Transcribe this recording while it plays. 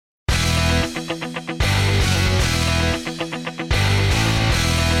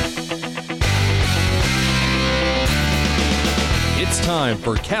time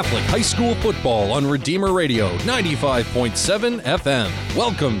for Catholic High School football on Redeemer Radio 95.7 FM.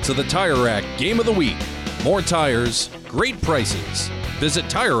 Welcome to the Tire Rack Game of the Week. More tires, great prices. Visit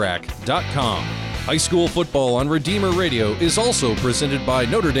TireRack.com. High school football on Redeemer Radio is also presented by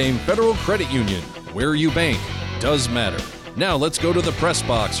Notre Dame Federal Credit Union. Where you bank does matter. Now let's go to the press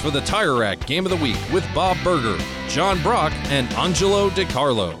box for the Tire Rack Game of the Week with Bob Berger, John Brock, and Angelo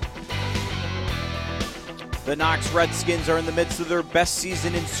DiCarlo. The Knox Redskins are in the midst of their best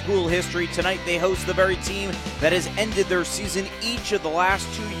season in school history. Tonight they host the very team that has ended their season each of the last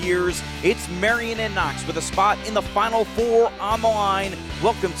 2 years. It's Marion and Knox with a spot in the Final Four on the line.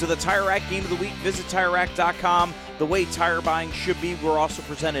 Welcome to the Tire Rack Game of the Week. Visit TireRack.com. The way tire buying should be. We're also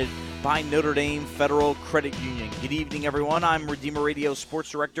presented by Notre Dame Federal Credit Union. Good evening, everyone. I'm Redeemer Radio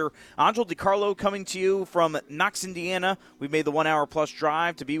Sports Director Angelo DiCarlo coming to you from Knox, Indiana. We've made the 1 hour plus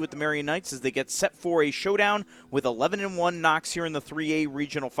drive to be with the Marion Knights as they get set for a showdown with 11-1 Knox here in the 3A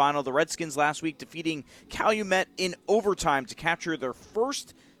regional final. The Redskins last week defeating Calumet in overtime to capture their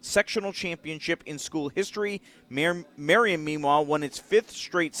first sectional championship in school history. Marion, meanwhile, won its 5th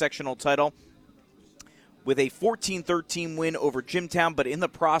straight sectional title with a 14-13 win over Jimtown, but in the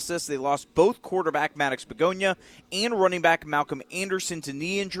process, they lost both quarterback Maddox Begonia and running back Malcolm Anderson to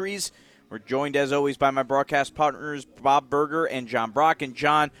knee injuries. We're joined, as always, by my broadcast partners, Bob Berger and John Brock. And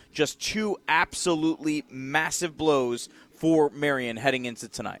John, just 2 absolutely massive blows for Marion heading into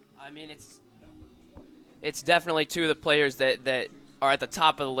tonight. I mean, it's definitely 2 of the players that are at the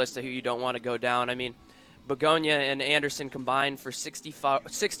top of the list of who you don't want to go down. I mean, Begonia and Anderson combined for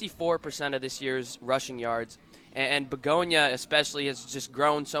 64% of this year's rushing yards. And Begonia especially has just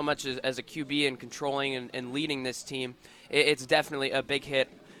grown so much as a QB in controlling and leading this team. It's definitely a big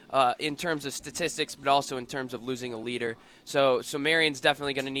hit in terms of statistics, but also in terms of losing a leader. So Marion's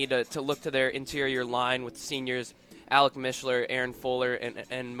definitely going to need to look to their interior line with seniors Alec Mishler, Aaron Fuller,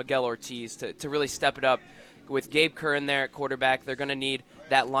 and Miguel Ortiz to really step it up. With Gabe Kerr in there at quarterback, they're going to need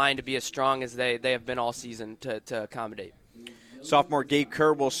that line to be as strong as they have been all season to accommodate. Sophomore Gabe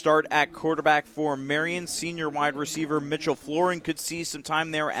Kerr will start at quarterback for Marion. Senior wide receiver Mitchell Florin could see some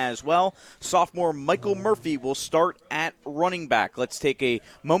time there as well. Sophomore Michael Murphy will start at running back. Let's take a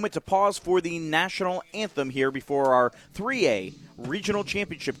moment to pause for the national anthem here before our 3A regional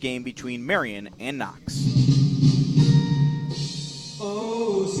championship game between Marion and Knox.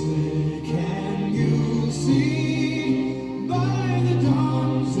 Oh, say can you see by the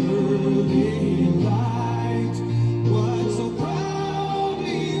dawn's early light what so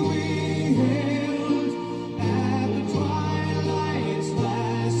proudly we hailed at the twilight's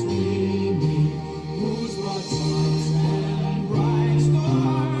last gleaming, whose broad suns and bright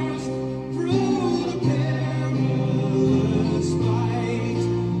stars through the perilous fight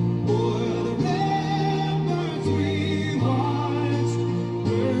o'er the ramparts we watched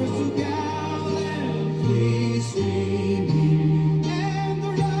burst so gallantly streaming, and the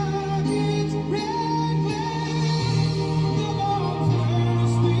rocket's red glare, the bombs were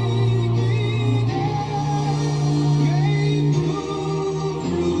speaking air, gave proof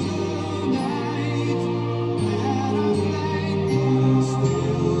through the night that our flag was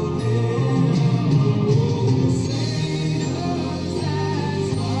still there. Oh, sailors,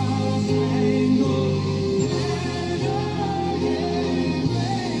 as stars spangled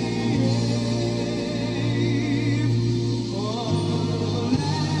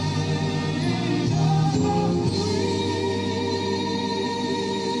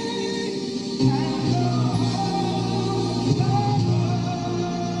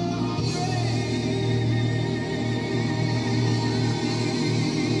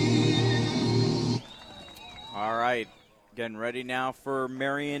All right, getting ready now for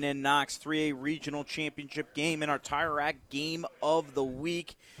Marion and Knox 3A regional championship game in our Tire Rack Game of the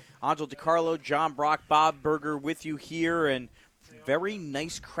Week. Angelo DiCarlo, John Brock, Bob Berger with you here, and very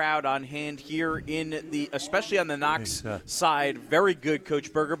nice crowd on hand here especially on the Knox side. Very good,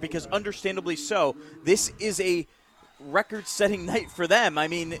 Coach Berger, because understandably so, this is a record-setting night for them. I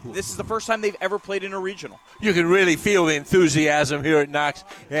mean, this is the first time they've ever played in a regional. You can really feel the enthusiasm here at Knox.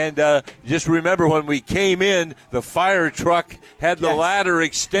 And just remember when we came in, the fire truck had the ladder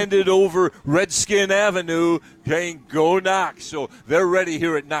extended over Redskin Avenue saying, "Go Knox." So they're ready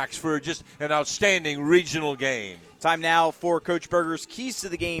here at Knox for just an outstanding regional game. Time now for Coach Berger's Keys to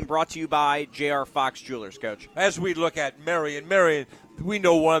the Game, brought to you by J.R. Fox Jewelers, Coach. As we look at Marion we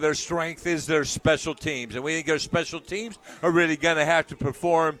know one of their strengths is their special teams, and we think their special teams are really going to have to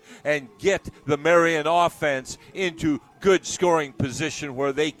perform and get the Marion offense into good scoring position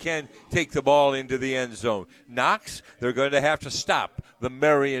where they can take the ball into the end zone. Knox, they're going to have to stop the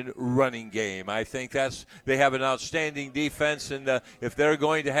Marion running game. I think they have an outstanding defense, and if they're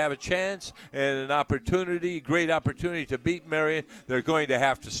going to have a chance and an opportunity, great opportunity to beat Marion, they're going to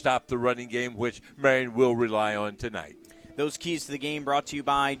have to stop the running game, which Marion will rely on tonight. Those keys to the game brought to you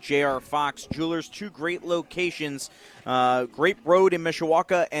by J.R. Fox Jewelers. Two great locations, Grape Road in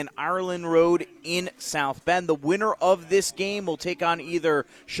Mishawaka and Ireland Road in South Bend. The winner of this game will take on either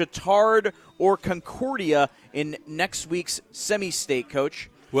Chatard or Concordia in next week's semi-state, Coach.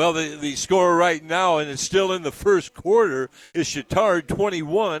 Well, the score right now, and it's still in the first quarter, is Chatard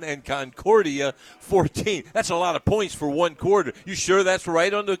 21 and Concordia 14. That's a lot of points for one quarter. You sure that's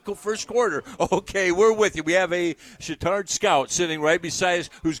right on the first quarter? Okay, we're with you. We have a Chatard scout sitting right beside us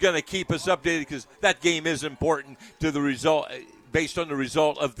who's going to keep us updated because that game is important to the result. Based on the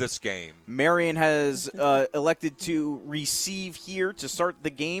result of this game. Marion has elected to receive here to start the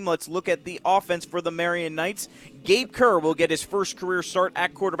game. Let's look at the offense for the Marion Knights. Gabe Kerr will get his first career start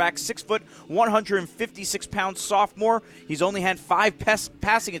at quarterback, 6 foot, 156-pound sophomore. He's only had 5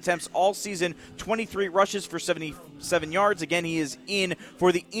 passing attempts all season, 23 rushes for 77 yards. Again, he is in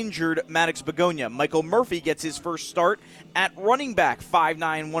for the injured Maddox Begonia. Michael Murphy gets his first start at running back, 5'9",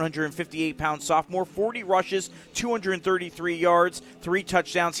 158-pound sophomore, 40 rushes, 233 yards, 3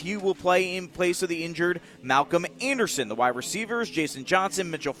 touchdowns. He will play in place of the injured Malcolm Anderson. The wide receivers, Jason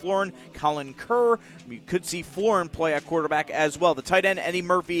Johnson, Mitchell Florin, Colin Kerr. You could see Florin play at quarterback as well. The tight end, Eddie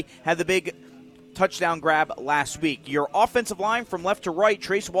Murphy, had the big touchdown grab last week. Your offensive line from left to right,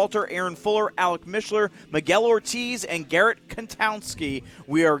 Trace Walter, Aaron Fuller, Alec Mishler, Miguel Ortiz, and Garrett Kontowski.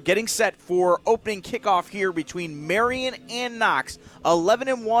 We are getting set for opening kickoff here between Marion and Knox.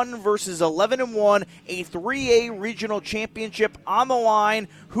 11-1 versus 11-1, a 3A regional championship on the line.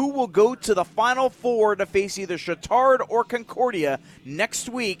 Who will go to the Final Four to face either Chatard or Concordia next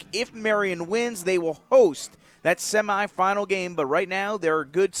week? If Marion wins, they will host that semifinal game, but right now they're a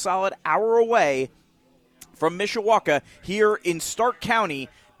good solid hour away from Mishawaka here in Stark County,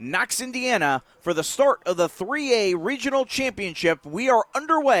 Knox, Indiana, for the start of the 3A Regional Championship. We are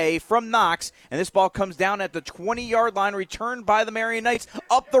underway from Knox, and this ball comes down at the 20-yard line, returned by the Marion Knights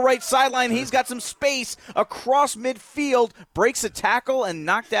up the right sideline. He's got some space across midfield, breaks a tackle, and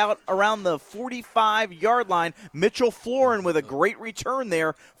knocked out around the 45-yard line. Mitchell Florin with a great return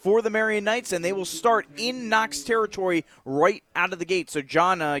there for the Marion Knights, and they will start in Knox territory right out of the gate. So,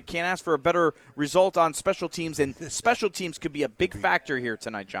 John, can't ask for a better result on special teams, and special teams could be a big factor here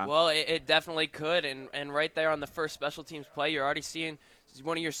tonight, John. Well, it definitely could, and right there on the first special teams play, you're already seeing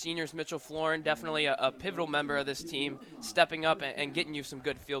one of your seniors, Mitchell Florin, definitely a pivotal member of this team, stepping up and getting you some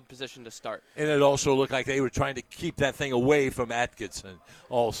good field position to start. And it also looked like they were trying to keep that thing away from Atkinson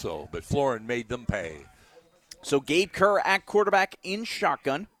also, but Florin made them pay. So Gabe Kerr at quarterback in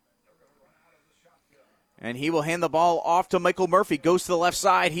shotgun. And he will hand the ball off to Michael Murphy. Goes to the left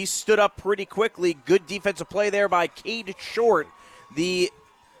side. He stood up pretty quickly. Good defensive play there by Cade Short, the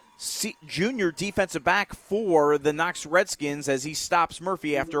junior defensive back for the Knox Redskins, as he stops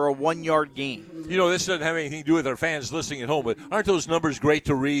Murphy after a 1-yard gain. You know, this doesn't have anything to do with our fans listening at home, but aren't those numbers great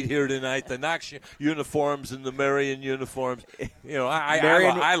to read here tonight? The Knox uniforms and the Marion uniforms. You know,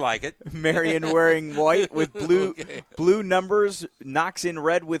 I like it. Marion wearing white with blue numbers, Knox in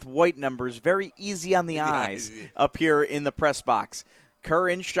red with white numbers. Very easy on the eyes up here in the press box. Kerr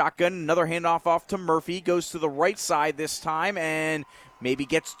in shotgun, another handoff off to Murphy. Goes to the right side this time and maybe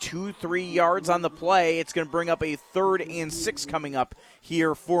gets 2-3 yards on the play. It's going to bring up a 3rd and 6 coming up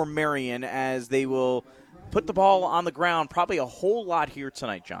here for Marion, as they will put the ball on the ground probably a whole lot here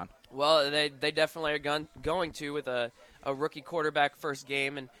tonight, John. Well, they definitely are going to with a rookie quarterback first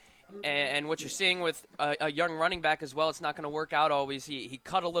game, and what you're seeing with a young running back as well, it's not going to work out always. He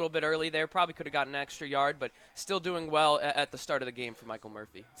cut a little bit early there, probably could have gotten an extra yard, but still doing well at the start of the game for Michael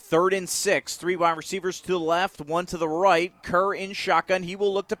Murphy. 3rd and 6, 3 wide receivers to the left, 1 to the right. Kerr in shotgun. He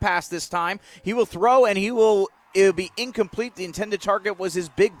will look to pass this time. He will throw, and it'll be incomplete. The intended target was his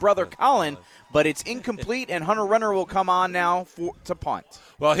big brother Colin, but it's incomplete, and Hunter Renner will come on now to punt.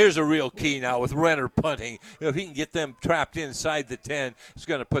 Well, here's a real key now with Renner punting. You know, if he can get them trapped inside the 10, it's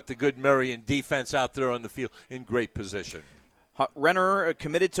going to put the good Marion defense out there on the field in great position. Renner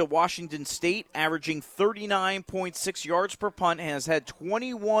committed to Washington State, averaging 39.6 yards per punt, has had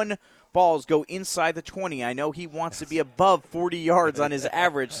 21 balls go inside the 20. I know he wants to be above 40 yards on his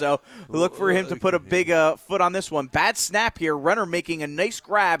average, so look for him to put a big foot on this one. Bad snap here. Renner making a nice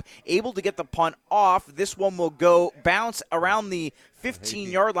grab, able to get the punt off. This one will go bounce around the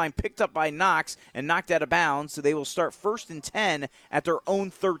 15-yard line, picked up by Knox and knocked out of bounds. So they will start 1st and 10 at their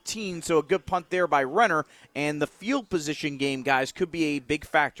own 13. So a good punt there by Renner. And the field position game, guys, could be a big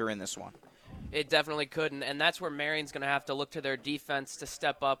factor in this one. It definitely could, and that's where Marion's going to have to look to their defense to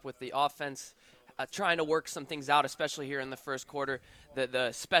step up with the offense, trying to work some things out, especially here in the first quarter.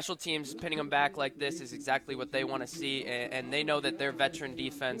 The special teams pinning them back like this is exactly what they want to see, and they know that their veteran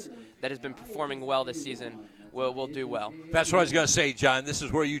defense that has been performing well this season will do well. That's what I was going to say, John. This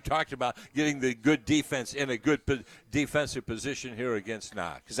is where you talked about getting the good defense in a good defensive position here against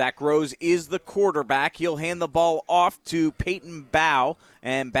Knox. Zach Rose is the quarterback. He'll hand the ball off to Peyton Bow,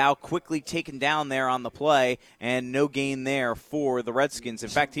 and Bow quickly taken down there on the play, and no gain there for the Redskins. In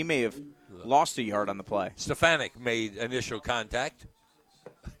fact, he may have lost a yard on the play. Stefanik made initial contact.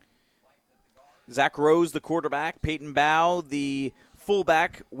 Zach Rose, the quarterback. Peyton Bow, the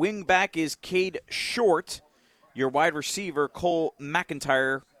fullback. Wingback is Cade Short. Your wide receiver, Cole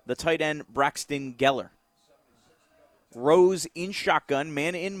McIntyre. The tight end, Braxton Geller. Rose in shotgun,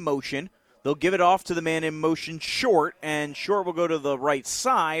 man in motion. They'll give it off to the man in motion, Short, and Short will go to the right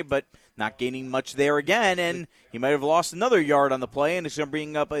side, but not gaining much there again, and he might have lost another yard on the play, and it's going to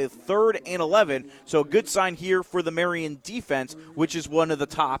bring up a 3rd and 11. So a good sign here for the Marion defense, which is one of the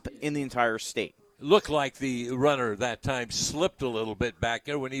top in the entire state. Looked like the runner that time slipped a little bit back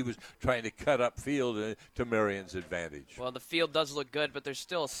there when he was trying to cut up field to Marion's advantage. Well, the field does look good, but there's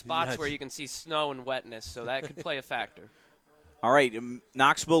still spots where you can see snow and wetness, so that could play a factor. All right,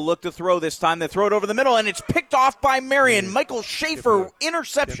 Knoxville look to throw this time. They throw it over the middle, and it's picked off by Marion. Michael Schaefer,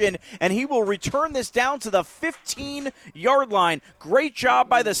 interception, and he will return this down to the 15-yard line. Great job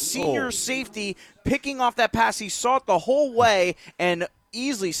by the senior safety picking off that pass. He saw it the whole way and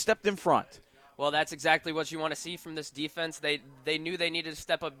easily stepped in front. Well, that's exactly what you want to see from this defense. They knew they needed to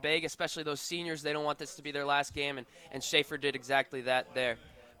step up big, especially those seniors. They don't want this to be their last game, and Schaefer did exactly that there.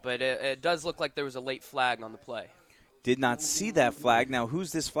 But it does look like there was a late flag on the play. Did not see that flag. Now,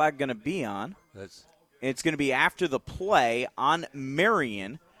 who's this flag going to be on? It's going to be after the play on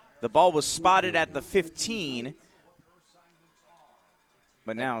Marion. The ball was spotted at the 15.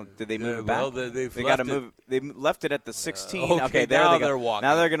 But now, did they move it back? Well, they got to move. They left it at the 16. Okay, there now they go. they're walking.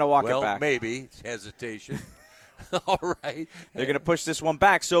 Now they're going to walk it back. Well, maybe. Hesitation. All right. They're going to push this one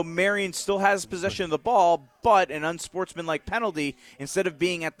back. So Marion still has possession of the ball, but an unsportsmanlike penalty. Instead of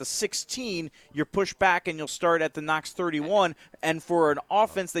being at the 16, you're pushed back and you'll start at the Knox 31. And for an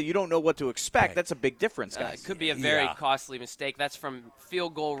offense that you don't know what to expect, that's a big difference, guys. It could be a very costly mistake. That's from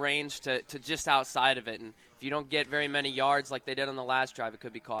field goal range to just outside of it. And if you don't get very many yards like they did on the last drive, it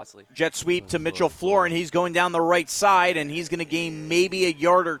could be costly. Jet sweep to Mitchell Florin. He's going down the right side, and he's going to gain maybe a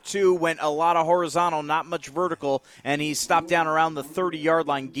yard or two. Went a lot of horizontal, not much vertical, and he's stopped down around the 30-yard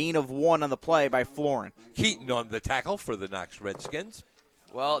line. Gain of 1 on the play by Florin. Keaton on the tackle for the Knox Redskins.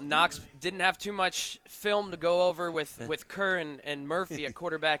 Well, Knox didn't have too much film to go over with Kerr and Murphy at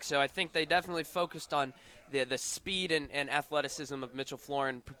quarterback, so I think they definitely focused on the speed and athleticism of Mitchell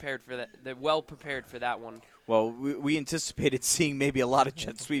Florin. Prepared for that. They're well prepared for that one. Well, we anticipated seeing maybe a lot of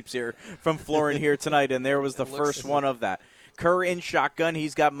jet sweeps here from Florin here tonight, and there was the first one of that. Kerr in shotgun.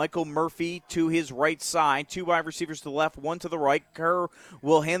 He's got Michael Murphy to his right side. 2 wide receivers to the left, 1 to the right. Kerr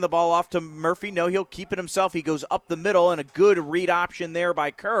will hand the ball off to Murphy. No, he'll keep it himself. He goes up the middle, and a good read option there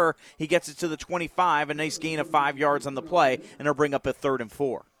by Kerr. He gets it to the 25, a nice gain of 5 yards on the play, and it'll bring up a 3rd and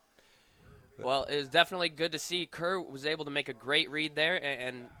 4. Well, it was definitely good to see. Kerr was able to make a great read there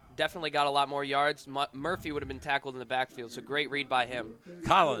and definitely got a lot more yards. Murphy would have been tackled in the backfield, so great read by him.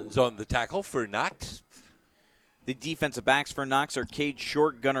 Collins on the tackle for Knox. The defensive backs for Knox are Cade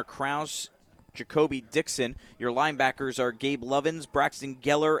Short, Gunnar Kraus, Jacoby Dixon. Your linebackers are Gabe Lovins, Braxton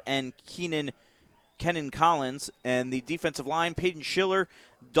Geller, and Kenan Collins. And the defensive line, Peyton Schiller,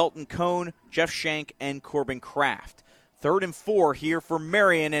 Dalton Cohn, Jeff Shank, and Corbin Kraft. 3rd and 4 here for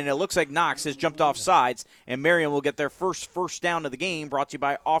Marion, and it looks like Knox has jumped off sides, and Marion will get their first down of the game, brought to you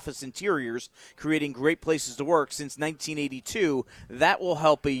by Office Interiors, creating great places to work since 1982. That will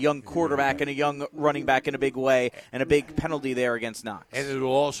help a young quarterback and a young running back in a big way, and a big penalty there against Knox. And it will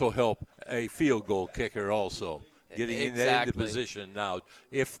also help a field goal kicker also, getting into position now,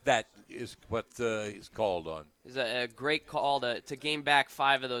 if that is what is called on. It's a great call to gain back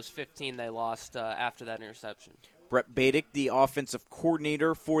 5 of those 15 they lost after that interception. Brett Badick, the offensive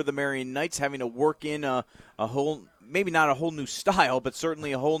coordinator for the Marion Knights, having to work in a whole maybe not a whole new style, but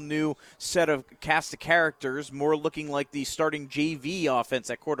certainly a whole new set of cast of characters, more looking like the starting JV offense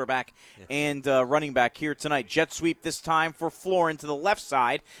at quarterback and running back here tonight. Jet sweep this time for Florin to the left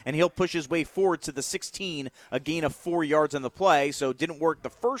side, and he'll push his way forward to the 16, a gain of 4 yards on the play, so it didn't work the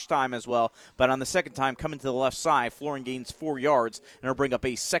first time as well, but on the second time coming to the left side, Florin gains 4 yards, and it'll bring up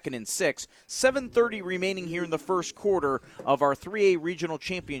a 2nd and 6. 7:30 remaining here in the first quarter of our 3A Regional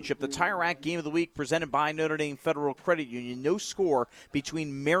Championship, the Tire Rack Game of the Week presented by Notre Dame Federal Credit Union. No score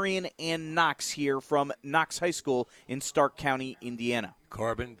between Marion and Knox here from Knox High School in Stark County, Indiana.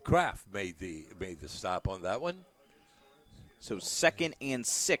 Corbin Kraft made the stop on that one. So 2nd and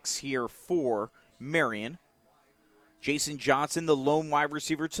 6 here for Marion. Jason Johnson, the lone wide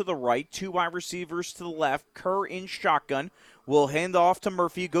receiver to the right, 2 wide receivers to the left. Kerr in shotgun. Will hand off to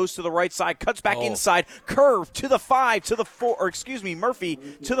Murphy, goes to the right side, cuts back inside, curve to the 5, to the 4, Murphy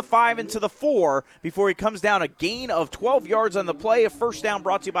to the 5 and to the 4 before he comes down. A gain of 12 yards on the play. A first down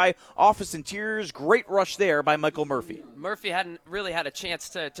brought to you by Office Interiors. Great rush there by Michael Murphy. Murphy hadn't really had a chance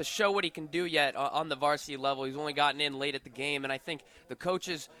to show what he can do yet on the varsity level. He's only gotten in late at the game, and I think the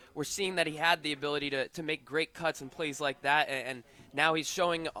coaches were seeing that he had the ability to make great cuts and plays like that, and now he's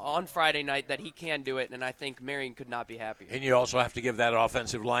showing on Friday night that he can do it, and I think Marion could not be happier. And you also have to give that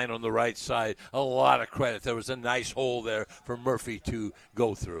offensive line on the right side a lot of credit. There was a nice hole there for Murphy to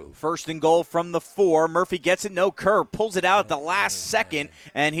go through. 1st and goal from the 4. Murphy gets it, no curve, pulls it out at the last second,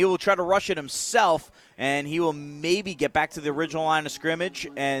 and he will try to rush it himself, and he will maybe get back to the original line of scrimmage,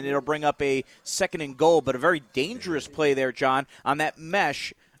 and it'll bring up a 2nd and goal, but a very dangerous play there, John, on that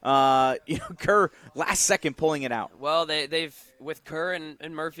mesh. Kerr last second pulling it out. Well, they've with Kerr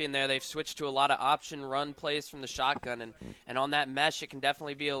and Murphy in there, they've switched to a lot of option run plays from the shotgun, and on that mesh, it can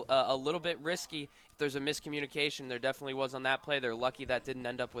definitely be a little bit risky. If there's a miscommunication, there definitely was on that play. They're lucky that didn't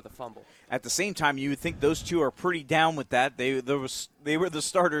end up with a fumble. At the same time, you would think those two are pretty down with that. They were the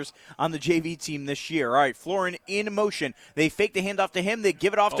starters on the JV team this year. All right, Florin in motion. They fake the handoff to him. They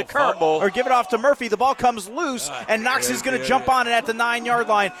give it off to Kerr, or give it off to Murphy. The ball comes loose, and Knox is going to jump on it at the 9-yard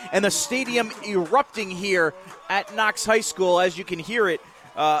line, and the stadium erupting here at Knox High School, as you can hear it.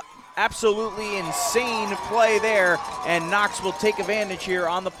 Absolutely insane play there, and Knox will take advantage here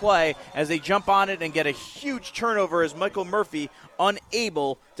on the play as they jump on it and get a huge turnover as Michael Murphy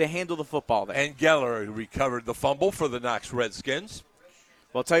unable to handle the football there. And Geller recovered the fumble for the Knox Redskins.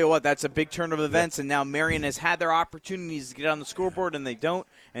 Well, I'll tell you what, that's a big turn of events, and now Marion has had their opportunities to get on the scoreboard, and they don't,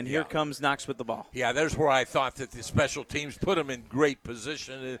 and here comes Knox with the ball. Yeah, there's where I thought that the special teams put them in great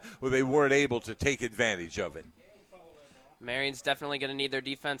position where they weren't able to take advantage of it. Marion's definitely going to need their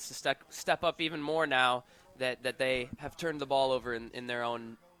defense to step up even more now that they have turned the ball over in their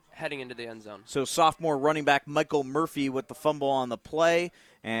own heading into the end zone. So sophomore running back Michael Murphy with the fumble on the play,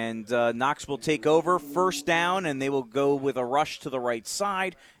 and Knox will take over. 1st down, and they will go with a rush to the right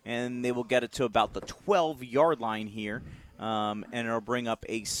side, and they will get it to about the 12-yard line here, and it'll bring up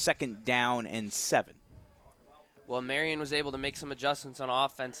a 2nd down and 7. Well, Marion was able to make some adjustments on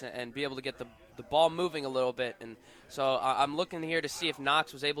offense and be able to get the ball moving a little bit. And so I'm looking here to see if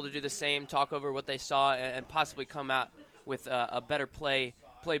Knox was able to do the same, talk over what they saw, and possibly come out with a better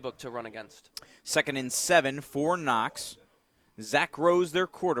playbook to run against. 2nd and 7 for Knox. Zach Rose, their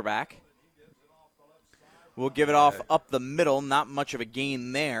quarterback. We'll give it off up the middle. Not much of a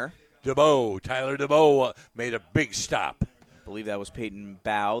gain there. Tyler DeBow made a big stop. I believe that was Peyton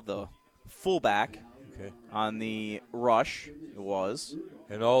Bow, the fullback. On the rush, it was.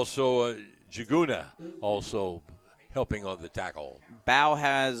 And also Jaguna also helping on the tackle. Bow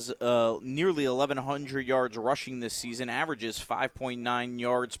has nearly 1,100 yards rushing this season, averages 5.9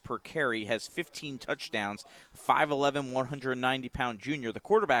 yards per carry, has 15 touchdowns, 5'11", 190-pound junior. The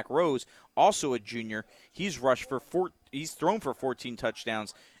quarterback, Rose, also a junior. He's thrown for 14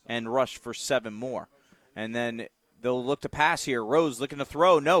 touchdowns and rushed for 7 more. And then they'll look to pass here. Rose looking to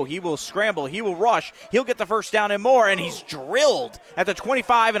throw. No, he will scramble. He will rush. He'll get the first down and more, and he's drilled at the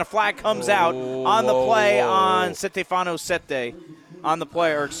 25, and a flag comes out on the play on Stefano Sette. On the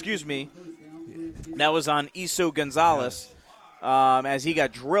play, or excuse me, that was on Iso Gonzalez as he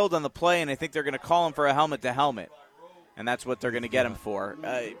got drilled on the play, and I think they're going to call him for a helmet-to-helmet. And that's what they're going to get him for.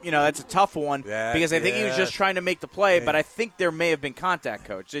 That's a tough one because I think he was just trying to make the play, but I think there may have been contact,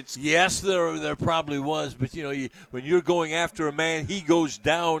 Coach. Yes, there probably was, but when you're going after a man, he goes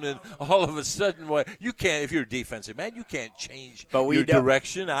down, and all of a sudden, you can't. If you're a defensive man, you can't change your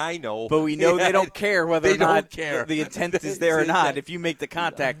direction. I know, but we know they don't care whether or not the intent is there or not. If you make the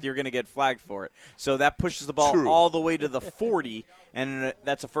contact, you're going to get flagged for it. So that pushes the ball all the way to the 40. And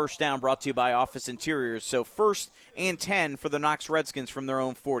that's a first down brought to you by Office Interiors. So 1st and 10 for the Knox Redskins from their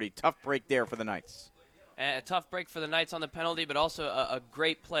own 40. Tough break there for the Knights. And a tough break for the Knights on the penalty, but also a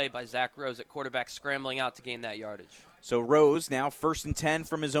great play by Zach Rose at quarterback, scrambling out to gain that yardage. So Rose now 1st and 10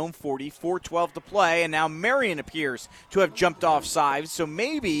 from his own 40, 4:12 to play, and now Marion appears to have jumped off sides. So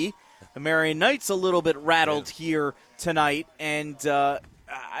maybe the Marion Knights a little bit rattled here tonight, and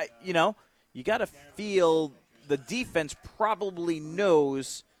you got to feel the defense probably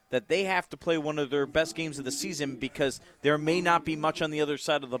knows that they have to play one of their best games of the season because there may not be much on the other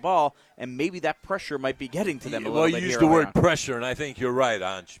side of the ball, and maybe that pressure might be getting to them a little bit. Well, you used the word pressure, and I think you're right,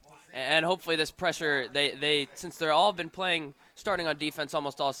 Anj. And hopefully this pressure, they since they're all been playing, starting on defense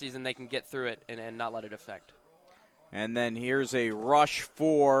almost all season, they can get through it and not let it affect. And then here's a rush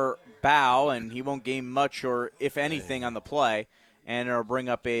for Bow, and he won't gain much or, if anything, on the play. And it'll bring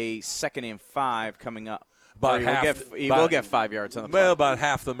up a 2nd and 5 coming up. He will get 5 yards on the play. Well, about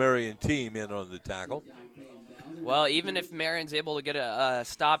half the Marion team in on the tackle. Well, even if Marion's able to get a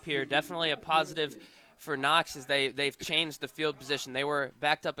stop here, definitely a positive for Knox is they've changed the field position. They were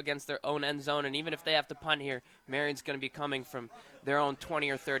backed up against their own end zone, and even if they have to punt here, Marion's going to be coming from their own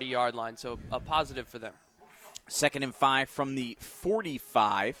 20 or 30-yard line, so a positive for them. 2nd and 5 from the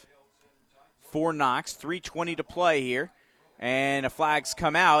 45 for Knox. 3:20 to play here. And a flag's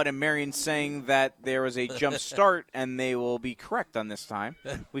come out, and Marion's saying that there was a jump start, and they will be correct on this time.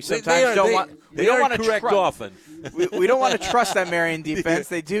 We sometimes don't want to correct often. We don't want to trust that Marion defense.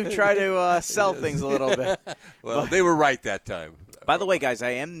 They do try to sell things a little bit. Well, they were right that time. By the way, guys, I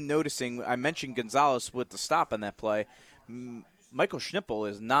am noticing. I mentioned Gonzalez with the stop on that play. Michael Schnippel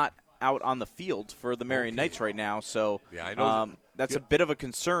is not out on the field for the Marion Knights right now, so yeah, I know. That's a bit of a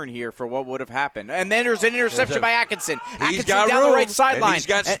concern here for what would have happened. And then there's an interception by Atkinson. He's Atkinson got down room, the right sideline. He's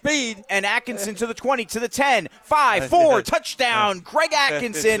got speed. And Atkinson to the 20, to the 10, 5, 4, touchdown. Greg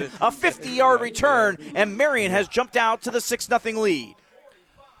Atkinson, a 50-yard return, and Marion has jumped out to the 6-0 lead.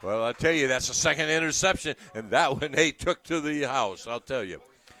 Well, I'll tell you, that's the second interception, and that one they took to the house, I'll tell you.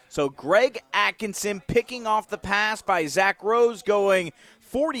 So Greg Atkinson picking off the pass by Zach Rose, going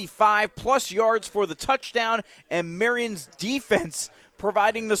 45-plus yards for the touchdown, and Marion's defense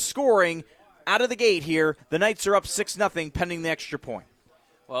providing the scoring out of the gate here. The Knights are up 6-0 pending the extra point.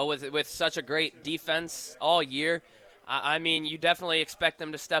 Well, with such a great defense all year, I mean, you definitely expect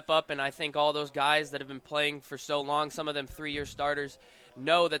them to step up, and I think all those guys that have been playing for so long, some of them 3-year starters,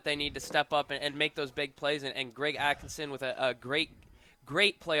 know that they need to step up and make those big plays, and Greg Atkinson with a great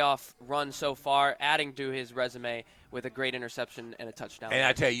playoff run so far, adding to his resume with a great interception and a touchdown. And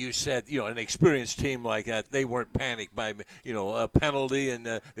I tell you said, an experienced team like that, they weren't panicked by, a penalty, and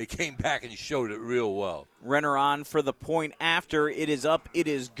they came back and showed it real well. Renner on for the point after. It is up. It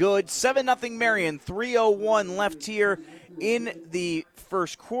is good. 7-0 Marion. 3:01 left here in the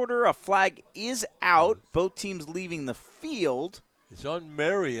first quarter. A flag is out. Both teams leaving the field. It's on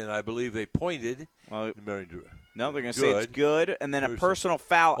Marion, I believe they pointed. Marion. No, they're going to say it's good. And then a personal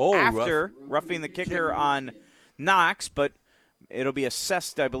foul after roughing the kicker on Knox, but it'll be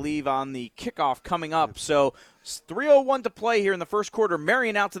assessed, I believe, on the kickoff coming up. So 3:01 to play here in the first quarter.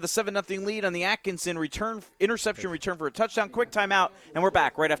 Marion out to the 7-0 lead on the Atkinson interception return for a touchdown. Quick timeout, and we're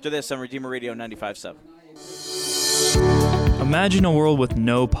back right after this on Redeemer Radio 95.7. Imagine a world with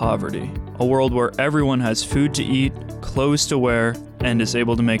no poverty, a world where everyone has food to eat, clothes to wear, and is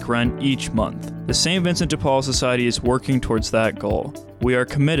able to make rent each month. The St. Vincent de Paul Society is working towards that goal. We are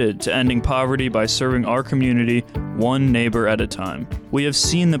committed to ending poverty by serving our community one neighbor at a time. We have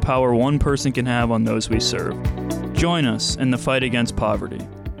seen the power one person can have on those we serve. Join us in the fight against poverty.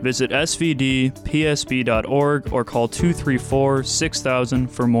 Visit svdpsb.org or call 234-6000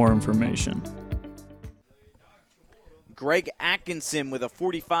 for more information. Greg Atkinson with a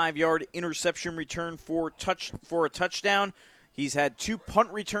 45-yard interception return for a touchdown. He's had 2 punt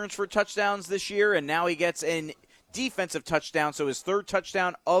returns for touchdowns this year, and now he gets a defensive touchdown, so his 3rd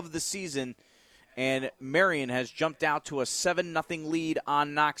touchdown of the season. And Marion has jumped out to a 7-0 lead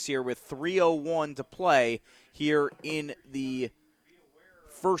on Knox here with 3:01 to play here in the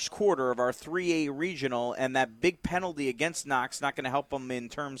first quarter of our 3A regional, and that big penalty against Knox not going to help them in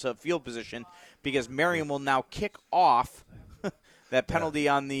terms of field position because Marion will now kick off that penalty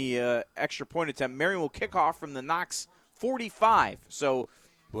on the extra point attempt. Marion will kick off from the Knox 45. So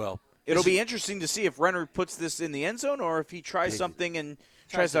it'll be interesting to see if Renner puts this in the end zone or if he tries something and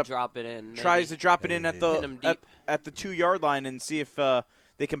tries to drop it in. Tries to drop it in at the 2-yard line and see if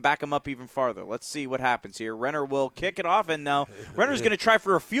they can back him up even farther. Let's see what happens here. Renner will kick it off, and now Renner's going to try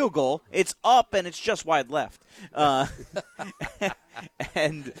for a field goal. It's up, and it's just wide left.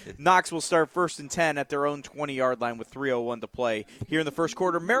 And Knox will start 1st and 10 at their own 20-yard line with 3:01 to play here in the first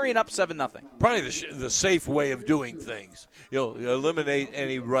quarter. Marion up 7-0. Probably the safe way of doing things. You'll eliminate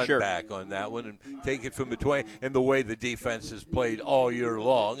any run Sure. back on that one and take it from the 20. And the way the defense has played all year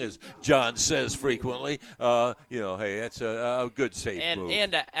long, as John says frequently, hey, that's a good safe move.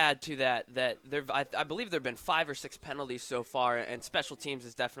 And to add to that I believe there have been 5 or 6 penalties so far, and special teams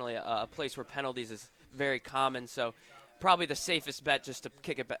is definitely a place where penalties is very common. So probably the safest bet just to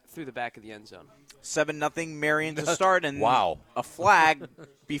kick it through the back of the end zone. 7-0 Marion to start, and Wow. a flag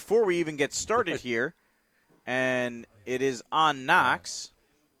before we even get started here, and it is on Knox.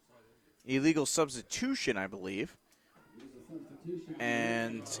 Illegal substitution, I believe,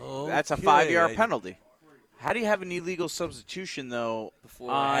 and that's a 5-yard penalty. How do you have an illegal substitution, though,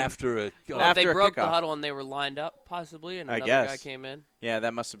 After a Well, they after a broke the kickoff? huddle and they were lined up, possibly, and I another guess. guy came in. Yeah,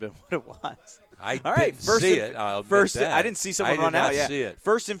 that must have been what it was. I All right, didn't first see and- it. I'll admit First, that. I didn't see someone I run did out. not Yeah, see it.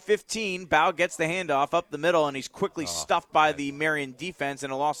 1st and 15. Bow gets the handoff up the middle, and he's quickly stuffed by the Marion defense,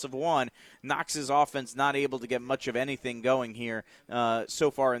 and a loss of 1. Knox's offense not able to get much of anything going here so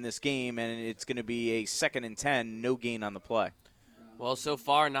far in this game, and it's going to be a 2nd and 10, no gain on the play. Well, so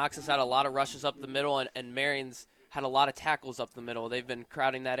far, Knox has had a lot of rushes up the middle, and Marion's had a lot of tackles up the middle. They've been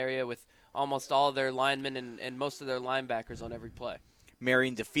crowding that area with almost all of their linemen and most of their linebackers on every play.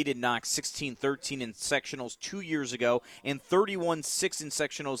 Marion defeated Knox 16-13 in sectionals 2 years ago and 31-6 in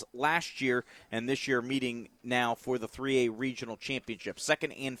sectionals last year, and this year meeting now for the 3A regional championship.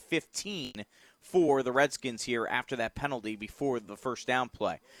 2nd and 15 for the Redskins here after that penalty before the first down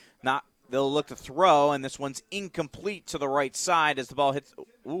play. They'll look to throw, and this one's incomplete to the right side as the ball hits.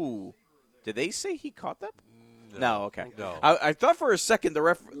 Ooh, did they say he caught that? No, okay. No. I thought for a second the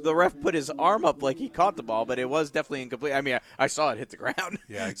ref put his arm up like he caught the ball, but it was definitely incomplete. I mean, I saw it hit the ground.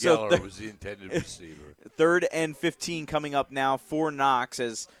 Yeah, So Geller was the intended receiver. 3rd and 15 coming up now for Knox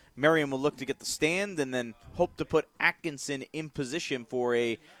as Marion will look to get the stand and then hope to put Atkinson in position for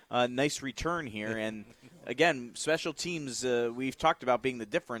a nice return here. And again, special teams we've talked about being the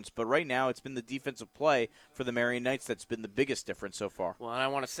difference, but right now it's been the defensive play for the Marion Knights that's been the biggest difference so far. Well, and I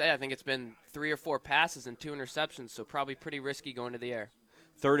want to say I think it's been 3 or 4 passes and 2 interceptions, so probably pretty risky going to the air.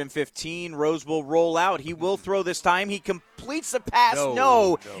 3rd and 15, Rose will roll out. He will throw this time. He completes the pass.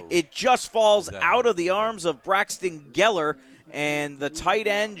 No. It just falls out of the arms of Braxton Geller, and the tight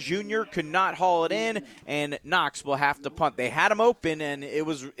end, Junior, could not haul it in, and Knox will have to punt. They had him open, and it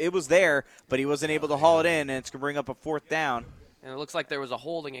was there, but he wasn't able to haul it in, and it's going to bring up a 4th down. And it looks like there was a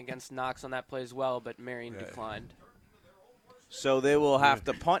holding against Knox on that play as well, but Marion declined. So they will have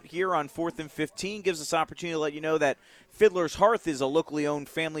to punt here on 4th and 15. Gives us an opportunity to let you know that Fiddler's Hearth is a locally owned,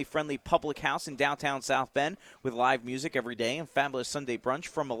 family-friendly public house in downtown South Bend with live music every day and fabulous Sunday brunch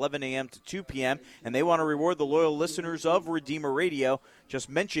from 11 a.m. to 2 p.m. And they want to reward the loyal listeners of Redeemer Radio. Just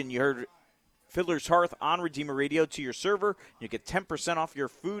mention you heard Fiddler's Hearth on Redeemer Radio to your server. You get 10% off your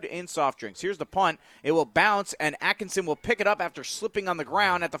food and soft drinks. Here's the punt. It will bounce, and Atkinson will pick it up after slipping on the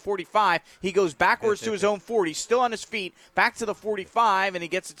ground at the 45. He goes backwards to his own 40, still on his feet, back to the 45, and he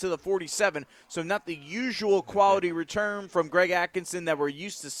gets it to the 47. So not the usual quality return from Greg Atkinson that we're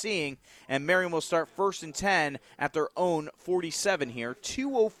used to seeing. And Marion will start 1st and 10 at their own 47 here.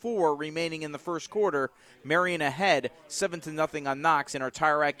 2:04 remaining in the first quarter. Marion ahead 7-0 on Knox in our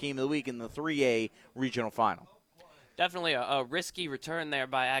Tire Rack Game of the Week in the 3A regional final. Definitely a risky return there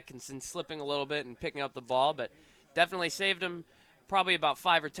by Atkinson, slipping a little bit and picking up the ball, but definitely saved him probably about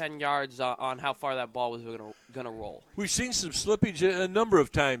 5 or 10 yards on how far that ball was going to roll. We've seen some slippage a number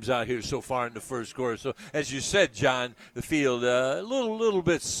of times out here so far in the first quarter. So, as you said, John, the field a little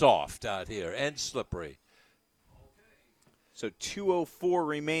bit soft out here and slippery. So 2:04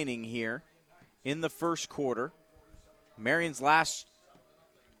 remaining here in the first quarter. Marion's last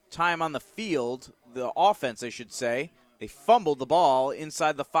time on the field, the offense, I should say, they fumbled the ball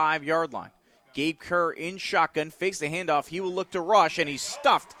inside the 5-yard line. Gabe Kerr in shotgun, fakes the handoff. He will look to rush, and he's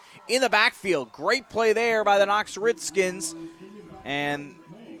stuffed in the backfield. Great play there by the Knox Redskins. And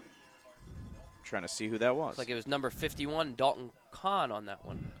I'm trying to see who that was. Looks like it was number 51, Dalton Kahn, on that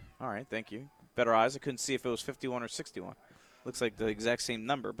one. All right, thank you. Better eyes. I couldn't see if it was 51 or 61. Looks like the exact same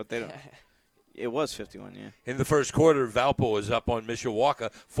number, but they don't. It was 51, yeah. In the first quarter, Valpo was up on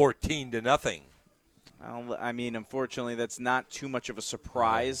Mishawaka 14-0. Well, I mean, unfortunately, that's not too much of a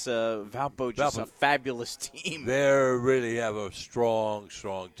surprise. Valpo just a fabulous team. They really have a strong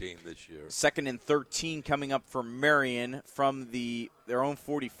team this year. 2nd and 13 coming up for Marion from their own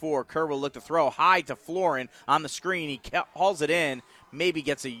 44. Kerr will look to throw high to Florin on the screen. He hauls it in, maybe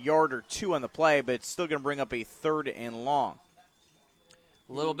gets a yard or two on the play, but it's still going to bring up a 3rd and long.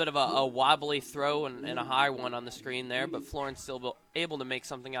 A little bit of a wobbly throw and a high one on the screen there, but Florence still able to make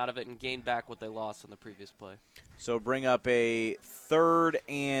something out of it and gain back what they lost on the previous play. So bring up a 3rd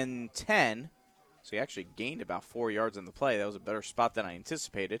and 10. So he actually gained about 4 yards on the play. That was a better spot than I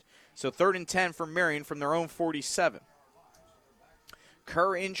anticipated. So 3rd and 10 for Marion from their own 47.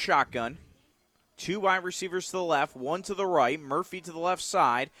 Kerr in shotgun. 2 wide receivers to the left, 1 to the right. Murphy to the left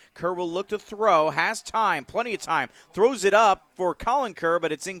side. Kerr will look to throw. Has time, plenty of time. Throws it up for Colin Kerr,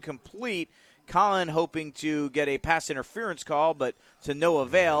 but it's incomplete. Colin hoping to get a pass interference call, but to no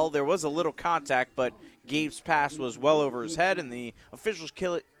avail. There was a little contact, but Gabe's pass was well over his head, and the officials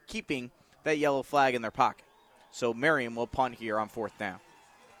keeping that yellow flag in their pocket. So Marion will punt here on 4th down.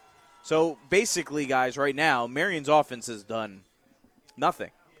 So basically, guys, right now, Marion's offense has done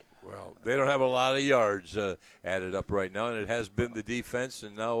nothing. Well, they don't have a lot of yards added up right now, and it has been the defense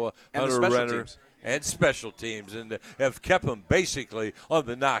and now And the Hunter special Renner teams. and special teams, and have kept them basically on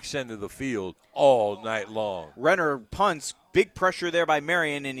the Knox end of the field all night long. Renner punts, big pressure there by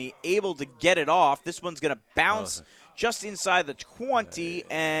Marion, and he able to get it off. This one's going to bounce just inside the 20,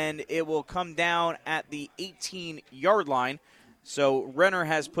 and it will come down at the 18-yard line. So Renner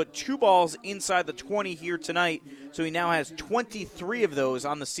has put 2 balls inside the 20 here tonight, so he now has 23 of those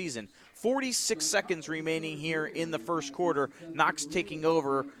on the season. 46 seconds remaining here in the first quarter. Knox taking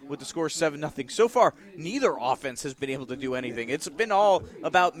over with the score 7-0. So far, neither offense has been able to do anything. It's been all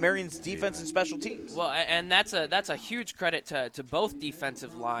about Marion's defense and special teams. Well, and that's a huge credit to both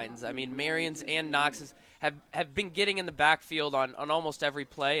defensive lines. I mean, Marion's and Knox's have been getting in the backfield on almost every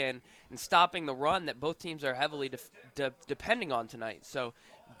play and stopping the run that both teams are heavily depending on tonight. So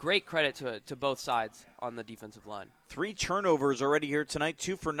great credit to both sides on the defensive line. 3 turnovers already here tonight,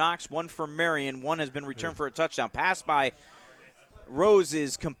 2 for Knox, 1 for Marion. 1 has been returned for a touchdown. Pass by Rose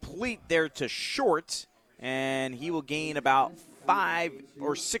is complete there to Short, and he will gain about 5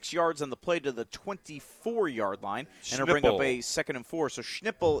 or 6 yards on the play to the 24-yard line. And it'll bring up a 2nd and 4. So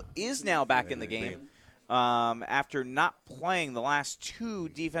Schnippel is now back in the game after not playing the last 2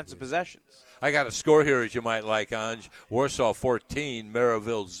 defensive possessions. I got a score here, as you might like, Anj. Warsaw 14,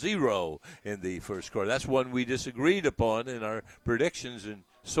 Maryville 0 in the first quarter. That's one we disagreed upon in our predictions, and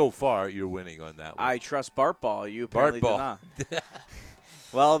so far you're winning on that one. I trust Bart Ball. You apparently Bart do Ball. not.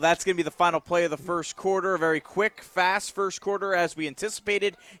 Well, that's going to be the final play of the first quarter. A very quick, fast first quarter as we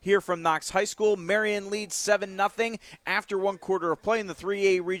anticipated here from Knox High School. Marion leads 7-0 after 1 quarter of play in the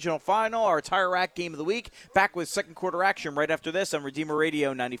 3A regional final. Our Tire Rack game of the week. Back with second quarter action right after this on Redeemer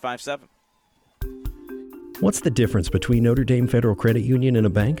Radio 95.7. What's the difference between Notre Dame Federal Credit Union and a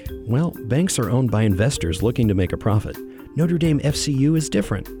bank? Well, banks are owned by investors looking to make a profit. Notre Dame FCU is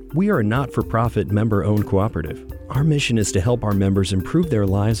different. We are a not-for-profit member-owned cooperative. Our mission is to help our members improve their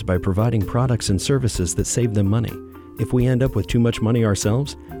lives by providing products and services that save them money. If we end up with too much money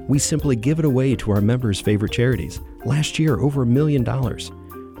ourselves, we simply give it away to our members' favorite charities. Last year, over $1 million.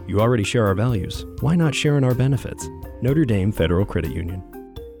 You already share our values. Why not share in our benefits? Notre Dame Federal Credit Union.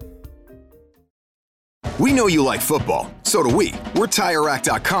 We know you like football. So do we. We're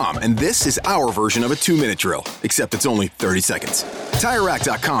TireRack.com, and this is our version of a 2-minute drill, except it's only 30 seconds.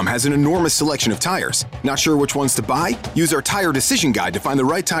 TireRack.com has an enormous selection of tires. Not sure which ones to buy? Use our Tire Decision Guide to find the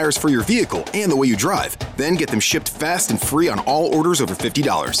right tires for your vehicle and the way you drive. Then get them shipped fast and free on all orders over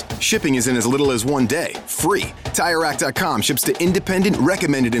 $50. Shipping is in as little as 1 day. Free. TireRack.com ships to independent,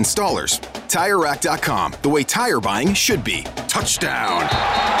 recommended installers. TireRack.com, the way tire buying should be. Touchdown!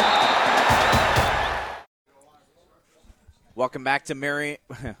 Welcome back to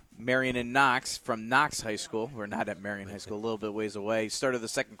Marion and Knox from Knox High School. We're not at Marion High School, a little bit ways away. Start of the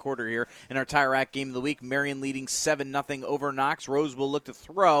second quarter here in our Tire Rack game of the week. Marion leading 7-0 over Knox. Rose will look to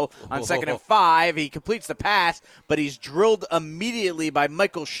throw on 2nd and 5. He completes the pass, but he's drilled immediately by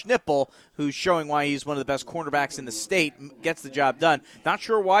Michael Schnippel, who's showing why he's one of the best cornerbacks in the state, gets the job done. Not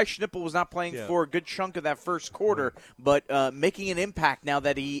sure why Schnippel was not playing for a good chunk of that first quarter, but making an impact now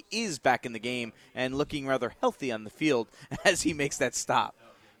that he is back in the game and looking rather healthy on the field as he makes that stop.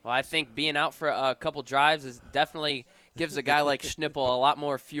 Well, I think being out for a couple drives is definitely gives a guy like Schnippel a lot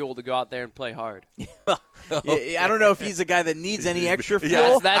more fuel to go out there and play hard. I don't know if he's a guy that needs any extra fuel.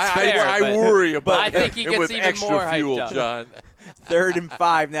 Yes, that's fair. I worry about I think he him gets with even extra more fuel, hyped up. John. 3rd and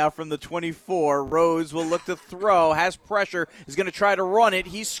 5 now from the 24. Rose will look to throw, has pressure, is going to try to run it.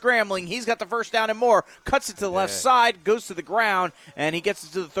 He's scrambling. He's got the first down and more. Cuts it to the left side, goes to the ground, and he gets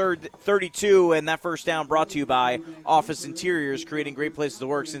it to the 32. And that first down brought to you by Office Interiors, creating great places to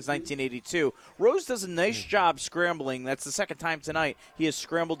work since 1982. Rose does a nice job scrambling. That's the second time tonight he has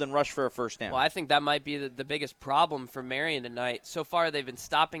scrambled and rushed for a first down. Well, I think that might be the biggest problem for Marion tonight. So far, they've been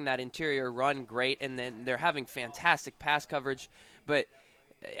stopping that interior run great, and then they're having fantastic pass coverage. But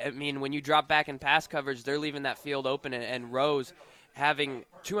I mean, when you drop back in pass coverage, they're leaving that field open, and Rose having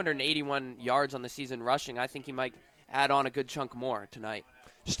 281 yards on the season rushing, I think he might add on a good chunk more tonight.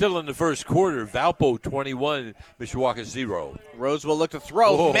 Still in the first quarter, Valpo 21, Mishawaka 0. Rose will look to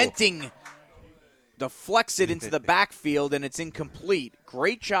throw. Oh. Menting deflects it into the backfield, and it's incomplete.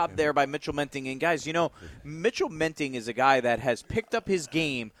 Great job there by Mitchell Menting. And, guys, you know, Mitchell Menting is a guy that has picked up his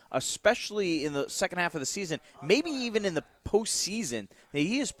game, especially in the second half of the season, maybe even in the postseason.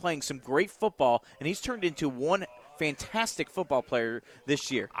 He is playing some great football, and he's turned into one fantastic football player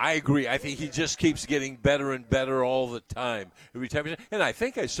this year. I agree. I think he just keeps getting better and better all the time. Every time, and I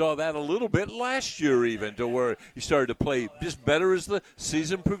think I saw that a little bit last year, even to where he started to play just better as the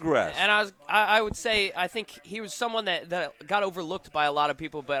season progressed. And I would say I think he was someone that got overlooked by a lot of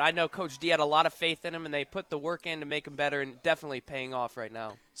people, but I know Coach D had a lot of faith in him, and they put the work in to make him better, and definitely paying off right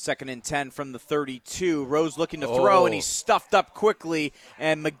now. 2nd and 10 from the 32. Rose looking to throw, and he's stuffed up quickly.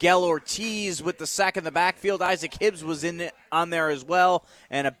 And Miguel Ortiz with the sack in the backfield. Isaac Hibbs was on there as well,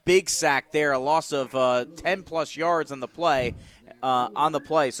 and a big sack there, a loss of 10-plus yards on the play.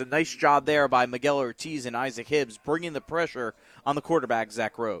 So nice job there by Miguel Ortiz and Isaac Hibbs, bringing the pressure on the quarterback,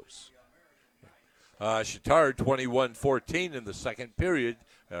 Zach Rose. Chatard 21-14 in the second period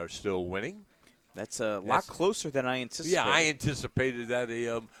are still winning. That's a lot closer than I anticipated. Yeah, I anticipated that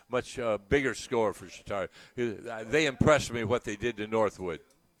a much bigger score for Chatard. They impressed me what they did to Northwood.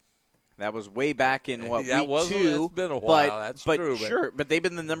 That was way back in week 2. It's been a while. That's true. Sure, but they've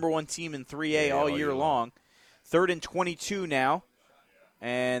been the number one team in 3A all year long. 3rd and 22 now,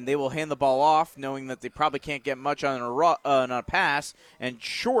 and they will hand the ball off, knowing that they probably can't get much on a pass. And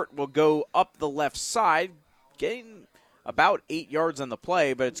Short will go up the left side, getting about 8 yards on the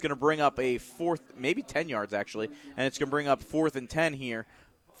play, but it's going to bring up a fourth, maybe 10 yards actually, and it's going to bring up 4th and 10 here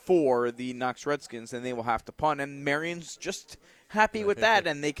for the Knox Redskins, and they will have to punt. And Marion's just happy with that,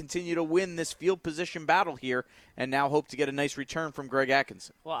 and they continue to win this field position battle here and now hope to get a nice return from Greg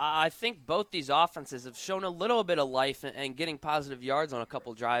Atkinson. Well, I think both these offenses have shown a little bit of life and getting positive yards on a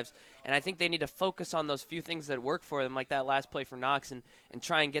couple drives, and I think they need to focus on those few things that work for them, like that last play for Knox, and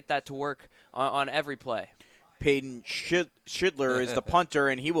try and get that to work on every play. Peyton Schidler is the punter,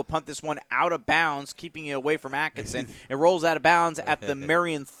 and he will punt this one out of bounds, keeping it away from Atkinson. It rolls out of bounds at the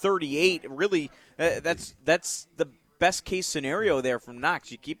Marion 38. Really, that's the best case scenario there from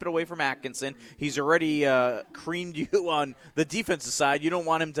Knox. You keep it away from Atkinson. He's already creamed you on the defensive side. You don't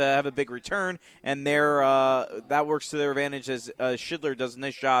want him to have a big return, and that works to their advantage as Schidler does a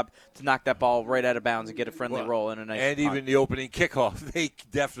nice job to knock that ball right out of bounds and get a friendly roll and a nice And punt. even the opening kickoff, they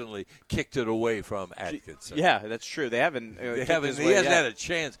definitely kicked it away from Atkinson. Yeah, that's true. They haven't. He hasn't had a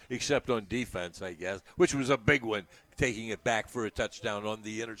chance except on defense, I guess, which was a big one, taking it back for a touchdown on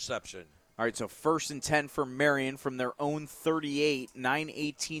the interception. All right, so 1st and 10 for Marion from their own 38,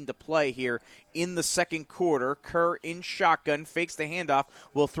 9:18 to play here in the second quarter. Kerr in shotgun, fakes the handoff,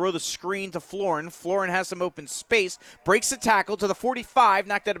 will throw the screen to Florin. Florin has some open space, breaks the tackle to the 45,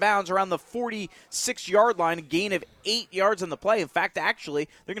 knocked out of bounds around the 46-yard line, a gain of 8 yards on the play. In fact, actually,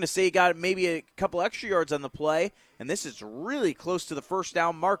 they're going to say he got maybe a couple extra yards on the play, and this is really close to the first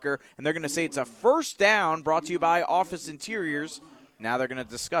down marker, and they're going to say it's a first down brought to you by Office Interiors. Now they're going to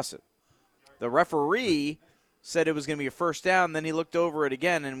discuss it. The referee said it was going to be a first down, then he looked over it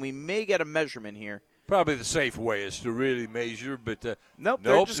again, and we may get a measurement here. Probably the safe way is to really measure, but nope,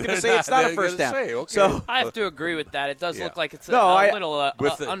 they're just going to say it's not a first down. Okay. So I have to agree with that. It does look like it's a little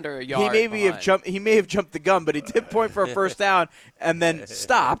under a yard. He may have jumped the gun, but he did point for a first down and then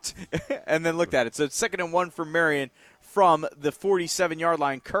stopped and then looked at it. So it's 2nd and 1 for Marion from the 47-yard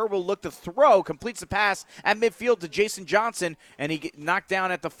line. Kerr will look to throw, completes the pass at midfield to Jason Johnson, and he get knocked down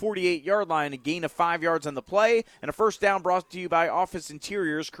at the 48-yard line, a gain of 5 yards on the play, and a first down brought to you by Office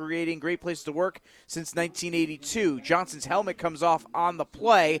Interiors, creating great place to work since 1982. Johnson's helmet comes off on the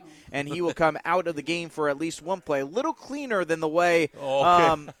play, and he will come out of the game for at least one play. A little cleaner than the way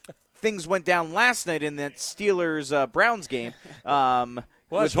things went down last night in that Steelers-Browns game.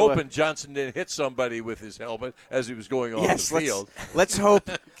 Well, I was hoping Johnson didn't hit somebody with his helmet as he was going off the field. Let's hope.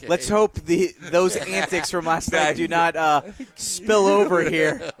 Okay. Let's hope those antics from last night do not spill over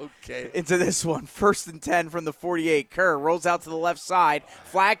here into this one. 1st and 10 from the 48. Kerr rolls out to the left side.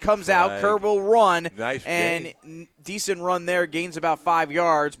 Flag comes out. Kerr will run. Nice and decent run there. Gains about 5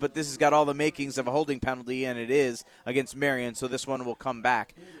 yards, but this has got all the makings of a holding penalty, and it is against Marion, so this one will come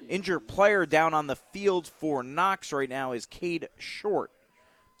back. Injured player down on the field for Knox right now is Cade Short.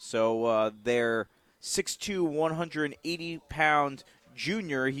 So their 6'2", 180-pound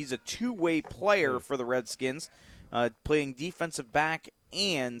junior, he's a two-way player for the Redskins, playing defensive back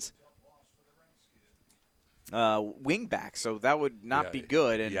and wing back, so that would not be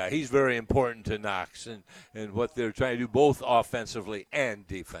good. And yeah, he's very important to Knox and what they're trying to do both offensively and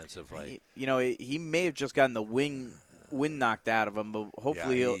defensively. He may have just gotten the wind knocked out of him, but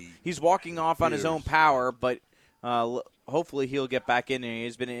hopefully he's walking off on his own power, but hopefully he'll get back in, and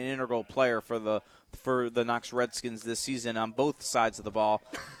he's been an integral player for the Knox Redskins this season on both sides of the ball.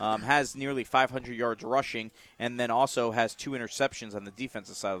 Has nearly 500 yards rushing, and then also has 2 interceptions on the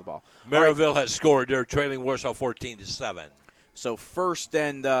defensive side of the ball. Maryville has scored. They're trailing Warsaw 14-7. So 1st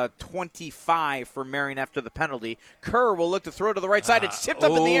and 25 for Marion after the penalty. Kerr will look to throw to the right side. It's tipped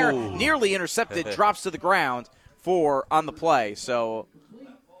up in the air, nearly intercepted, drops to the ground on the play. So,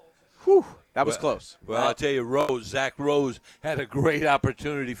 that was close. Well, I'll tell you, Zach Rose had a great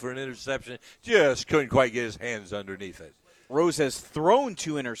opportunity for an interception. Just couldn't quite get his hands underneath it. Rose has thrown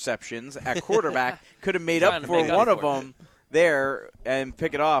 2 interceptions at quarterback. Could have made up for one of them there and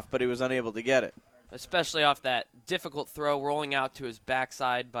pick it off, but he was unable to get it. Especially off that difficult throw rolling out to his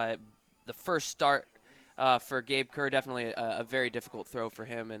backside by the first start for Gabe Kerr. Definitely a very difficult throw for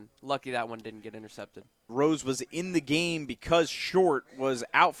him, and lucky that one didn't get intercepted. Rose was in the game because Short was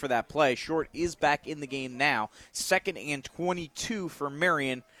out for that play. Short is back in the game now. 2nd and 22 for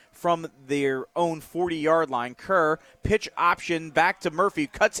Marion from their own 40-yard line. Kerr, pitch option back to Murphy,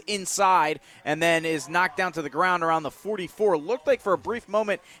 cuts inside, and then is knocked down to the ground around the 44. Looked like for a brief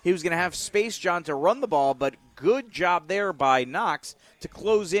moment he was going to have space, John, to run the ball, but good job there by Knox to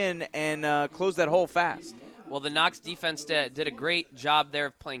close in and close that hole fast. Well, the Knox defense did a great job there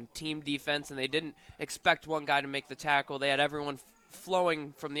of playing team defense, and they didn't expect one guy to make the tackle. They had everyone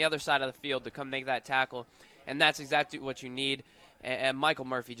flowing from the other side of the field to come make that tackle, and that's exactly what you need. And Michael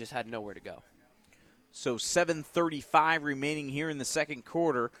Murphy just had nowhere to go. So 7:35 remaining here in the second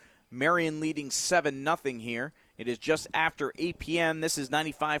quarter. Marion leading 7-0 here. It is just after 8 p.m. This is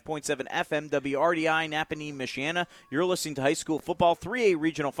 95.7 FM, WRDI, Napanee, Michiana. You're listening to high school football, 3A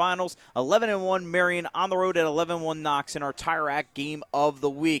regional finals, 11-1 Marion on the road at 11-1 Knox in our Tire Rack game of the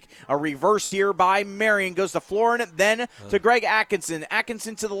week. A reverse here by Marion goes to Florin, then to Greg Atkinson.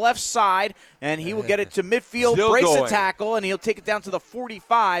 Atkinson to the left side, and he will get it to midfield, brace a tackle, and he'll take it down to the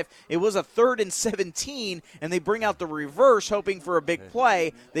 45. It was a 3rd and 17, and they bring out the reverse, hoping for a big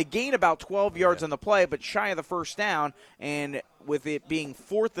play. They gain about 12 yards on the play, but shy of the first down, and with it being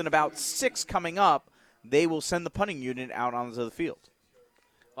 4th and about 6 coming up, they will send the punting unit out onto the field.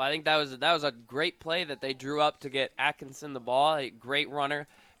 Well, I think that was a great play that they drew up to get Atkinson the ball. A great runner,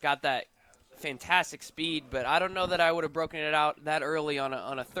 got that fantastic speed, but I don't know that I would have broken it out that early on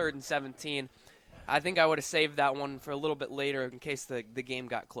a 3rd and 17. I think I would have saved that one for a little bit later in case the game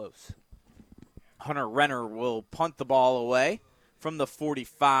got close. Hunter Renner will punt the ball away from the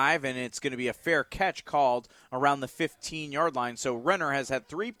 45, and it's going to be a fair catch called around the 15-yard line. So Renner has had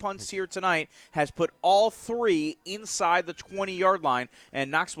 3 punts here tonight, has put all 3 inside the 20-yard line,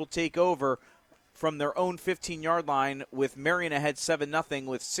 and Knox will take over from their own 15-yard line with Marion ahead 7-0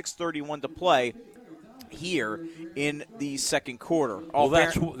 with 6:31 to play here in the second quarter. Well,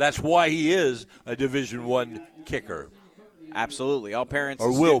 that's why he is a Division I kicker. Absolutely. All parents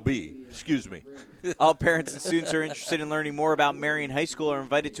or will be. Excuse me. All parents and students who are interested in learning more about Marion High School are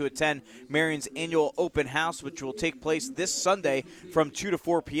invited to attend Marion's annual open house, which will take place this Sunday from 2 to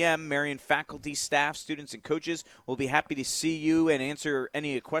 4 p.m. Marion faculty, staff, students, and coaches will be happy to see you and answer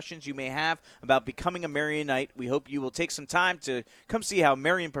any questions you may have about becoming a Marionite. We hope you will take some time to come see how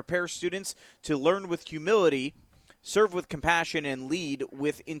Marion prepares students to learn with humility, serve with compassion, and lead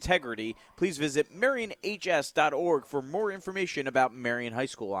with integrity. Please visit marionhs.org for more information about Marion High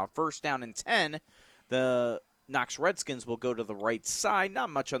School. On 1st down and 10, the Knox Redskins will go to the right side.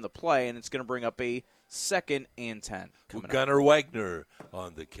 Not much on the play, and it's going to bring up a 2nd and 10. Gunnar Wagner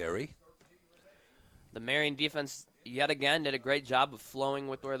on the carry. The Marion defense, yet again, did a great job of flowing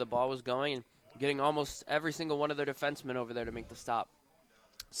with where the ball was going and getting almost every single one of their defensemen over there to make the stop.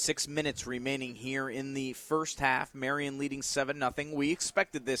 6 minutes remaining here in the first half. Marion leading 7-0. We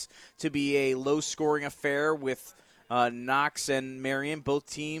expected this to be a low-scoring affair with Knox and Marion, both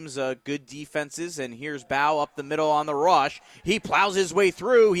teams good defenses. And here's Bow up the middle on the rush. He plows his way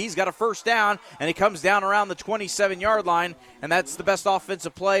through. He's got a first down, and he comes down around the 27-yard line. And that's the best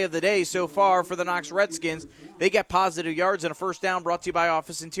offensive play of the day so far for the Knox Redskins. They get positive yards and a first down, brought to you by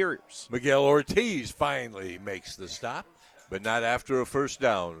Office Interiors. Miguel Ortiz finally makes the stop, but not after a first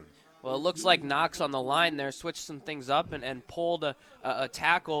down. Well, it looks like Knox on the line there switched some things up and pulled a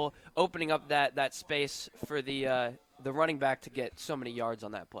tackle, opening up that space for the running back to get so many yards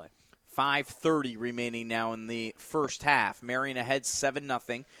on that play. 5:30 remaining now in the first half. Marion ahead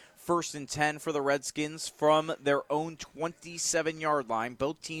 7-0. First and 10 for the Redskins from their own 27-yard line.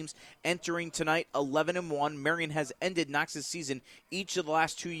 Both teams entering tonight 11-1. Marion has ended Knox's season each of the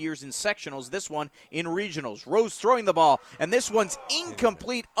last 2 years in sectionals, this one in regionals. Rose throwing the ball, and this one's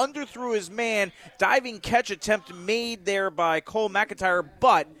incomplete. Underthrew his man. Diving catch attempt made there by Cole McIntyre,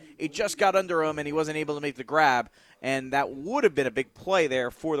 but it just got under him, and he wasn't able to make the grab. And that would have been a big play there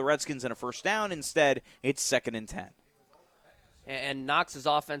for the Redskins and a first down. Instead, it's 2nd and 10. And Knox's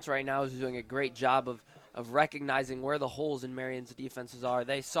offense right now is doing a great job of recognizing where the holes in Marion's defenses are.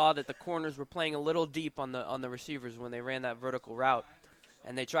 They saw that the corners were playing a little deep on the receivers when they ran that vertical route,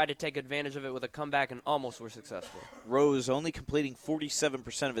 and they tried to take advantage of it with a comeback and almost were successful. Rose only completing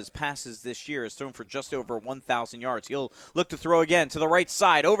 47% of his passes this year, has thrown for just over 1,000 yards. He'll look to throw again to the right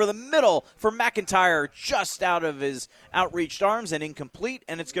side, over the middle for McIntyre, just out of his outreached arms and incomplete,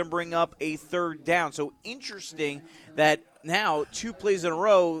 and it's going to bring up a 3rd down. So interesting that now 2 plays in a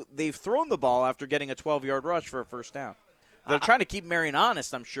row, they've thrown the ball after getting a 12-yard rush for a first down. They're trying to keep Marion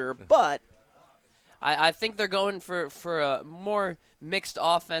honest, I'm sure, but I think they're going for a more mixed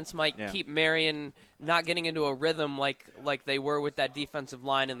offense, might keep Marion not getting into a rhythm like they were with that defensive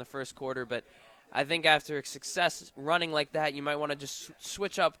line in the first quarter. But I think after success running like that, you might want to just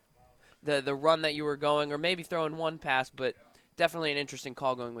switch up the run that you were going, or maybe throw in 1 pass, but definitely an interesting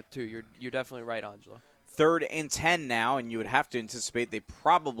call going with 2. You're definitely right, Angelo. 3rd and 10 now, and you would have to anticipate they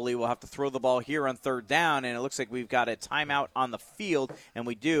probably will have to throw the ball here on 3rd down, and it looks like we've got a timeout on the field, and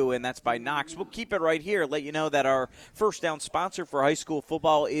we do, and that's by Knox. We'll keep it right here, let you know that our first down sponsor for high school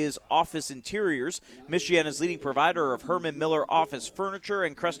football is Office Interiors, Michiana's leading provider of Herman Miller office furniture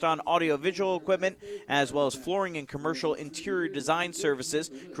and Creston audio-visual equipment, as well as flooring and commercial interior design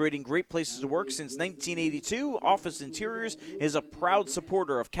services, creating great places to work since 1982. Office Interiors is a proud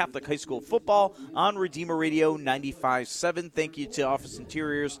supporter of Catholic high school football on Redeemer Radio 95.7. Thank you to Office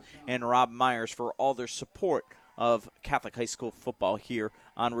Interiors and Rob Myers for all their support of Catholic high school football here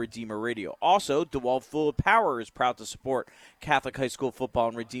on Redeemer Radio. Also, DeWalt Fluid Power is proud to support Catholic high school football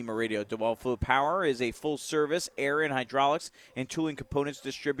on Redeemer Radio. DeWalt Fluid Power is a full-service air and hydraulics and tooling components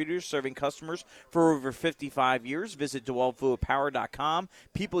distributor serving customers for over 55 years. Visit DeWaltFluidPower.com.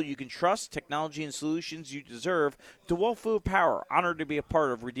 People you can trust, technology and solutions you deserve. DeWalt Fluid Power, honored to be a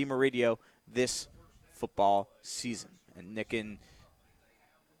part of Redeemer Radio this football season. And Nick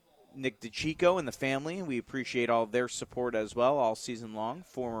DeChico and the family, we appreciate all their support as well all season long.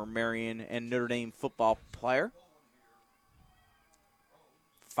 Former Marion and Notre Dame football player.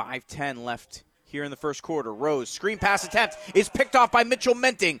 5:10 left here in the first quarter. Rose, screen pass attempt is picked off by Mitchell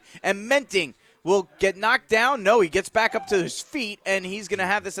Menting, and Menting will get knocked down. No, he gets back up to his feet, and he's going to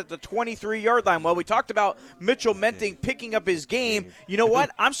have this at the 23-yard line. Well, we talked about Mitchell Menting picking up his game. You know what?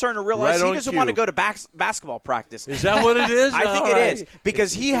 I'm starting to realize he doesn't want to go to basketball practice. Is that what it is? I think it is,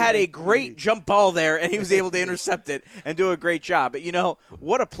 because he had a great jump ball there, and he was able to intercept it and do a great job. But, you know,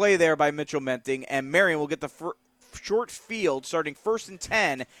 what a play there by Mitchell Menting, and Marion will get the short field starting 1st and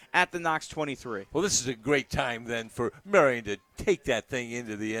 10 at the Knox 23. Well, this is a great time then for Marion to take that thing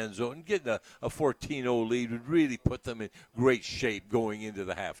into the end zone. Getting a 14-0 lead would really put them in great shape going into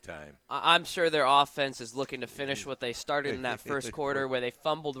the halftime. I'm sure their offense is looking to finish what they started in that first quarter, where they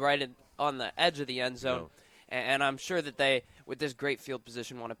fumbled right on the edge of the end zone. No. And I'm sure that they, with this great field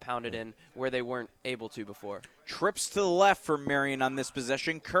position, want to pound it in where they weren't able to before. Trips to the left for Marion on this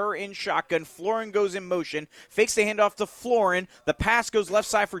possession. Kerr in shotgun. Florin goes in motion. Fakes the handoff to Florin. The pass goes left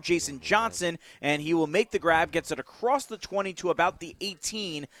side for Jason Johnson, and he will make the grab. Gets it across the 20 to about the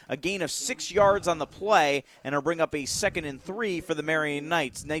 18. A gain of 6 yards on the play, and it'll bring up a 2nd and 3 for the Marion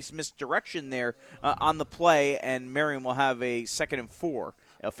Knights. Nice misdirection there on the play, and Marion will have a 2nd and 4.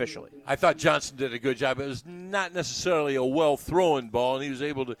 Officially. I thought Johnson did a good job. It was not necessarily a well-thrown ball, and he was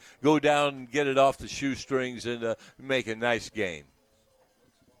able to go down and get it off the shoestrings and make a nice game.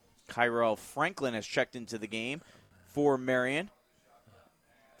 Kyrell Franklin has checked into the game for Marion.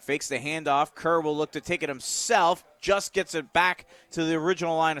 Fakes the handoff. Kerr will look to take it himself. Just gets it back to the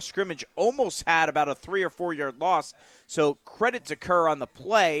original line of scrimmage. Almost had about a 3 or 4 yard loss. So credit to Kerr on the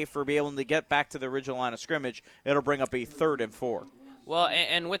play for being able to get back to the original line of scrimmage. It'll bring up a 3rd and 4. Well,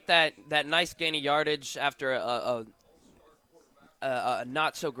 and with that nice gain of yardage after a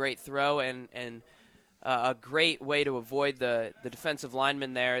not-so-great throw and a great way to avoid the defensive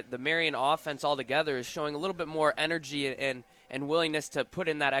lineman there, the Marion offense altogether is showing a little bit more energy and and willingness to put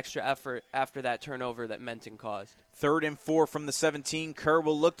in that extra effort after that turnover that Menton caused. 3rd and 4 from the 17. Kerr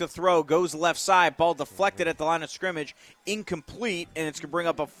will look to throw, goes left side, ball deflected at the line of scrimmage, incomplete, and it's going to bring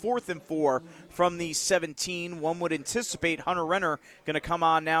up a 4th and 4 from the 17. One would anticipate Hunter Renner going to come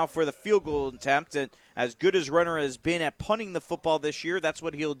on now for the field goal attempt. And as good as Renner has been at punting the football this year, that's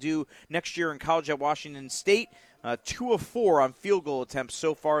what he'll do next year in college at Washington State. 2 of 4 on field goal attempts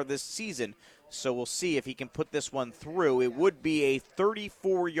so far this season. So we'll see if he can put this one through. It would be a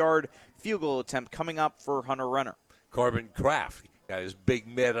 34-yard field goal attempt coming up for Hunter Renner. Corbin Kraft got his big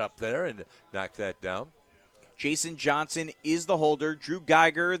mitt up there and knocked that down. Jason Johnson is the holder. Drew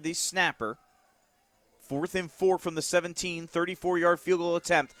Geiger, the snapper. 4th and 4 from the 17, 34-yard field goal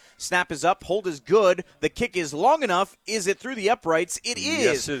attempt. Snap is up, hold is good. The kick is long enough. Is it through the uprights? It is.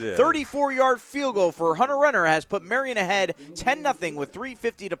 Yes, it is. 34-yard field goal for Hunter Renner has put Marion ahead 10-0 with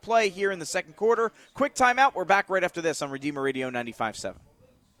 3:50 to play here in the second quarter. Quick timeout. We're back right after this on Redeemer Radio 95.7.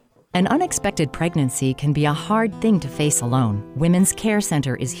 An unexpected pregnancy can be a hard thing to face alone. Women's Care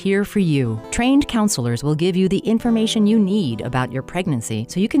Center is here for you. Trained counselors will give you the information you need about your pregnancy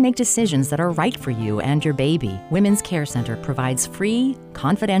so you can make decisions that are right for you and your baby. Women's Care Center provides free,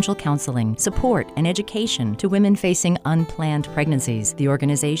 confidential counseling, support, and education to women facing unplanned pregnancies. The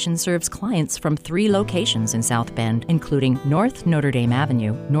organization serves clients from 3 locations in South Bend, including North Notre Dame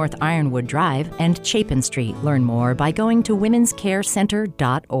Avenue, North Ironwood Drive, and Chapin Street. Learn more by going to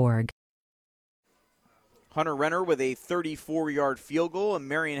womenscarecenter.org. Hunter Renner with a 34-yard field goal, and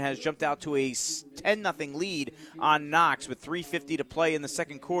Marion has jumped out to a 10-0 lead on Knox with 3:50 to play in the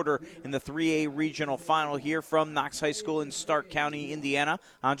second quarter in the 3A regional final here from Knox High School in Stark County, Indiana.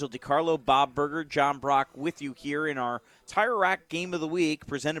 Angel DiCarlo, Bob Berger, John Brock with you here in our Tire Rack Game of the Week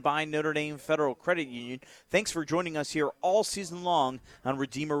presented by Notre Dame Federal Credit Union. Thanks for joining us here all season long on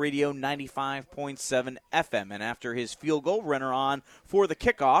Redeemer Radio 95.7 FM. And after his field goal, Renner on for the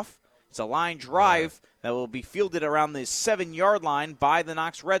kickoff. It's a line drive that will be fielded around the 7-yard line by the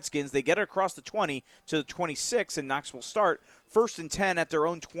Knox Redskins. They get it across the 20 to the 26, and Knox will start 1st and 10 at their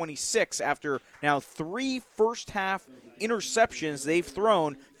own 26 after now 3 first-half interceptions they've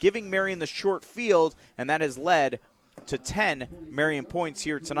thrown, giving Marion the short field, and that has led to 10 Marion points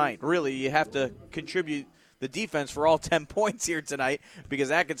here tonight. Really, you have to contribute the defense for all 10 points here tonight because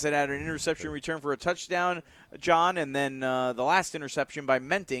Atkinson had an interception return for a touchdown, John, and then the last interception by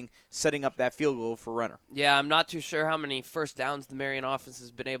Menting setting up that field goal for Renner. Yeah, I'm not too sure how many first downs the Marion offense has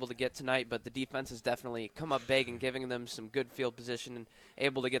been able to get tonight, but the defense has definitely come up big and giving them some good field position and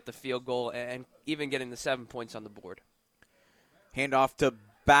able to get the field goal and even getting the 7 points on the board. Handoff to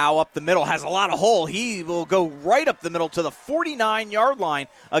Bow up the middle, has a lot of hole. He will go right up the middle to the 49-yard line,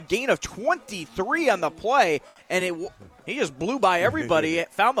 a gain of 23 on the play, and he just blew by everybody,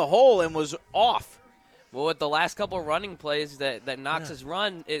 found the hole, and was off. Well, with the last couple of running plays that Knox has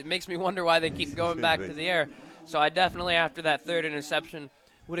run, it makes me wonder why they keep going back to the air. So I definitely, after that 3rd interception,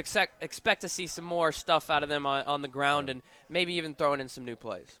 would expect to see some more stuff out of them on the ground and maybe even throwing in some new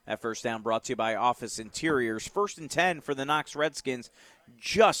plays. That first down brought to you by Office Interiors. 1st and 10 for the Knox Redskins,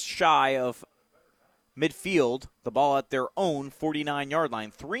 just shy of midfield. The ball at their own 49-yard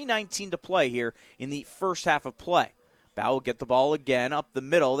line. 3:19 to play here in the first half of play. Bow will get the ball again up the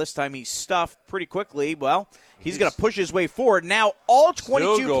middle. This time he's stuffed pretty quickly. Well, he's going to push his way forward. Now all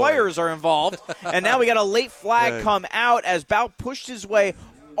 22 players are involved. And now we got a late flag come out as Bow pushed his way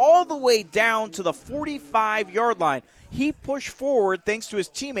all the way down to the 45-yard line. He pushed forward thanks to his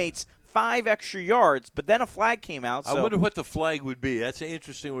teammates 5 extra yards, but then a flag came out. So. I wonder what the flag would be. That's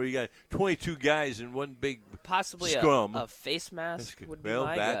interesting where you got 22 guys in one big possibly scrum. A face mask would be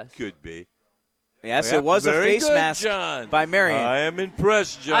my guess. Well, that could be. Yes, it was a face mask John. by Marion. I am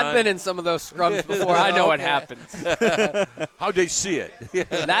impressed, John. I've been in some of those scrums before. I know what happens. How'd they see it?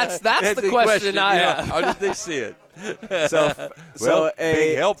 That's the question I have. How did they see it?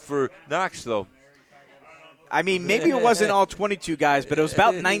 Big help for Knox, though. I mean, maybe it wasn't all 22 guys, but it was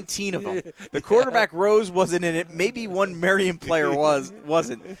about 19 of them. The quarterback Rose wasn't in it. Maybe one Marion player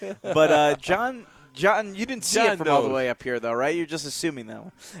wasn't. But John, you didn't see it from all the way up here, though, right? You're just assuming that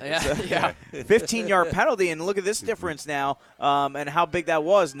one. Yeah. 15-yard penalty, and look at this difference now and how big that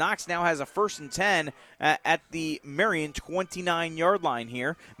was. Knox now has a 1st and 10 at the Marion 29-yard line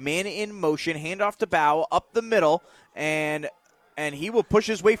here. Man in motion, handoff to Bow, up the middle, and he will push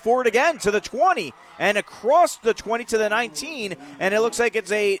his way forward again to the 20 and across the 20 to the 19. And it looks like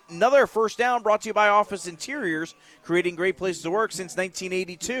it's another first down brought to you by Office Interiors, creating great places to work since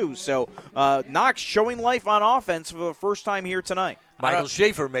 1982. So Knox showing life on offense for the first time here tonight. Michael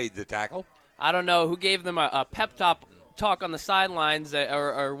Schaefer made the tackle. I don't know who gave them a pep talk on the sidelines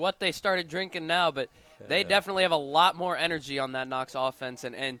or what they started drinking now, but They definitely have a lot more energy on that Knox offense,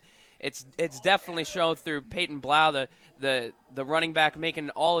 and it's definitely shown through Peyton Blau, the running back, making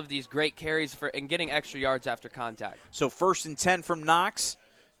all of these great carries and getting extra yards after contact. So 1st and 10 from Knox.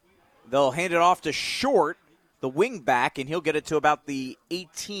 They'll hand it off to Short, the wing back, and he'll get it to about the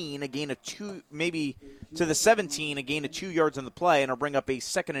 18, a gain of 2, maybe to the 17, a gain of 2 yards on the play, and it'll bring up a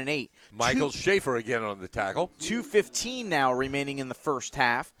 2nd and 8. Michael Schaefer again on the tackle. 2:15 now remaining in the first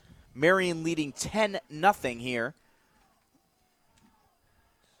half. Marion leading 10-0 here.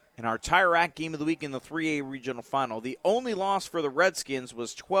 In our Tire Rack Game of the Week in the 3A Regional Final. The only loss for the Redskins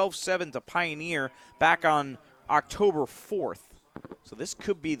was 12-7 to Pioneer back on October 4th. So this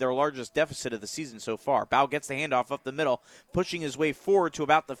could be their largest deficit of the season so far. Bow gets the handoff up the middle, pushing his way forward to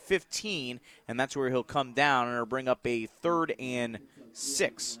about the 15, and that's where he'll come down, and it'll bring up a 3rd and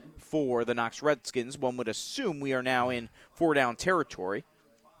 6 for the Knox Redskins. One would assume we are now in 4-down territory.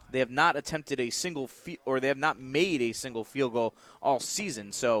 They have not attempted a single they have not made a single field goal all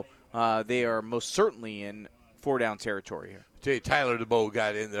season, so they are most certainly in 4-down territory here. I tell you, Tyler DeBow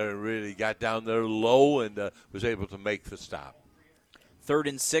got in there and really got down there low and was able to make the stop. 3rd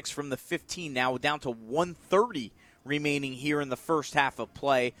and 6 from the 15 now, down to 1:30 remaining here in the first half of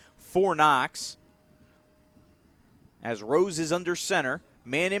play for Knox. As Rose is under center,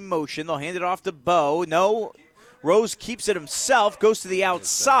 man in motion, they'll hand it off to Bow. No, Rose keeps it himself, goes to the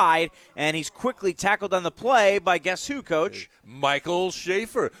outside, and he's quickly tackled on the play by guess who, Coach? Michael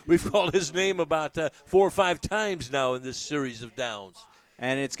Schaefer. We've called his name about 4 or 5 times now in this series of downs.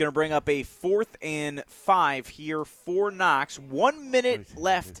 And it's going to bring up a 4th and 5 here for Knox. 1 minute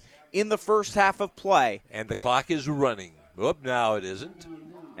left in the first half of play. And the clock is running. Oop, now it isn't.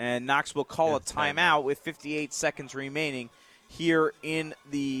 And Knox will call a timeout with 58 seconds remaining here in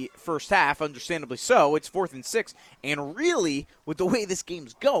the first half, understandably so. It's 4th and 6. And really, with the way this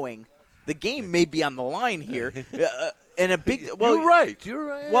game's going, the game may be on the line here. And a big. Well, You're right. You're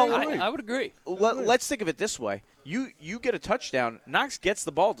right. Well, I would agree. Let's think of it this way. You get a touchdown. Knox gets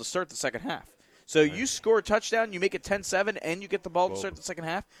the ball to start the second half. So you score a touchdown, you make it 10-7, and you get the ball to start the second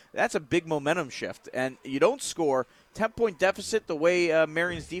half. That's a big momentum shift. And you don't score 10-point deficit the way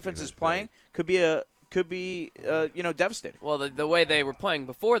Marion's defense is playing could be devastating. Well, the way they were playing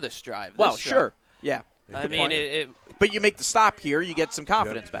before this drive. Sure. Yeah. I mean, but you make the stop here, you get some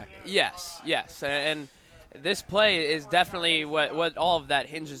confidence back. Yes. And this play is definitely what all of that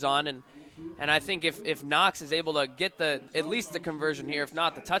hinges on, and I think if Knox is able to get at least the conversion here, if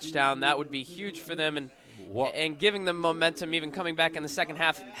not the touchdown, that would be huge for them, and giving them momentum, even coming back in the second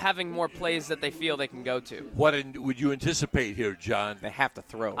half, having more plays that they feel they can go to. What would you anticipate here, John? They have to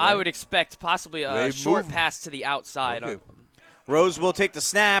throw. Right? I would expect possibly a short pass to the outside. Okay. Rose will take the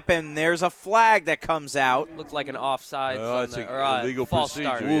snap, and there's a flag that comes out. Looked like an offside it's a legal false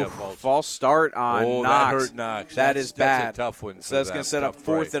procedure. start. Yeah, False start on Knox. That hurt Knox. That is bad. That's a tough one. So that's going to set up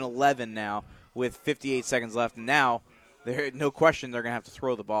 4th and 11 now with 58 seconds left. And now, no question they're going to have to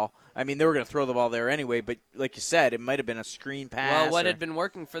throw the ball. I mean, they were going to throw the ball there anyway, but like you said, it might have been a screen pass. Well, what had been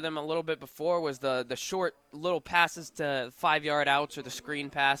working for them a little bit before was the short little passes to 5-yard outs or the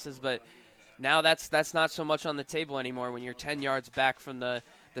screen passes, but now that's not so much on the table anymore when you're 10 yards back from the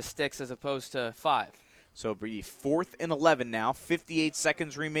sticks as opposed to 5. So it'll be 4th and 11 now. 58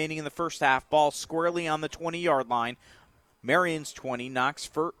 seconds remaining in the first half. Ball squarely on the 20-yard line. Marion's 20. Knox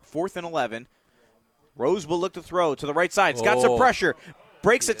 4th and 11. Rose will look to throw to the right side. He's got some pressure.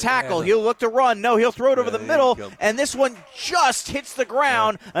 Breaks a tackle. He'll look to run. No, he'll throw it over the middle. And this one just hits the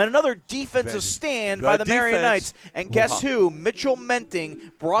ground. And another defensive stand by the Marion Knights. And guess who? Mitchell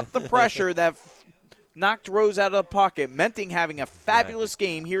Menting brought the pressure that knocked Rose out of the pocket. Menting having a fabulous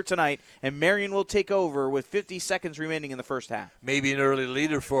game here tonight. And Marion will take over with 50 seconds remaining in the first half. Maybe an early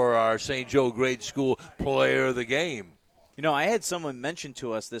leader for our St. Joe Grade School player of the game. You know, I had someone mention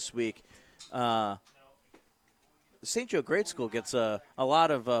to us this week, St. Joe Grade School gets a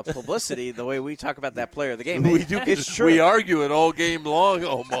lot of publicity the way we talk about that player of the game. We do. It's true. We argue it all game long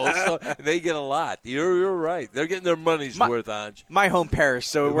almost. So they get a lot. You're right. They're getting their money's worth, Anj. My home parish,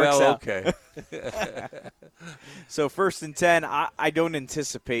 so it works out. Okay. So 1st and 10, I don't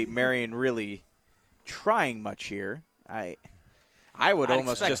anticipate Marion really trying much here. I would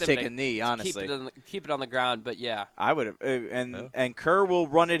almost just take a knee, honestly. Keep it on the ground, but yeah. I would have. And Kerr will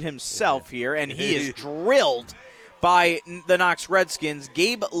run it himself here, and he is drilled by the Knox Redskins.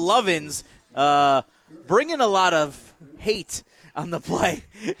 Gabe Lovins bringing a lot of hate on the play.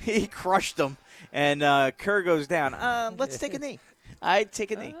 He crushed them, and Kerr goes down. Let's take a knee. I'd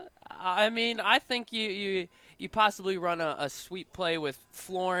take a knee. I mean, I think you possibly run a sweep play with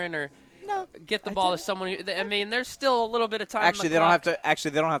Florin or get the ball to someone. I mean, there's still a little bit of time. Actually, they don't have to.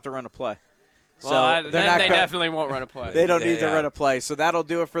 Actually, they don't have to run a play. Well, they definitely won't run a play. They don't need to run a play. So that'll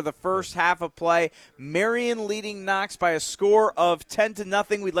do it for the first half of play. Marion leading Knox by a score of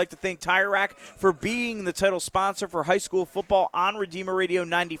 10-0. We'd like to thank Tire Rack for being the title sponsor for high school football on Redeemer Radio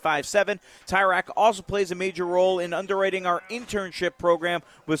 95.7. Tire Rack also plays a major role in underwriting our internship program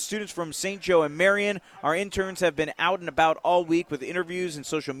with students from St. Joe and Marion. Our interns have been out and about all week with interviews and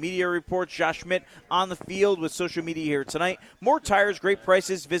social media reports. Josh Schmidt on the field with social media here tonight. More tires, great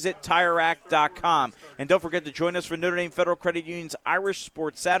prices. Visit TireRack.com. And don't forget to join us for Notre Dame Federal Credit Union's Irish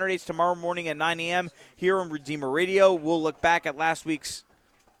Sports Saturdays tomorrow morning at 9 a.m. here on Redeemer Radio. We'll look back at last week's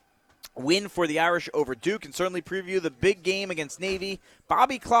win for the Irish over Duke and certainly preview the big game against Navy.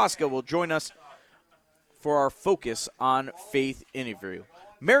 Bobby Kloska will join us for our Focus on Faith interview.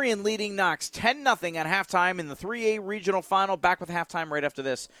 Marion leading Knox 10-0 at halftime in the 3A regional final. Back with halftime right after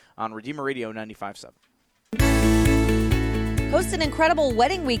this on Redeemer Radio 95.7. Host an incredible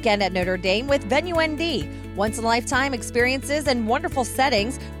wedding weekend at Notre Dame with Venue ND. Once-in-a-lifetime experiences and wonderful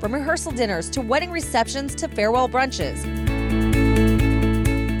settings, from rehearsal dinners to wedding receptions to farewell brunches.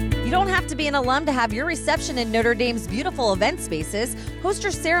 You don't have to be an alum to have your reception in Notre Dame's beautiful event spaces. Host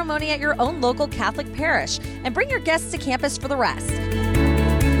your ceremony at your own local Catholic parish and bring your guests to campus for the rest.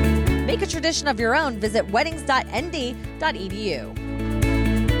 Make a tradition of your own. Visit weddings.nd.edu.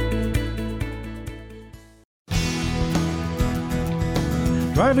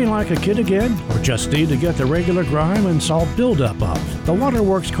 Driving like a kid again, or just need to get the regular grime and salt buildup off? The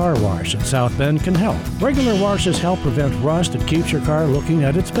Waterworks Car Wash in South Bend can help. Regular washes help prevent rust and keeps your car looking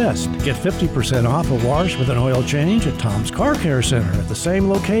at its best. Get 50% off a wash with an oil change at Tom's Car Care Center at the same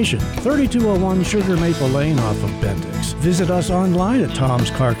location, 3201 Sugar Maple Lane off of Bendix. Visit us online at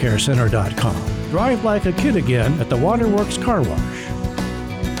tomscarcarecenter.com. Drive like a kid again at the Waterworks Car Wash.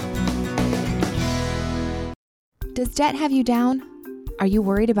 Does debt have you down? Are you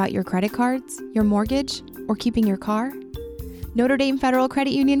worried about your credit cards, your mortgage, or keeping your car? Notre Dame Federal Credit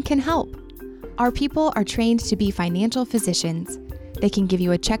Union can help. Our people are trained to be financial physicians. They can give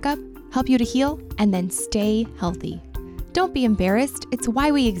you a checkup, help you to heal, and then stay healthy. Don't be embarrassed, it's why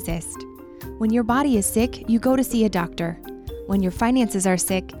we exist. When your body is sick, you go to see a doctor. When your finances are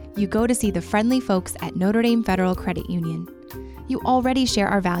sick, you go to see the friendly folks at Notre Dame Federal Credit Union. You already share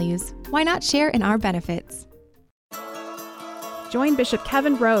our values. Why not share in our benefits? Join Bishop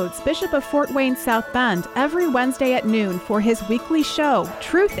Kevin Rhodes, Bishop of Fort Wayne South Bend, every Wednesday at noon for his weekly show,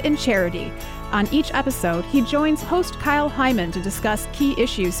 Truth in Charity. On each episode, he joins host Kyle Hyman to discuss key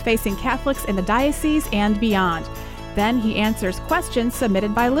issues facing Catholics in the diocese and beyond. Then he answers questions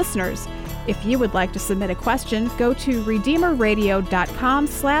submitted by listeners. If you would like to submit a question, go to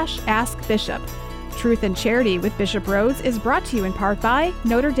redeemerradio.com/askbishop. Truth in Charity with Bishop Rhodes is brought to you in part by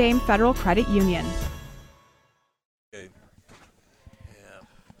Notre Dame Federal Credit Union.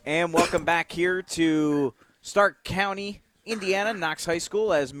 And welcome back here to Stark County, Indiana, Knox High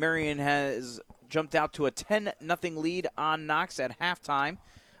School, as Marion has jumped out to a 10-0 lead on Knox at halftime.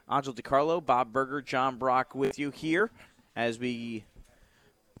 Angel DiCarlo, Bob Berger, John Brock with you here as we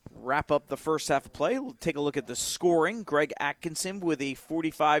wrap up the first half of play. We'll take a look at the scoring. Greg Atkinson with a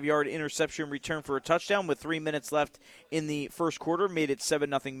 45-yard interception return for a touchdown with 3 minutes left in the first quarter made it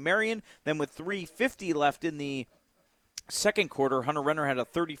 7-0 Marion. Then with 3:50 left in the second quarter, Hunter Renner had a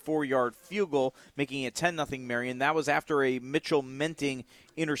 34-yard field goal, making it 10-0 Marion. That was after a Mitchell Menting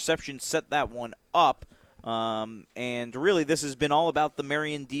interception set that one up. And really, this has been all about the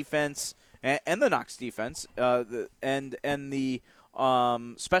Marion defense and the Knox defense, and the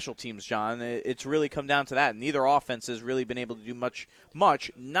special teams, John. It's really come down to that. Neither offense has really been able to do much.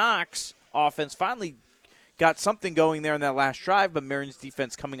 Knox offense finally got something going there in that last drive, but Marion's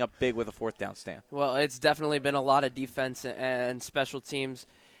defense coming up big with a fourth down stand. Well, it's definitely been a lot of defense and special teams,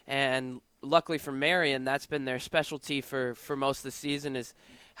 and luckily for Marion, that's been their specialty for most of the season, is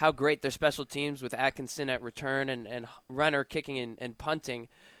how great their special teams with Atkinson at return and Renner kicking and punting.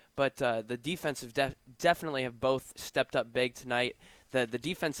 But the defensive definitely have both stepped up big tonight. The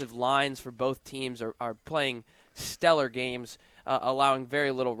defensive lines for both teams are playing stellar games, allowing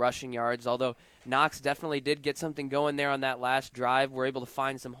very little rushing yards, although Knox definitely did get something going there on that last drive. We're able to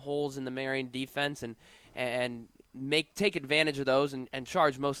find some holes in the Marion defense and take advantage of those and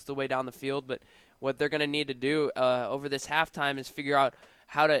charge most of the way down the field. But what they're going to need to do over this halftime is figure out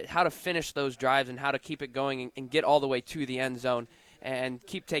how to finish those drives and how to keep it going and get all the way to the end zone and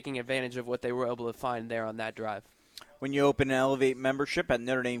keep taking advantage of what they were able to find there on that drive. When you open an Elevate membership at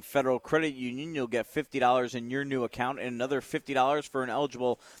Notre Dame Federal Credit Union, you'll get $50 in your new account and another $50 for an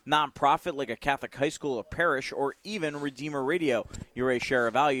eligible nonprofit like a Catholic high school or parish, or even Redeemer Radio. You're a share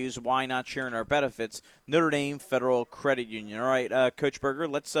of values. Why not share in our benefits? Notre Dame Federal Credit Union. All right, Coach Berger,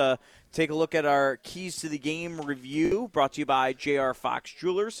 let's take a look at our Keys to the Game review brought to you by J.R. Fox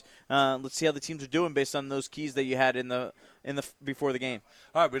Jewelers. Let's see how the teams are doing based on those keys that you had in the before the game.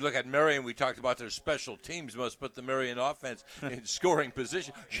 All right, we look at Marion. We talked about their special teams must put the Marion offense in scoring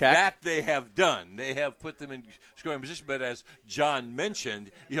position. Check. That they have done. They have put them in scoring position. But as John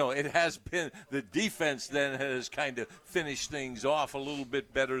mentioned, it has been the defense then has kind of finished things off a little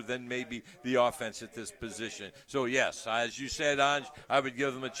bit better than maybe the offense at this position. So, yes, as you said, Anj, I would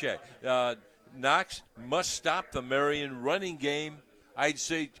give them a check. Knox must stop the Marion running game. I'd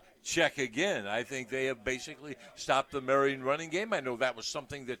say check again. I think they have basically stopped the Marion running game. I know that was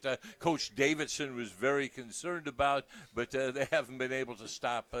something that Coach Davidson was very concerned about, but they haven't been able to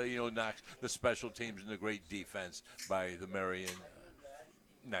stop, Knox, the special teams and the great defense by the Marion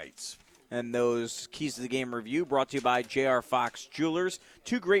Knights. And those Keys to the Game review brought to you by J.R. Fox Jewelers.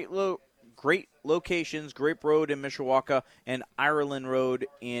 Two great locations, Grape Road in Mishawaka and Ireland Road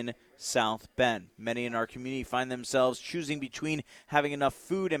in South Bend. Many in our community find themselves choosing between having enough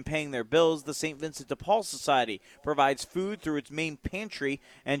food and paying their bills. The St. Vincent de Paul Society provides food through its main pantry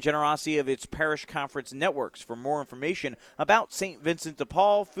and generosity of its parish conference networks. For more information about St. Vincent de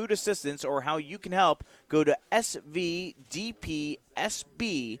Paul, food assistance, or how you can help, go to svdpsb.org.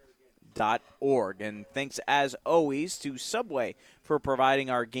 And thanks as always to Subway for providing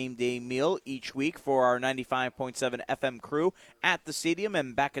our game day meal each week for our 95.7 FM crew at the stadium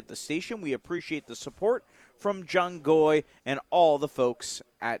and back at the station. We appreciate the support from John Goy and all the folks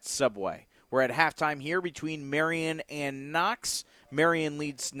at Subway. We're at halftime here between Marion and Knox. Marion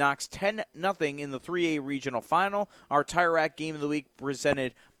leads Knox 10-0 in the 3A regional final. Our Tire Rack Game of the Week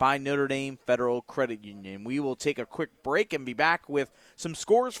presented by Notre Dame Federal Credit Union. We will take a quick break and be back with some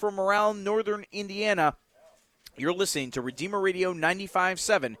scores from around northern Indiana. You're listening to Redeemer Radio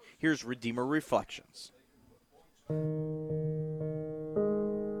 95.7. Here's Redeemer Reflections.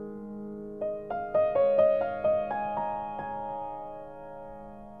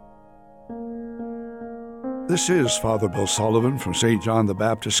 This is Father Bill Sullivan from St. John the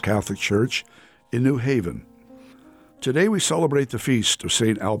Baptist Catholic Church in New Haven. Today we celebrate the feast of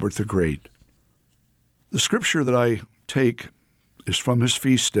St. Albert the Great. The scripture that I take is from his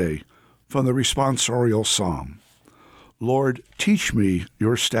feast day, from the responsorial psalm. Lord, teach me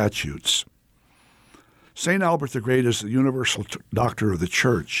your statutes. St. Albert the Great is the universal doctor of the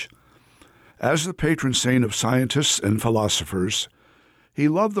Church. As the patron saint of scientists and philosophers, he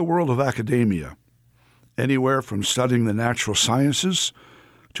loved the world of academia, anywhere from studying the natural sciences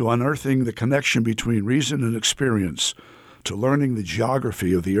to unearthing the connection between reason and experience to learning the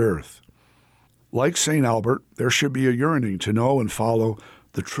geography of the earth. Like St. Albert, there should be a yearning to know and follow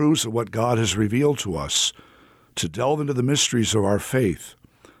the truths of what God has revealed to us, to delve into the mysteries of our faith.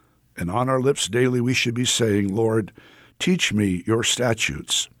 And on our lips daily we should be saying, Lord, teach me your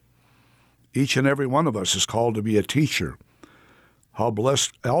statutes. Each and every one of us is called to be a teacher. How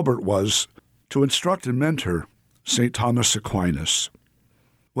blessed Albert was to instruct and mentor St. Thomas Aquinas.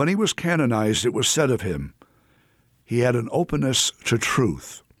 When he was canonized, it was said of him, he had an openness to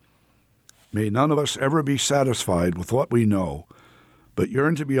truth. May none of us ever be satisfied with what we know, but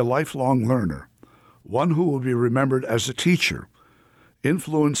yearn to be a lifelong learner, one who will be remembered as a teacher,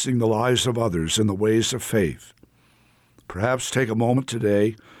 influencing the lives of others in the ways of faith. Perhaps take a moment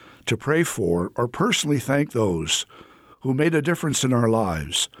today to pray for or personally thank those who made a difference in our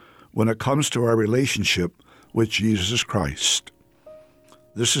lives when it comes to our relationship with Jesus Christ.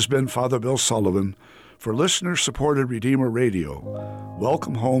 This has been Father Bill Sullivan for listener-supported Redeemer Radio.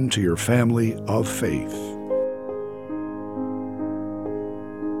 Welcome home to your family of faith.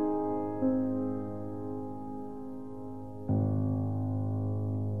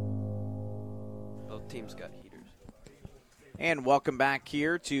 Both teams got heaters. And welcome back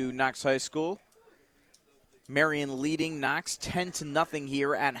here to Knox High School. Marion leading Knox 10-0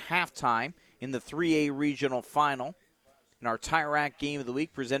 here at halftime in the 3A regional final. In our Tire Rack Game of the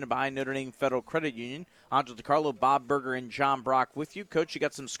Week presented by Notre Dame Federal Credit Union. Angelo DiCarlo, Bob Berger, and John Brock with you. Coach, you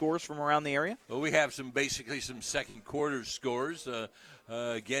got some scores from around the area? Well, we have some second quarter scores.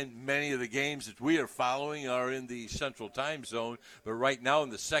 Again, many of the games that we are following are in the Central Time Zone. But right now in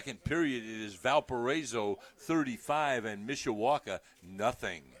the second period, it is Valparaiso 35 and Mishawaka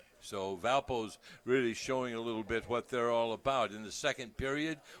nothing. So Valpo's really showing a little bit what they're all about. In the second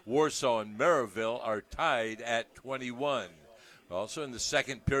period, Warsaw and Maryville are tied at 21. Also in the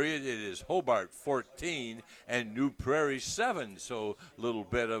second period, it is Hobart 14 and New Prairie 7. So a little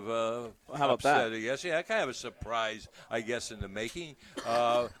bit of a How about upset, that? I guess. Yeah, kind of a surprise, I guess, in the making.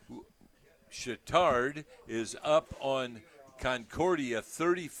 Chittard is up on Concordia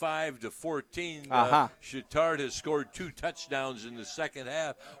 35-14. Chittard has scored 2 touchdowns in the second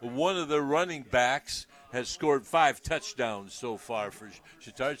half. One of the running backs has scored 5 touchdowns so far for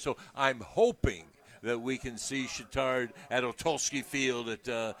Chittard. So I'm hoping that we can see Chittard at Otulski Field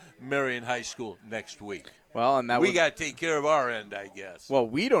at Marion High School next week. Well, and we got to take care of our end, I guess. Well,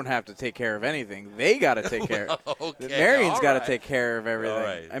 we don't have to take care of anything. They got to take care. Okay, Marion's got to right. take care of everything. All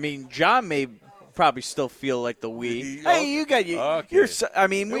right. I mean, John may probably still feel like the we. Okay. Hey, you got you. Okay. You're. I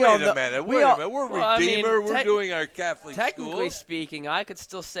mean, we Wait all a know. minute. We Wait all, a minute. We're Well, I mean, Redeemer. We're doing our Catholic Technically school. speaking, I could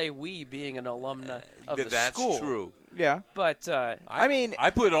still say we, being an alumna of the That's school. true. Yeah. But I mean, I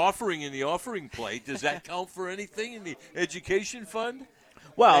put offering in the offering plate. Does that count for anything in the education fund?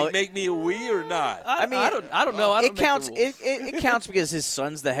 well, make me a we or not? I mean, I don't know. I don't it counts. Make the rules. It counts because his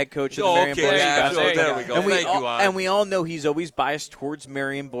son's the head coach of the Oh, Marion okay, boys yeah, basketball. so there we go. And we Thank you, Juan. and we all know he's always biased towards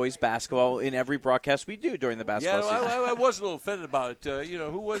Marion boys basketball in every broadcast we do during the basketball Yeah, season. I was a little offended about it.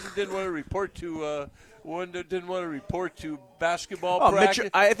 Who didn't want to report to basketball practice?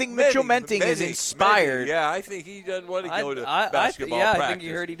 I think Mitchell Menting is inspired. Yeah, I think he doesn't want to go to basketball I practice. think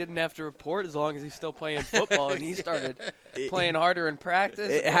you heard he didn't have to report as long as he's still playing football, and he started playing harder in practice.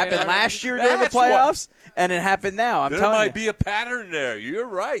 It happened last year That's during the playoffs, and it happened now. I'm There telling might you. be a pattern there. You're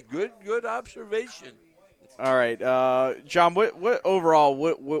right. Good observation. All right, John. What overall?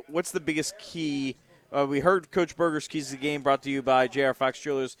 What's the biggest key? We heard Coach Berger's keys to the game, brought to you by J.R. Fox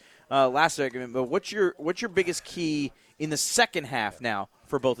Jewelers last segment. But what's your biggest key in the second half now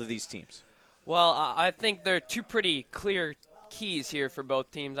for both of these teams? Well, I think there are 2 pretty clear keys here for both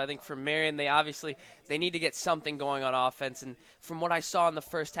teams. I think for Marion, they need to get something going on offense. And from what I saw in the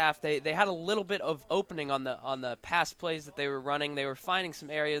first half, they had a little bit of opening on the pass plays that they were running. They were finding some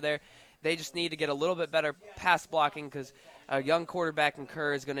area there. They just need to get a little bit better pass blocking because a young quarterback in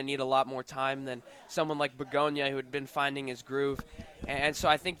Kerr is going to need a lot more time than someone like Begonia who had been finding his groove. And so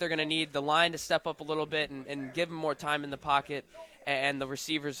I think they're going to need the line to step up a little bit and give him more time in the pocket, and the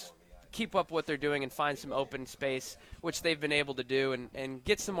receivers keep up what they're doing and find some open space, which they've been able to do, and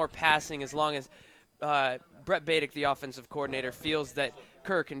get some more passing as long as Brett Badick, the offensive coordinator, feels that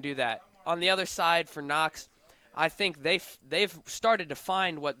Kerr can do that. On the other side for Knox, I think they've started to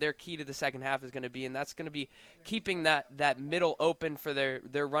find what their key to the second half is going to be, and that's going to be keeping that middle open for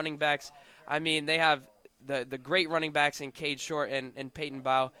their running backs. I mean, they have the great running backs in Cade Short and Peyton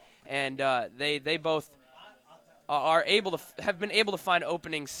Bow, and they both are have been able to find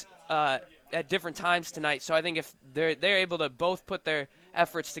openings at different times tonight. So I think if they're able to both put their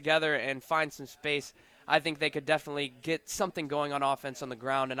efforts together and find some space, I think they could definitely get something going on offense on the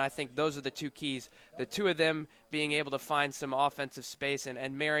ground, and I think those are the 2 keys. The 2 of them being able to find some offensive space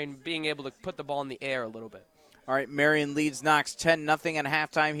and Marion being able to put the ball in the air a little bit. All right, Marion leads Knox 10-0 at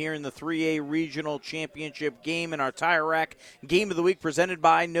halftime here in the 3A Regional Championship game in our Tire Rack Game of the Week presented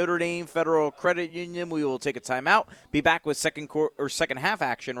by Notre Dame Federal Credit Union. We will take a timeout, be back with second half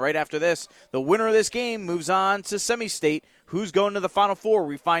action right after this. The winner of this game moves on to semi-state. Who's going to the Final Four?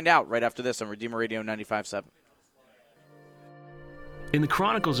 We find out right after this on Redeemer Radio 95.7. In the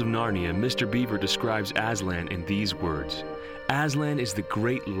Chronicles of Narnia, Mr. Beaver describes Aslan in these words. Aslan is the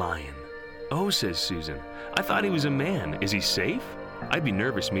great lion. Oh, says Susan, I thought he was a man. Is he safe? I'd be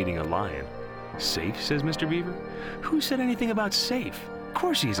nervous meeting a lion. Safe, says Mr. Beaver. Who said anything about safe? Of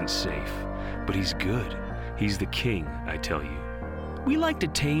course he isn't safe. But he's good. He's the king, I tell you. We like to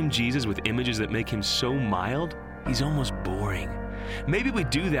tame Jesus with images that make him so mild, he's almost boring. Maybe we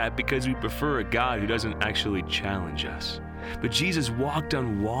do that because we prefer a God who doesn't actually challenge us. But Jesus walked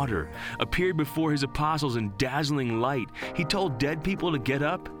on water, appeared before his apostles in dazzling light. He told dead people to get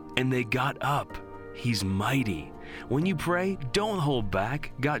up, and they got up. He's mighty. When you pray, don't hold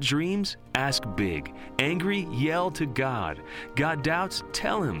back. Got dreams? Ask big. Angry? Yell to God. Got doubts?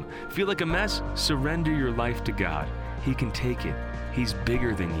 Tell him. Feel like a mess? Surrender your life to God. He can take it. He's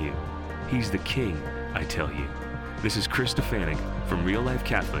bigger than you. He's the king, I tell you. This is Chris Stefanik from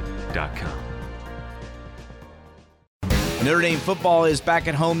RealLifeCatholic.com. Notre Dame football is back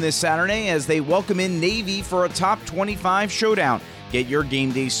at home this Saturday as they welcome in Navy for a top 25 showdown. Get your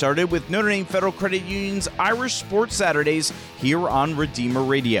game day started with Notre Dame Federal Credit Union's Irish Sports Saturdays here on Redeemer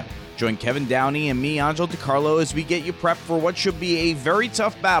Radio. Join Kevin Downey and me, Angel DiCarlo, as we get you prepped for what should be a very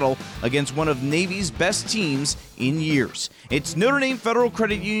tough battle against one of Navy's best teams in years. It's Notre Dame Federal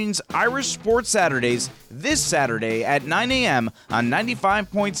Credit Union's Irish Sports Saturdays this Saturday at 9 a.m. on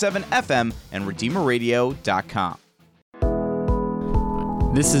 95.7 FM and RedeemerRadio.com.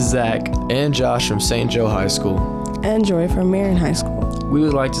 This is Zach and Josh from St. Joe High School. And Joy from Marion High School. We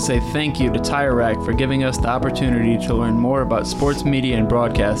would like to say thank you to Tire Rack for giving us the opportunity to learn more about sports media and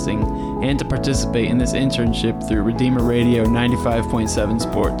broadcasting and to participate in this internship through Redeemer Radio 95.7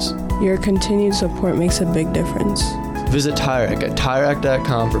 Sports. Your continued support makes a big difference. Visit Tire Rack at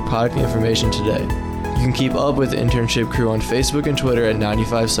TireRack.com for product information today. You can keep up with the internship crew on Facebook and Twitter at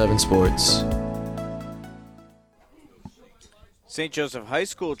 95.7 Sports. St. Joseph High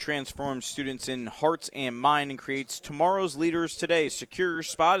School transforms students in hearts and mind and creates tomorrow's leaders today. Secure your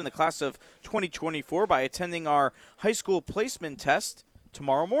spot in the class of 2024 by attending our high school placement test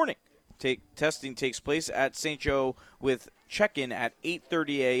tomorrow morning. Testing takes place at St. Joe with check-in at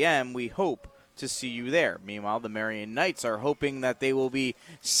 8:30 a.m. We hope to see you there. Meanwhile, the Marion Knights are hoping that they will be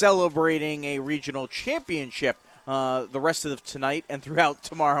celebrating a regional championship the rest of tonight and throughout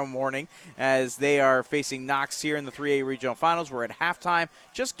tomorrow morning as they are facing Knox here in the 3A regional finals. We're at halftime,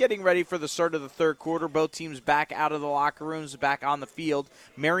 just getting ready for the start of the third quarter. Both teams back out of the locker rooms, back on the field.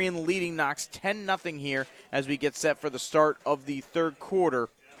 Marion leading Knox 10-0 here as we get set for the start of the third quarter.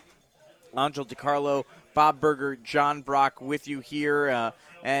 Angel DiCarlo, Bob Berger, John Brock with you here.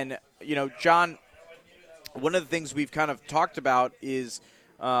 And, you know, John, one of the things we've kind of talked about is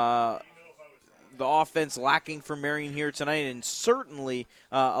the offense lacking for Marion here tonight, and certainly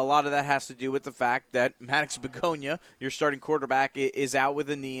a lot of that has to do with the fact that Maddox Begonia, your starting quarterback, is out with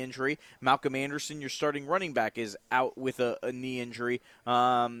a knee injury. Malcolm Anderson, your starting running back, is out with a knee injury.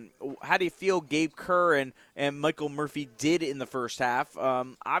 How do you feel Gabe Kerr and Michael Murphy did in the first half?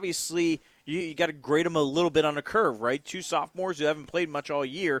 Obviously, you got to grade them a little bit on a curve, right? Two sophomores who haven't played much all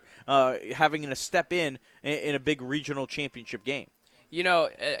year, having to step in a big regional championship game. You know,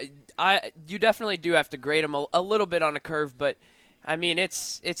 you definitely do have to grade them a little bit on a curve, but I mean,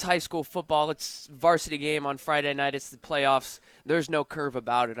 it's high school football. It's varsity game on Friday night. It's the playoffs. There's no curve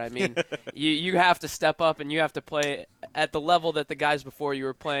about it. I mean, you have to step up and you have to play at the level that the guys before you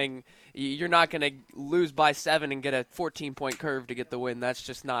were playing. You're not going to lose by 7 and get a 14-point curve to get the win. That's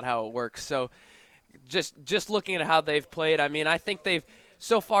just not how it works. So, just looking at how they've played, I mean, I think they've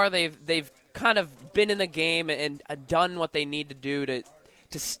kind of been in the game and done what they need to do to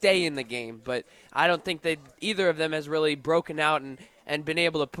stay in the game. But I don't think that either of them has really broken out and been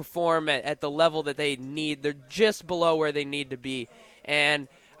able to perform at the level that they need. They're just below where they need to be. And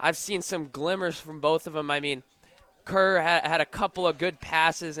I've seen some glimmers from both of them. I mean, Kerr had a couple of good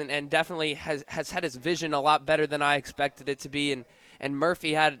passes and definitely has had his vision a lot better than I expected it to be. And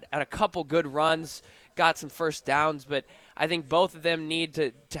Murphy had a couple good runs, got some first downs, but I think both of them need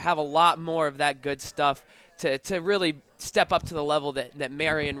to have a lot more of that good stuff to really step up to the level that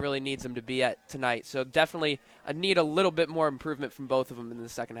Marion really needs them to be at tonight. So definitely need a little bit more improvement from both of them in the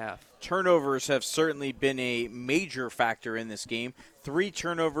second half. Turnovers have certainly been a major factor in this game. 3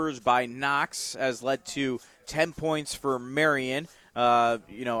 turnovers by Knox has led to 10 points for Marion.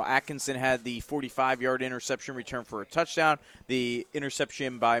 Atkinson had the 45-yard interception return for a touchdown. The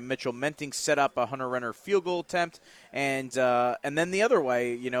interception by Mitchell Menting set up a Hunter Renner field goal attempt. And then the other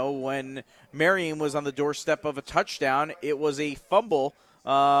way, when Marion was on the doorstep of a touchdown, it was a fumble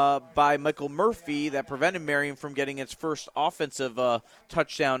by Michael Murphy that prevented Marion from getting its first offensive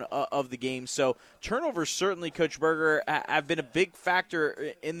touchdown of the game. So turnovers certainly, Coach Berger, have been a big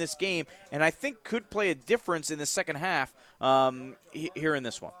factor in this game, and I think could play a difference in the second half here in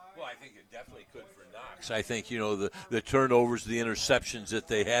this one. Well, I think it definitely could for Knox. I think, the turnovers, the interceptions that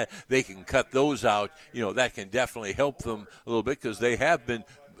they had, they can cut those out. That can definitely help them a little bit because they have been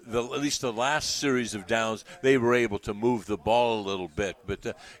 – at least the last series of downs, they were able to move the ball a little bit.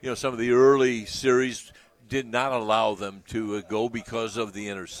 But, some of the early series did not allow them to go because of the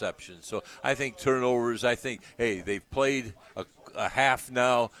interception. So I think turnovers, they've played a half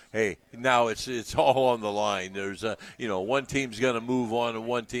now. Hey, now it's all on the line. There's, one team's going to move on and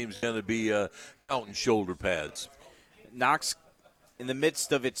one team's going to be counting shoulder pads. Knox in the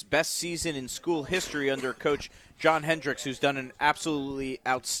midst of its best season in school history under Coach John Hendricks, who's done an absolutely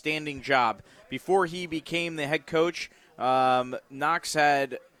outstanding job. Before he became the head coach, Knox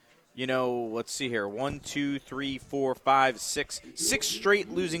had, let's see here, 6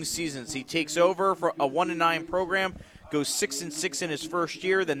 straight losing seasons. He takes over for a 1-9 program, goes 6-6 in his first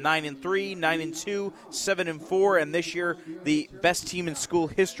year, then 9-3, 9-2, 7-4, and this year the best team in school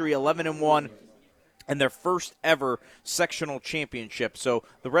history, 11-1. And their first ever sectional championship. So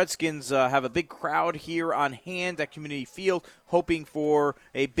the Redskins have a big crowd here on hand at Community Field, hoping for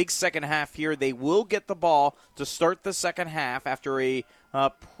a big second half here. They will get the ball to start the second half after a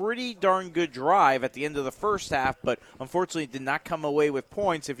pretty darn good drive at the end of the first half, but unfortunately did not come away with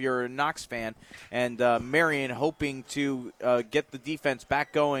points if you're a Knox fan. And Marion hoping to get the defense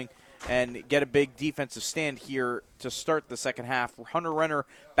back going and get a big defensive stand here to start the second half. Hunter Renner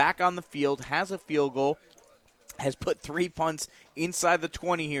back on the field, has a field goal, has put 3 punts inside the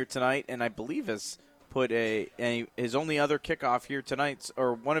 20 here tonight, and I believe has put his only other kickoff here tonight,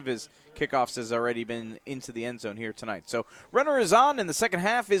 or one of his kickoffs has already been into the end zone here tonight. So Renner is on, and the second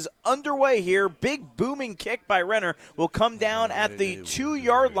half is underway here. Big booming kick by Renner will come down at the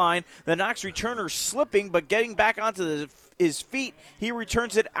 2-yard line. The Knox returner slipping, but getting back onto his feet. He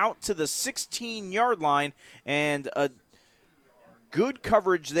returns it out to the 16-yard line, and a good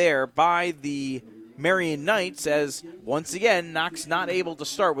coverage there by the Marion Knights, as once again Knox not able to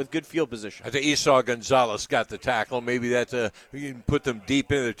start with good field position. I think Esau Gonzalez got the tackle. Maybe that's you can put them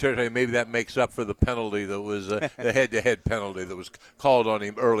deep into the territory. Maybe that makes up for the penalty that was the head-to-head penalty that was called on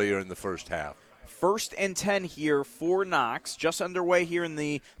him earlier in the first half. 1st and 10 here for Knox, just underway here in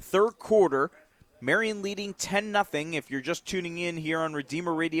the third quarter. Marion leading 10-0. If you're just tuning in here on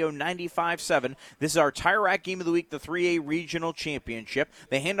Redeemer Radio 95.7, this is our Tire Rack Game of the Week, the 3A Regional Championship.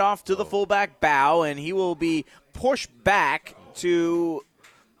 They hand off to the fullback, Bow, and he will be pushed back to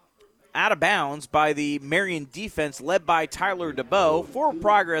out of bounds by the Marion defense led by Tyler DeBow. Forward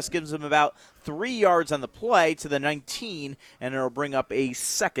progress gives him about 3 yards on the play to the 19, and it'll bring up a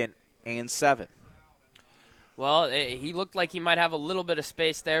 2nd and 7. Well, he looked like he might have a little bit of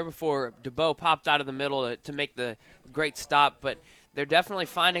space there before DeBow popped out of the middle to make the great stop, but they're definitely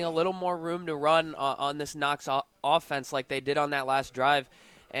finding a little more room to run on this Knox offense like they did on that last drive.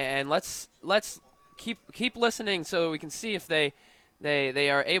 And let's keep listening so we can see if they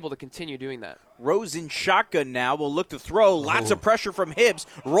are able to continue doing that. Rose in shotgun now, will look to throw. Lots of pressure from Hibbs.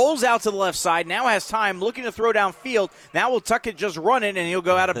 Rolls out to the left side. Now has time, looking to throw downfield. Now will Tuckett just run it, and he'll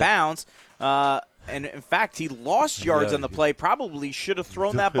go out of bounds. And, in fact, he lost yards on the play. Probably should have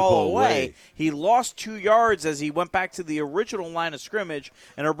thrown that ball away. He lost 2 yards as he went back to the original line of scrimmage,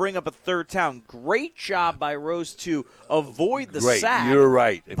 and it'll bring up a 3rd down. Great job by Rose to avoid the sack. You're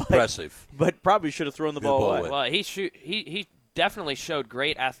right. Impressive. But probably should have thrown the ball away. Well, he definitely showed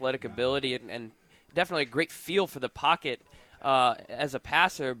great athletic ability and definitely a great feel for the pocket as a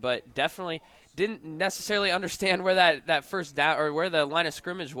passer, but definitely didn't necessarily understand where that first down or where the line of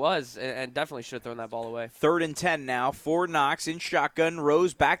scrimmage was, and definitely should have thrown that ball away. 3rd and 10 now for Knox in shotgun.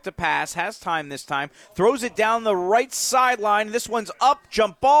 Rose back to pass, has time this time, throws it down the right sideline. This one's up,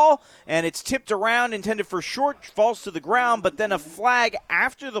 jump ball, and it's tipped around, intended for short, falls to the ground, but then a flag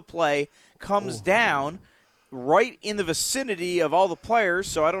after the play comes down right in the vicinity of all the players,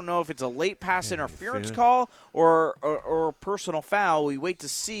 so I don't know if it's a late pass interference call or a personal foul. We wait to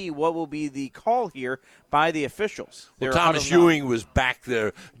see what will be the call here by the officials. Well, Thomas Ewing was back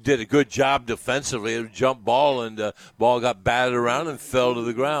there, did a good job defensively. A jump ball, and the ball got batted around and fell to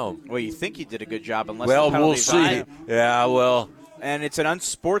the ground. Well, you think he did a good job unless the the we'll see. Yeah, well. And it's an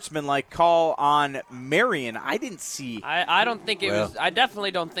unsportsmanlike call on Marion. I didn't see. I don't think it was. I definitely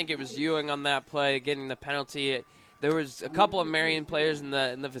don't think it was Ewing on that play getting the penalty. There was a couple of Marion players in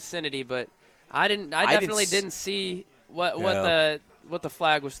the vicinity, but I definitely didn't see what the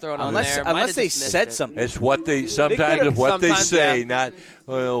flag was thrown on there. Unless they said something. It's what they sometimes they say, not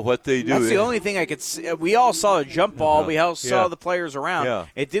what they do. That's the only thing I could see. We all saw a jump ball. We all saw the players around. Yeah.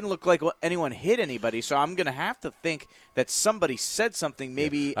 It didn't look like anyone hit anybody, so I'm going to have to think that somebody said something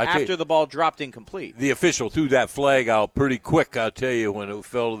maybe after the ball dropped incomplete. The official threw that flag out pretty quick, I'll tell you, when it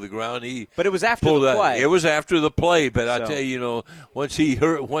fell to the ground. But it was after the play. It was after the play, but I'll tell you, once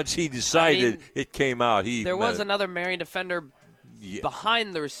he decided, it came out. There was another Marion defender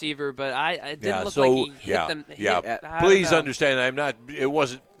behind the receiver, but it didn't look like he hit them. Please understand, it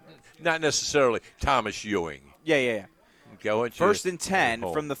wasn't not necessarily Thomas Ewing. Yeah. First and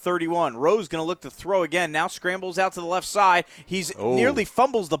 10 from the 31. Rose going to look to throw again. Now scrambles out to the left side. He's nearly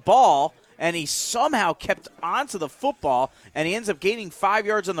fumbles the ball, and he somehow kept onto the football, and he ends up gaining 5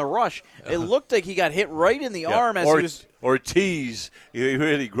 yards on the rush. It looked like he got hit right in the arm as he was. Ortiz, he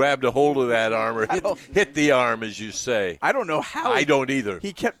really grabbed a hold of that arm or hit the arm, as you say. I don't know how. I don't either.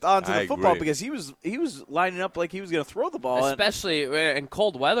 He kept onto the football because he was lining up like he was going to throw the ball. Especially in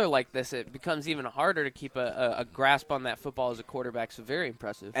cold weather like this, it becomes even harder to keep a grasp on that football as a quarterback. So very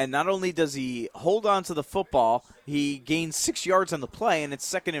impressive. And not only does he hold on to the football, he gains 6 yards on the play, and it's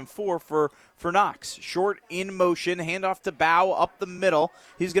 2nd and 4 for Knox. Short in motion, handoff to Bow up the middle.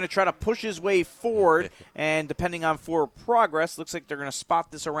 He's going to try to push his way forward, and depending on forward progress, looks like they're going to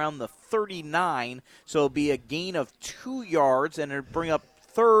spot this around the 39, so it'll be a gain of 2 yards, and it'll bring up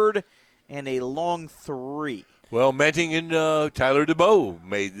 3rd and a long 3. Well, Menting and Tyler DeBow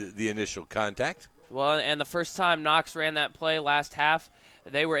made the initial contact. Well, and the first time Knox ran that play last half,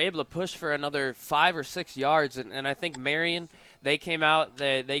 they were able to push for another 5 or 6 yards. And I think Marion, they came out,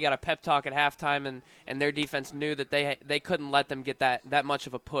 they got a pep talk at halftime, and their defense knew that they couldn't let them get that much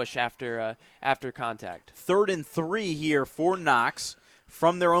of a push after contact. 3rd and 3 here for Knox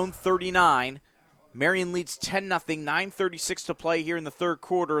from their own 39. Marion leads 10-0, 9:36 to play here in the third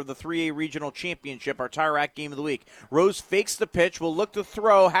quarter of the 3A Regional Championship, our Tire Rack Game of the Week. Rose fakes the pitch, will look to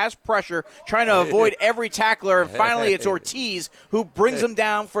throw, has pressure, trying to avoid every tackler, and finally it's Ortiz who brings him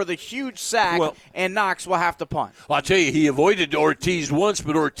down for the huge sack, and Knox will have to punt. Well, I'll tell you, he avoided Ortiz once,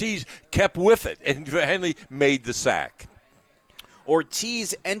 but Ortiz kept with it and finally made the sack.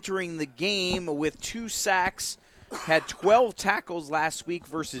 Ortiz entering the game with 2 sacks. Had 12 tackles last week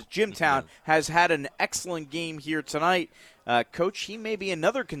versus Jimtown, has had an excellent game here tonight. Coach, he may be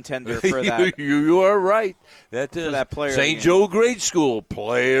another contender for that. you are right. That is that player St. Joe Grade School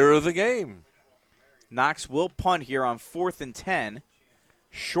player of the game. Knox will punt here on 4th and 10.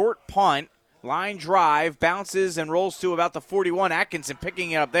 Short punt, line drive, bounces and rolls to about the 41. Atkinson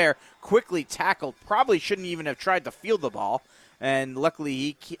picking it up there, quickly tackled. Probably shouldn't even have tried to field the ball. And luckily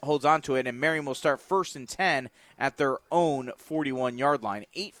he holds on to it, and Marion will start 1st and 10 at their own 41-yard line.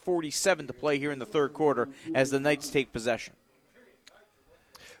 8:47 to play here in the third quarter as the Knights take possession.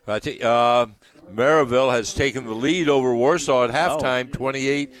 Maryville has taken the lead over Warsaw at halftime,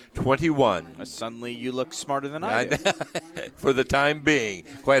 28-21. Suddenly you look smarter than I do. For the time being.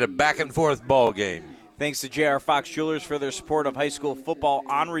 Quite a back-and-forth ball game. Thanks to J.R. Fox Jewelers for their support of high school football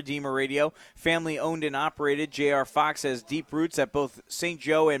on Redeemer Radio. Family owned and operated, J.R. Fox has deep roots at both St.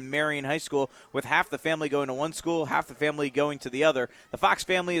 Joe and Marion High School, with half the family going to one school, half the family going to the other. The Fox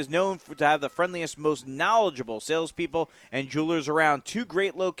family is known to have the friendliest, most knowledgeable salespeople and jewelers around. 2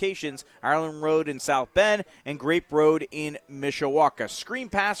 great locations, Ireland Road in South Bend and Grape Road in Mishawaka. Screen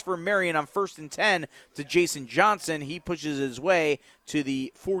pass for Marion on 1st and 10 to Jason Johnson. He pushes his way to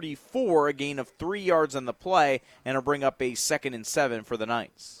the 44, a gain of 3 yards on the play, and will bring up a 2nd and 7 for the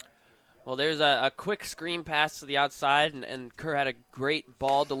Knights. Well, there's a quick screen pass to the outside, and Kerr had a great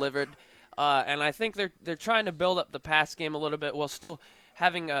ball delivered. And I think they're trying to build up the pass game a little bit while still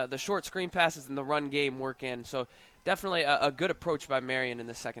having the short screen passes and the run game work in. So definitely a good approach by Marion in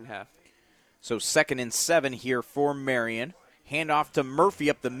the second half. So 2nd and 7 here for Marion. Handoff to Murphy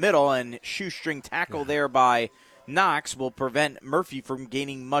up the middle, and shoestring tackle there by Knox will prevent Murphy from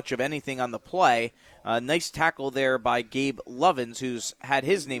gaining much of anything on the play. Nice tackle there by Gabe Lovins, who's had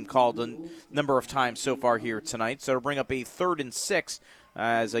his name called a number of times so far here tonight. So it'll bring up a 3rd and 6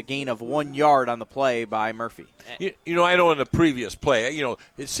 as a gain of 1 yard on the play by Murphy. You know, I know in the previous play,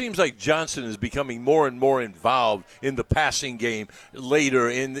 it seems like Johnson is becoming more and more involved in the passing game later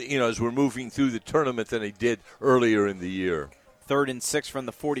as we're moving through the tournament than he did earlier in the year. 3rd and 6 from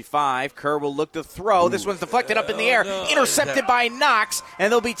the 45. Kerr will look to throw. This one's deflected up in the air. Intercepted by Knox, and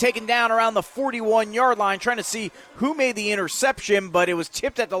they'll be taken down around the 41-yard line, trying to see who made the interception, but it was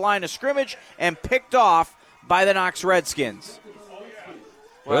tipped at the line of scrimmage and picked off by the Knox Redskins.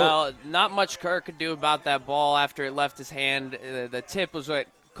 Well, not much Kerr could do about that ball after it left his hand. The tip was what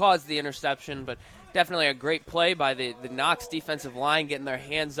caused the interception, but definitely a great play by the Knox defensive line, getting their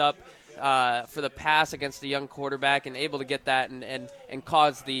hands up for the pass against the young quarterback and able to get that and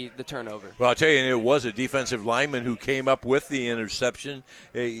cause the turnover. Well, I'll tell you, it was a defensive lineman who came up with the interception,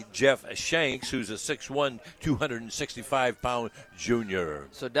 Jeff Shanks, who's a 6'1", 265-pound junior.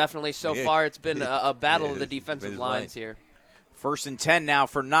 So definitely so far it's been a battle of the defensive lines here. 1st and 10 now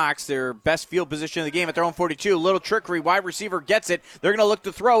for Knox, their best field position of the game at their own 42. Little trickery, wide receiver gets it. They're going to look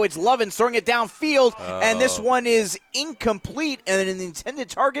to throw. It's Lovins throwing it downfield, and this one is incomplete. And the intended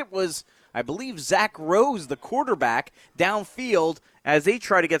target was, I believe, Zach Rose, the quarterback, downfield as they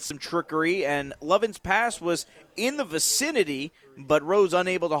try to get some trickery. And Lovins' pass was in the vicinity, but Rose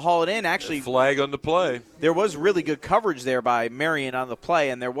unable to haul it in. Actually, flag on the play. There was really good coverage there by Marion on the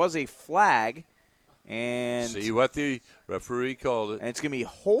play, and there was a flag. And see what the referee called it. And it's going to be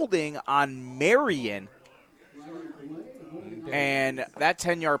holding on Marion. And that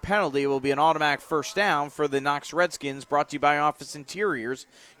 10-yard penalty will be an automatic first down for the Knox Redskins, brought to you by Office Interiors,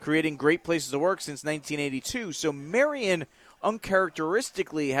 creating great places to work since 1982. So Marion,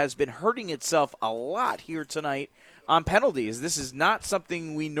 uncharacteristically, has been hurting itself a lot here tonight on penalties. This is not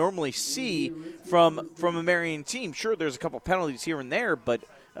something we normally see from a Marion team. Sure, there's a couple penalties here and there, but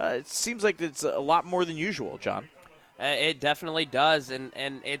it seems like it's a lot more than usual, John. It definitely does, and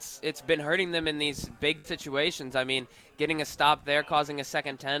it's been hurting them in these big situations. I mean, getting a stop there, causing a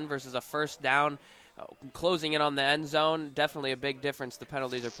 2nd 10 versus a first down closing in on the end zone. Definitely a big difference the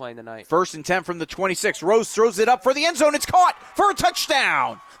penalties are playing tonight. 1st and 10 from the 26. Rose throws it up for the end zone. It's caught for a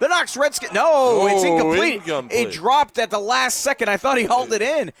touchdown. The Knox Redskins. No, it's incomplete. It dropped at the last second. I thought he hauled it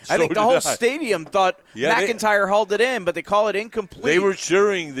in. I think the whole stadium thought McIntyre hauled it in, but they call it incomplete. They were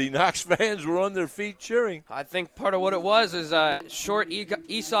cheering. The Knox fans were on their feet cheering. I think part of what it was is short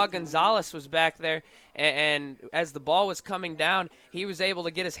Esau Gonzalez was back there. And as the ball was coming down, he was able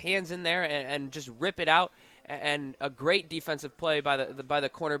to get his hands in there and just rip it out. And a great defensive play by the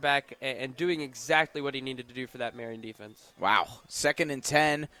cornerback and doing exactly what he needed to do for that Marion defense. Wow. 2nd and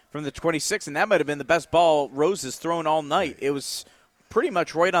 10 from the 26, and that might have been the best ball Rose has thrown all night. It was pretty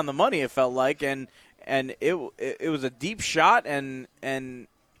much right on the money, it felt like, and it was a deep shot and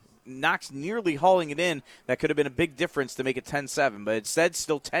Knox nearly hauling it in. That could have been a big difference to make it 10-7. But instead,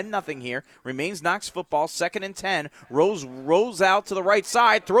 still 10-0 here. Remains Knox football, 2nd and 10. Rose rolls out to the right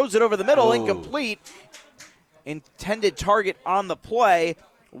side, throws it over the middle, incomplete. Intended target on the play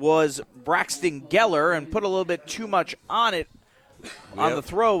was Braxton Geller and put a little bit too much on it. On the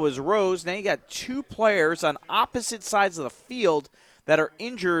throw was Rose. Now you got 2 players on opposite sides of the field that are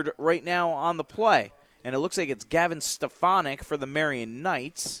injured right now on the play. And it looks like it's Gavin Stefanik for the Marion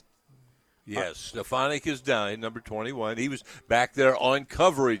Knights. Yes, Stefanik is down, number 21. He was back there on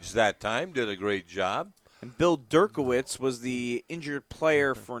coverage that time, did a great job. And Bill Derkowitz was the injured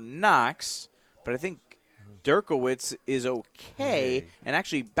player for Knox, but I think Derkowitz is okay and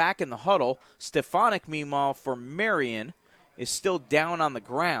actually back in the huddle. Stefanik, meanwhile, for Marion, is still down on the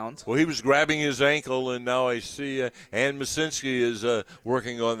ground. Well, he was grabbing his ankle, and now I see Ann Masinski is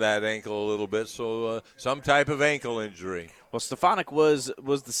working on that ankle a little bit, so some type of ankle injury. Well, Stefanik was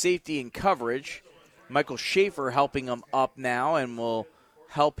the safety in coverage. Michael Schaefer helping him up now and will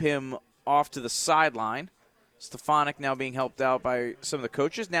help him off to the sideline. Stefanik now being helped out by some of the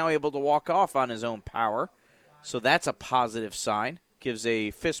coaches, now able to walk off on his own power. So that's a positive sign. Gives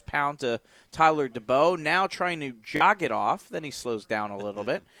a fist pound to Tyler DeBow, now trying to jog it off. Then he slows down a little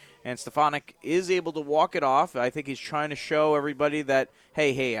bit. And Stefanik is able to walk it off. I think he's trying to show everybody that,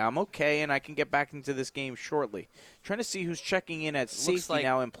 hey, I'm okay, and I can get back into this game shortly. Trying to see who's checking in at safety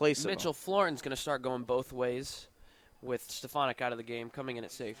now in place of him. Mitchell Florin's going to start going both ways with Stefanik out of the game, coming in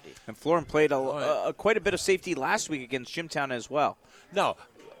at safety. And Florin played quite a bit of safety last week against Jimtown as well. No.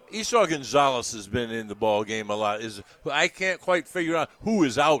 Esau Gonzalez has been in the ball game a lot. I can't quite figure out who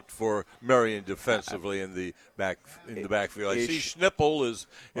is out for Marion defensively in the backfield. I see Schnipple is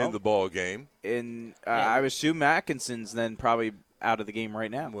in the ball game. I would assume Atkinson's then probably out of the game right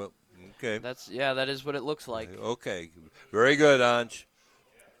now. Well, okay. That is what it looks like. Okay, very good, Anj.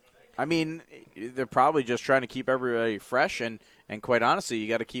 I mean, they're probably just trying to keep everybody fresh, and quite honestly, you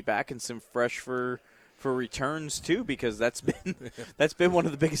got to keep Atkinson fresh for returns too, because that's been one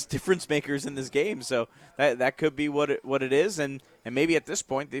of the biggest difference makers in this game. So that could be what it is, and maybe at this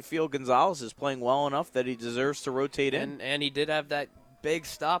point they feel Gonzalez is playing well enough that he deserves to rotate in. And he did have that big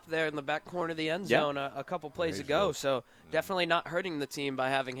stop there in the back corner of the end zone a couple plays ago. So definitely not hurting the team by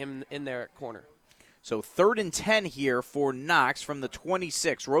having him in there at corner. So 3rd and 10 here for Knox from the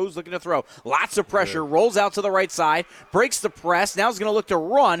 26. Rose looking to throw. Lots of pressure. Rolls out to the right side. Breaks the press. Now he's going to look to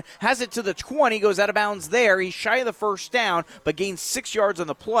run. Has it to the 20. Goes out of bounds there. He's shy of the first down, but gains 6 yards on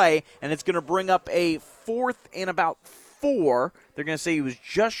the play, and it's going to bring up a 4th and about 4. They're going to say he was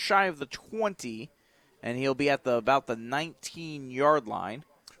just shy of the 20, and he'll be at about the 19-yard line.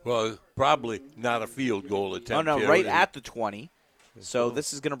 Well, probably not a field goal attempt. Oh, no, right at the 20. So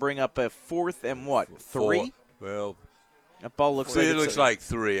this is going to bring up a 4th and what, 3? Well, that ball looks like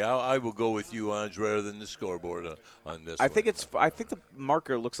 3. I will go with you, Anj, rather than the scoreboard on this. I think the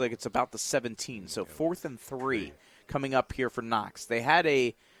marker looks like it's about the 17. So 4th and 3 coming up here for Knox. They had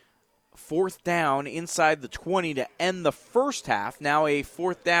a 4th down inside the 20 to end the first half. Now a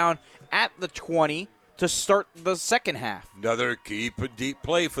 4th down at the 20 to start the second half. Another deep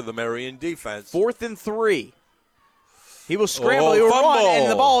play for the Marion defense. 4th and 3. He will scramble, he will run, and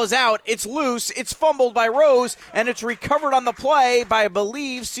the ball is out. It's loose. It's fumbled by Rose, and it's recovered on the play by, I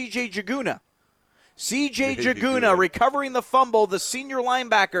believe, C.J. Jaguna. C.J. Jaguna recovering the fumble, the senior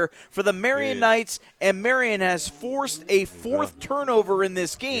linebacker for the Marion Knights, and Marion has forced a 4th turnover in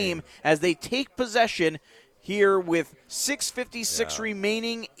this game as they take possession here with 6:56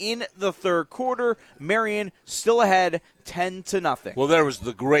 remaining in the third quarter. Marion still ahead 10-0. Well, there was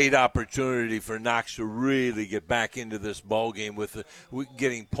the great opportunity for Knox to really get back into this ball game with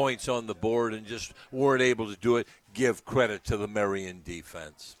getting points on the board and just weren't able to do it. Give credit to the Marion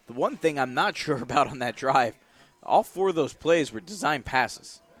defense. The one thing I'm not sure about on that drive, all 4 of those plays were designed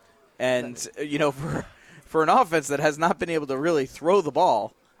passes. And, for an offense that has not been able to really throw the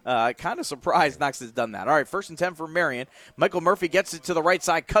ball, Kind of surprised Knox has done that. All right, 1st and 10 for Marion. Michael Murphy gets it to the right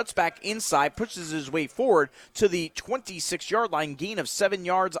side, cuts back inside, pushes his way forward to the 26-yard line, gain of 7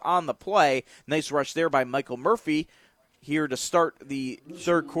 yards on the play. Nice rush there by Michael Murphy here to start the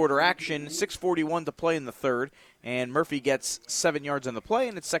third quarter action. 6:41 to play in the third, and Murphy gets 7 yards on the play,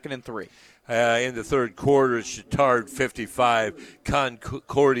 and it's 2nd and 3. In the third quarter, Chittard 55,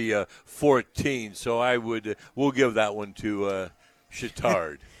 Concordia 14. So we'll give that one to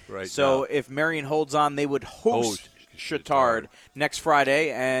Chittard. Right. So if Marion holds on, they would host Chittard next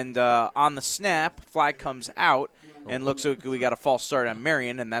Friday. And on the snap, flag comes out, and looks like we got a false start on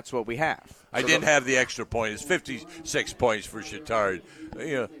Marion, and that's what we have. I didn't have the extra point. It's 56 points for Chittard.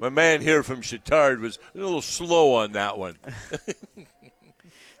 My man here from Chittard was a little slow on that one.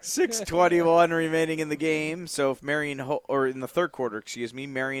 6:21 remaining in the game. So if Marion, or in the third quarter,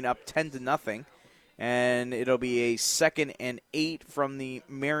 Marion up 10-0. And it'll be a 2nd and 8 from the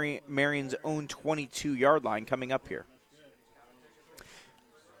Marion's own 22-yard line coming up here.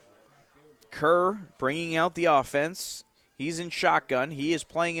 Kerr bringing out the offense. He's in shotgun. He is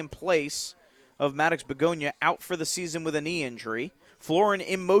playing in place of Maddox Begonia, out for the season with a knee injury. Florin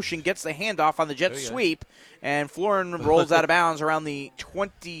in motion, gets the handoff on the jet sweep, and Florin rolls out of bounds around the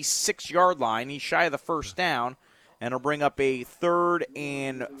 26-yard line. He's shy of the first down, and it'll bring up a 3rd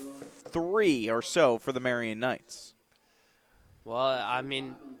and 3 or so for the Marion Knights. Well, I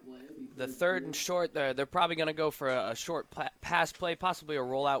mean, the 3rd and short, they're probably going to go for a short pass play, possibly a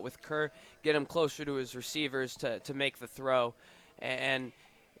rollout with Kerr, get him closer to his receivers to make the throw, and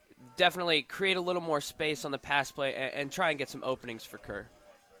definitely create a little more space on the pass play and try and get some openings for Kerr.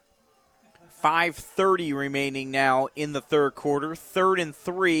 5:30 remaining now in the third quarter. 3rd and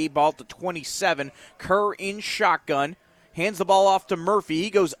 3, ball at the 27. Kerr in shotgun. Hands the ball off to Murphy. He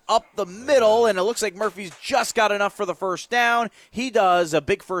goes up the middle, and it looks like Murphy's just got enough for the first down. He does. A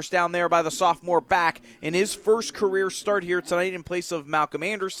big first down there by the sophomore back in his first career start here tonight in place of Malcolm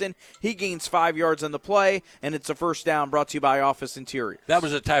Anderson. He gains 5 yards on the play, and it's a first down brought to you by Office Interior. That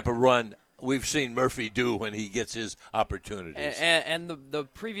was the type of run we've seen Murphy do when he gets his opportunities. And the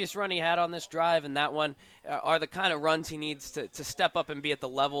previous run he had on this drive and that one are the kind of runs he needs to step up and be at the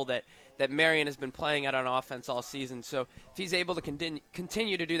level that Marion has been playing at on offense all season. So if he's able to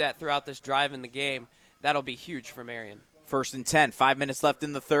continue to do that throughout this drive in the game, that'll be huge for Marion. 1st and 10, 5 minutes left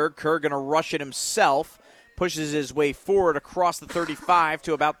in the third. Kerr going to rush it himself. Pushes his way forward across the 35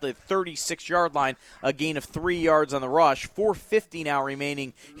 to about the 36-yard line, a gain of 3 yards on the rush. 4:50 now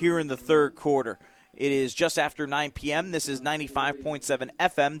remaining here in the third quarter. It is just after 9 p.m. This is 95.7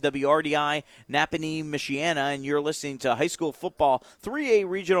 FM, WRDI, Napanee, Michiana, and you're listening to high school football 3A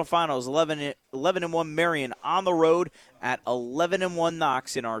regional finals, 11-1 Marion on the road at 11-1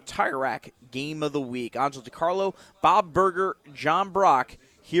 Knox in our Tire Rack Game of the Week. Angelo DiCarlo, Bob Berger, John Brock,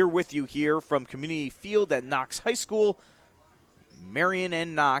 here with you here from Community Field at Knox High School. Marion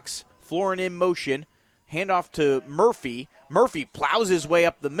and Knox, Florin in motion. Handoff to Murphy. Murphy plows his way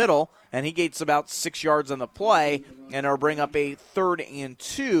up the middle, and he gains about 6 yards on the play, and it'll bring up a 3rd and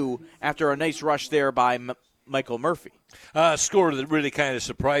 2 after a nice rush there by Michael Murphy. Score that really kind of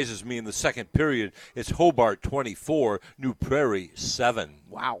surprises me in the second period. It's Hobart 24, New Prairie 7.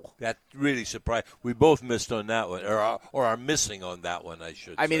 Wow. That really surprised. We both missed on that one, or are missing on that one, I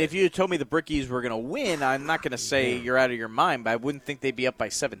should say. I mean, if you had told me the Brickies were going to win, I'm not going to say you're out of your mind, but I wouldn't think they'd be up by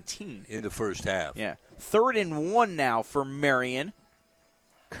 17. In the first half. Yeah. 3rd and 1 now for Marion.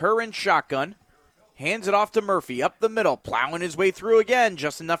 Kerr in shotgun. Hands it off to Murphy, up the middle, plowing his way through again,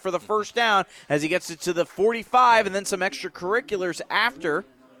 just enough for the first down as he gets it to the 45, and then some extracurriculars after.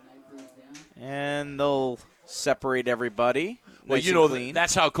 And they'll separate everybody. Well, nice you know, clean.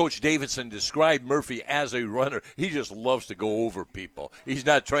 that's how Coach Davidson described Murphy as a runner. He just loves to go over people. He's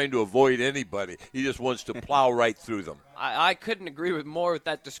not trying to avoid anybody. He just wants to plow right through them. I couldn't agree more with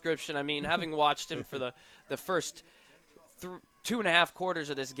that description. I mean, having watched him for the first 2.5 quarters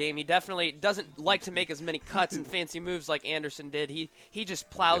of this game, he definitely doesn't like to make as many cuts and fancy moves like Anderson did. He just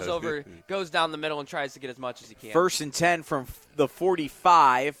plows over, goes down the middle, and tries to get as much as he can. 1st and 10 from the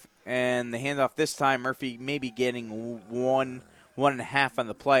 45, and the handoff this time, Murphy maybe getting 1.5 on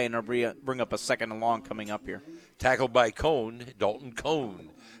the play, and it'll bring up a 2nd and long coming up here. Tackled by Dalton Cone,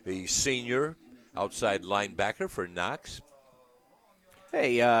 the senior outside linebacker for Knox.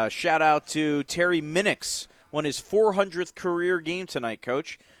 Hey, shout out to Terry Minix. Won his 400th career game tonight,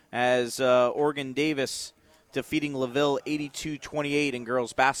 Coach, as Oregon Davis defeating LaVille 82-28 in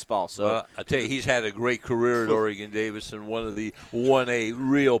girls basketball. So I tell you, he's had a great career at Oregon Davis and one of the 1A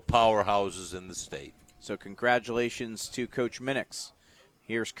real powerhouses in the state. So congratulations to Coach Minix.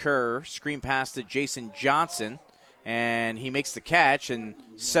 Here's Kerr, screen pass to Jason Johnson, And he makes the catch, and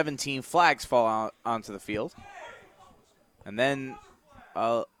 17 flags fall out onto the field. And then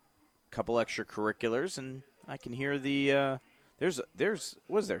a couple extracurriculars, and I can hear the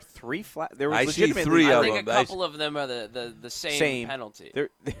was there 3 flags? There was I see 3 I of think them. a couple of them are the same penalty.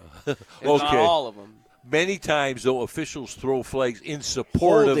 Okay. Not all of them. Many times, though, officials throw flags in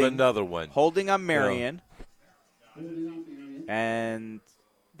support of another one. Holding on Marion. And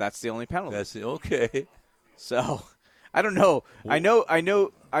that's the only penalty. That's okay. So, I don't know.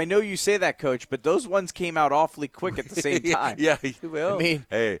 I know you say that, Coach, but those ones came out awfully quick at the same time. Yeah, well, I mean,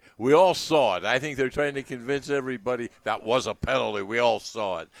 hey, we all saw it. I think they're trying to convince everybody that was a penalty. We all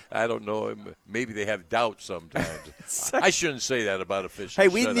saw it. I don't know. Maybe they have doubts sometimes. I shouldn't say that about officials. Hey,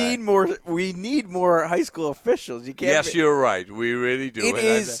 we need more high school officials. You can't. Yes, you're right. We really do. It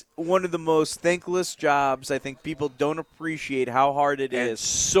is one of the most thankless jobs. I think people don't appreciate how hard it is.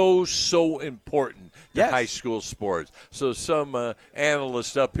 So important to Yes. high school sports. So some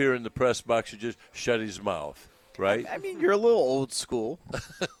analyst up here in the press box should just shut his mouth, right? I mean, you're a little old school.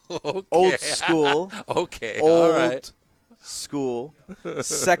 Okay. Old school. Okay, Old all right. school.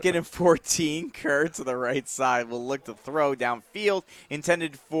 2nd and 14. Kerr to the right side will look to throw downfield,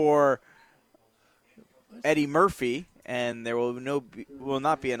 intended for Eddie Murphy, and there will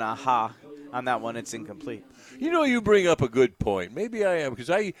not be an aha on that one. It's incomplete. You know, you bring up a good point. Maybe I am, because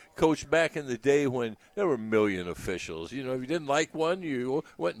I coached back in the day when there were a million officials. You know, if you didn't like one, you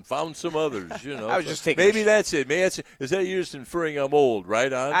went and found some others, you know. I was just taking Maybe that's it. Maybe is that you're just inferring I'm old,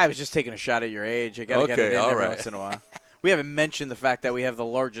 right on? I was just taking a shot at your age. I got to get it in every once in a while. We haven't mentioned the fact that we have the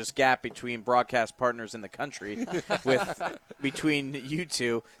largest gap between broadcast partners in the country, between you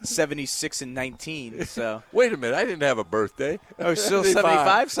two, 76 and 19. So wait a minute, I didn't have a birthday. Oh, still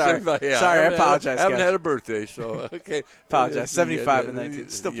 75? Sorry, 75, yeah. Sorry, I apologize. I haven't guys. had a birthday, so okay. Apologize. 75 and 19.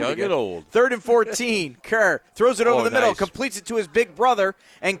 Still pretty young good. and old. 3rd and 14. Kerr throws it over the middle, nice. completes it to his big brother,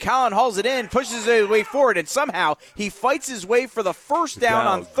 and Colin hauls it in, pushes his way forward, and somehow he fights his way for the first down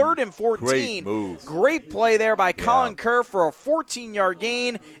on 3rd and 14. Great move. Great play there by Colin Kerr for a 14-yard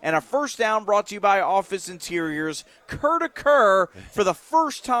gain and a first down, brought to you by Office Interiors. Kerr to Kerr for the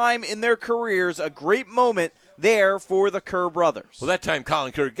first time in their careers. A great moment there for the Kerr brothers. Well, that time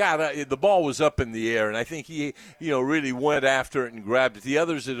Colin Kerr the ball was up in the air, and I think he, really went after it and grabbed it. The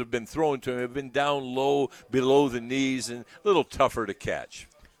others that have been thrown to him have been down low, below the knees, and a little tougher to catch.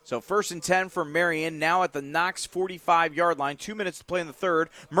 So 1st and 10 for Marion, now at the Knox 45-yard line. 2 minutes to play in the third.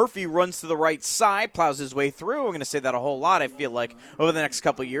 Murphy runs to the right side, plows his way through. I'm going to say that a whole lot, I feel like, over the next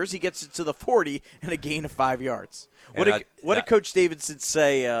couple of years. He gets it to the 40 and a gain of 5 yards. What did Coach Davidson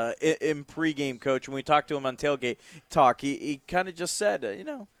say in pregame, Coach, when we talked to him on Tailgate Talk? He kind of just said,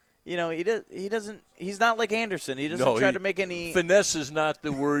 he's not like Anderson. He doesn't try to make any. Finesse is not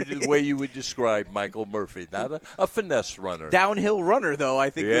the way you would describe Michael Murphy. Not a finesse runner. Downhill runner, though, I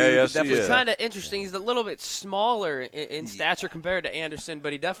think. Yes, he is. It's kind of interesting. He's a little bit smaller in stature compared to Anderson,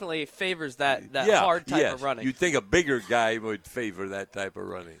 but he definitely favors that hard type of running. You'd think a bigger guy would favor that type of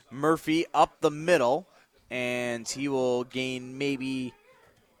running. Murphy up the middle, and he will gain maybe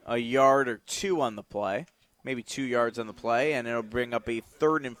a yard or 2 on the play. Maybe 2 yards on the play, and it'll bring up a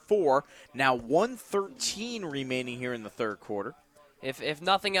 3rd and 4. Now 1:13 remaining here in the third quarter. If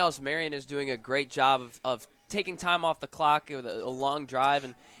nothing else, Marion is doing a great job of taking time off the clock with a long drive,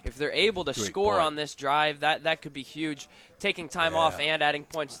 and if they're able to score on this drive, that could be huge. Taking time off and adding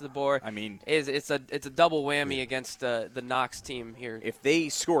points to the board. I mean, it's a double whammy against the Knox team here. If they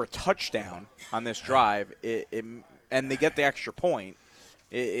score a touchdown on this drive, and they get the extra point,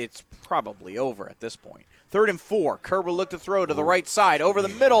 it's probably over at this point. 3rd and 4. Kerr will look to throw to the right side, over the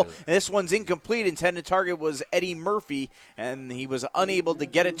middle, and this one's incomplete. Intended target was Eddie Murphy, and he was unable to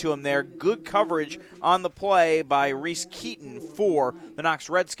get it to him there. Good coverage on the play by Reese Keaton for the Knox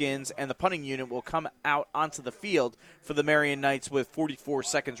Redskins, and the punting unit will come out onto the field for the Marion Knights with 44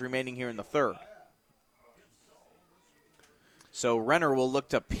 seconds remaining here in the third. So Renner will look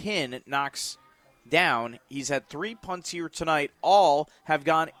to pin Knox down. He's had 3 punts here tonight. All have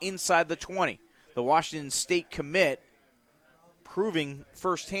gone inside the 20. The Washington State commit proving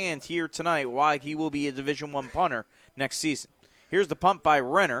firsthand here tonight why he will be a Division I punter next season. Here's the punt by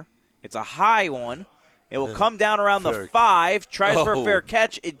Renner. It's a high one. It will come down around the 5. Tries for a fair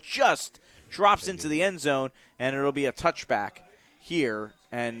catch. It just drops into the end zone, and it'll be a touchback here.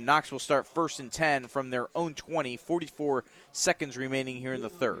 And Knox will start 1st and 10 from their own 20, 44 seconds remaining here in the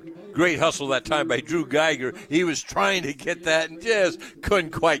third. Great hustle that time by Drew Geiger. He was trying to get that and just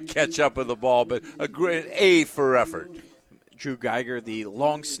couldn't quite catch up with the ball, but a great A for effort. Drew Geiger, the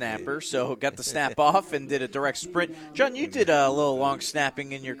long snapper, so got the snap off and did a direct sprint. John, you did a little long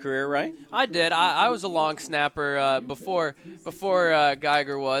snapping in your career, right? I did. I was a long snapper before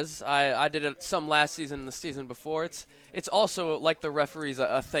Geiger was. I did it some last season and the season before. It's also, like the referee's,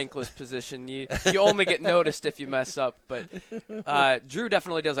 a thankless position. You only get noticed if you mess up. But Drew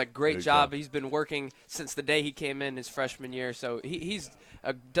definitely does a great job. He's been working since the day he came in his freshman year, so he's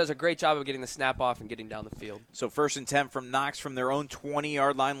does a great job of getting the snap off and getting down the field. So 1st and 10 from Knox from their own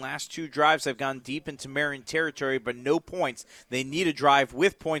 20-yard line. Last 2 drives have gone deep into Marion territory, but no points. They need a drive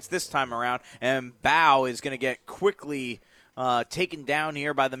with points this time around, and Bow is going to get quickly taken down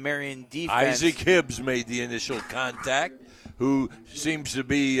here by the Marion defense. Isaac Hibbs made the initial contact, who seems to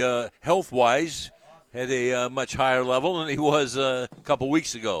be health-wise at a much higher level than he was a couple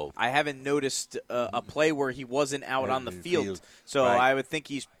weeks ago. I haven't noticed a play where he wasn't out on the field. So right. I would think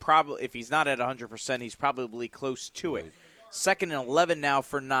he's probably, if he's not at 100%, he's probably close to it. 2nd and 11 now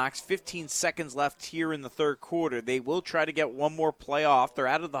for Knox. 15 seconds left here in the third quarter. They will try to get one more play off. They're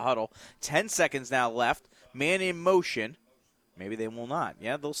out of the huddle. 10 seconds now left. Man in motion. Maybe they will not.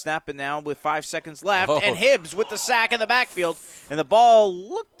 Yeah, they'll snap it now with 5 seconds left. Oh. And Hibbs with the sack in the backfield. And the ball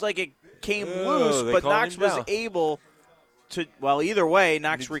looked like it came loose, but Knox was able to, well, either way,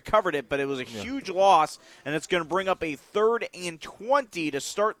 Knox recovered it, but it was a huge loss, and it's going to bring up a 3rd and 20 to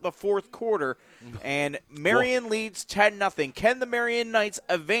start the fourth quarter. And Marion leads 10-0. Can the Marion Knights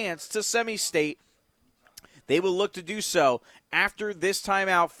advance to semi-state? They will look to do so after this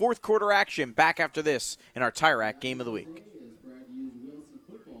timeout. Fourth quarter action back after this in our Tire Rack Game of the Week.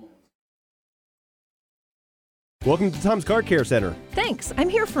 Welcome to Tom's Car Care Center. Thanks. I'm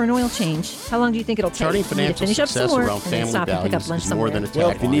here for an oil change. How long do you think it'll take? Charting For me to financial finish up some success work around and then family stop and pick up values lunch is somewhere. more than a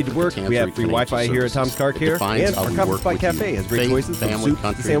Well, if you need to work, we have free Wi-Fi here at Tom's Car Care, and our Comfort Spot Cafe has great choices from soups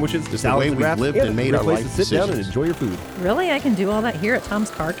to sandwiches to salads and wraps, and a great place to sit down and enjoy your food. Really? I can do all that here at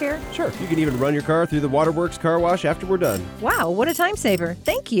Tom's Car Care? Sure, you can even run your car through the Waterworks car wash after we're done. Wow, what a time saver.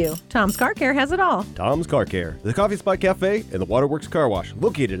 Thank you. Tom's Car Care has it all. Tom's Car Care, the Coffee Spot Cafe, and the Waterworks car wash,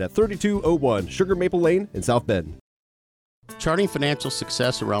 located at 3201 Sugar Maple Lane in South Bend. Charting financial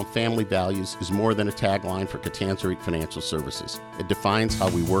success around family values is more than a tagline for Catanzarite Financial Services. It defines how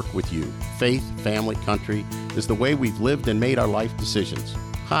we work with you. Faith, family, country is the way we've lived and made our life decisions.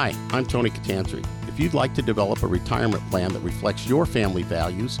 Hi, I'm Tony Catanzarite. If you'd like to develop a retirement plan that reflects your family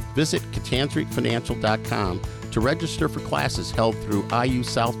values, visit Catanzaritefinancial.com to register for classes held through IU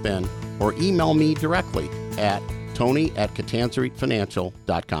South Bend or email me directly at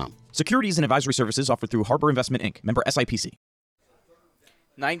tony@Catanzaritefinancial.com. Securities and advisory services offered through Harbor Investment, Inc., member SIPC.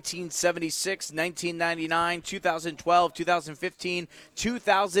 1976, 1999, 2012, 2015,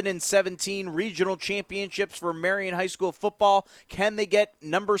 2017 regional championships for Marion High School football. Can they get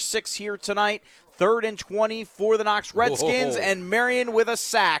number 6 here tonight? 3rd and 20 for the Knox Redskins, and Marion with a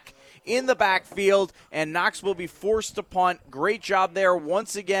sack in the backfield, and Knox will be forced to punt. Great job there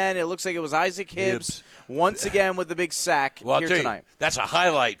once again. It looks like it was Isaac Hibbs once again with the big sack here tonight. That's a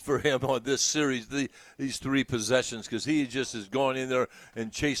highlight for him on this series, these 3 possessions, because he just has gone in there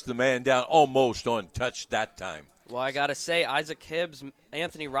and chased the man down almost on touch that time. Well, I got to say, Isaac Hibbs,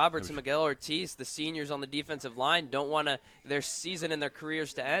 Anthony Roberts, and Miguel Ortiz, the seniors on the defensive line, don't want their season and their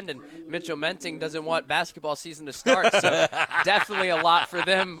careers to end, and Mitchell Menting doesn't want basketball season to start, so definitely a lot for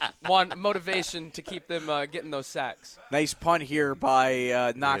them, motivation to keep them getting those sacks. Nice punt here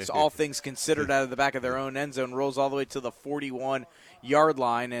by Knox, all things considered, out of the back of their own end zone, rolls all the way to the 41-yard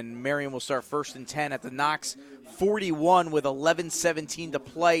line, and Marion will start 1st and 10 at the Knox 41 with 11:17 to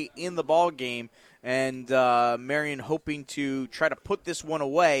play in the ball game. And Marion hoping to try to put this one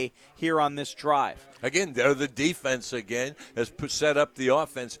away here on this drive. Again, they're the defense again has set up the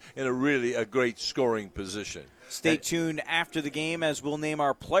offense in a great scoring position. Stay tuned after the game as we'll name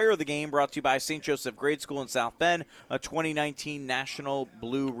our player of the game, brought to you by St. Joseph Grade School in South Bend, a 2019 National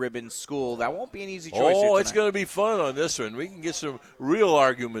Blue Ribbon School. That won't be an easy choice here tonight. It's going to be fun on this one. We can get some real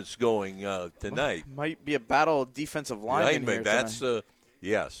arguments going tonight. Might be a battle of defensive linemen here tonight.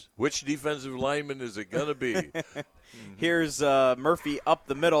 Yes. Which defensive lineman is it going to be? Here's Murphy up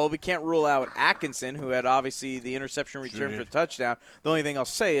the middle. We can't rule out Atkinson, who had obviously the interception return for the touchdown. The only thing I'll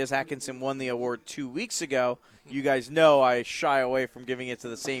say is Atkinson won the award 2 weeks ago. You guys know I shy away from giving it to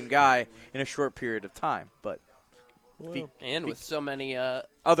the same guy in a short period of time. But and with so many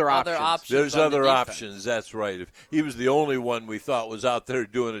other options. There's other options, that's right. If he was the only one we thought was out there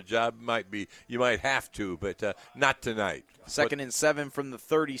doing a job, you might have to, but not tonight. 2nd and 7 from the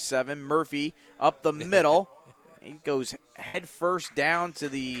 37. Murphy up the middle. He goes head first down to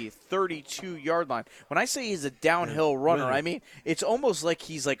the 32-yard line. When I say he's a downhill runner, I mean it's almost like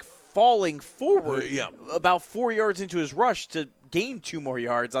he's like falling forward Yeah. about 4 yards into his rush to gain 2 more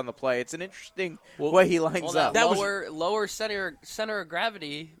yards on the play. It's an interesting way he lines up. That lower center of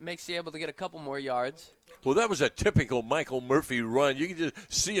gravity makes you able to get a couple more yards. Well, that was a typical Michael Murphy run. You can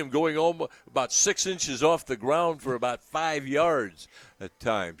just see him going almost about 6 inches off the ground for about 5 yards at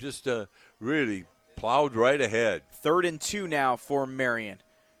times. Just really plowed right ahead. 3rd and 2 now for Marion.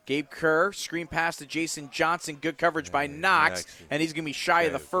 Gabe Kerr, screen pass to Jason Johnson. Good coverage by Knox, and he's going to be shy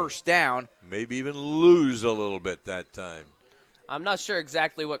of the first down. Maybe even lose a little bit that time. I'm not sure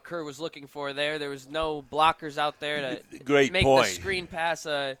exactly what Kerr was looking for there. There was no blockers out there to make point. the screen pass.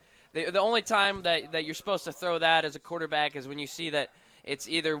 The only time that you're supposed to throw that as a quarterback is when you see that it's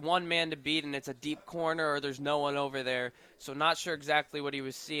either one man to beat and it's a deep corner or there's no one over there. So not sure exactly what he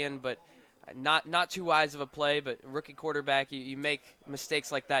was seeing, but not too wise of a play. But rookie quarterback, you make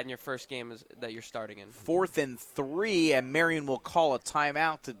mistakes like that in your first game that you're starting in. 4th and 3, and Marion will call a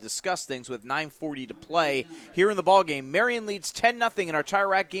timeout to discuss things with 9:40 to play here in the ballgame. Marion leads 10-0 in our Tire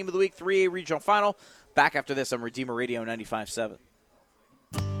Rack Game of the Week 3A Regional Final. Back after this on Redeemer Radio 95.7.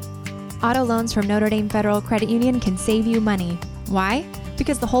 Auto loans from Notre Dame Federal Credit Union can save you money. Why?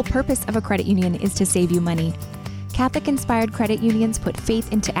 Because the whole purpose of a credit union is to save you money. Catholic-inspired credit unions put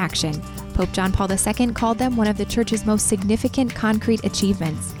faith into action. Pope John Paul II called them one of the Church's most significant concrete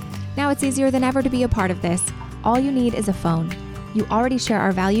achievements. Now it's easier than ever to be a part of this. All you need is a phone. You already share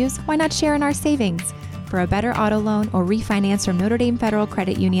our values, why not share in our savings? For a better auto loan or refinance from Notre Dame Federal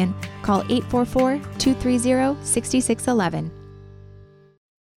Credit Union, call 844-230-6611.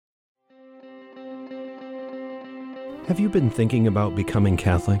 Have you been thinking about becoming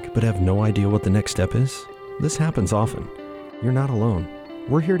Catholic but have no idea what the next step is? This happens often. You're not alone.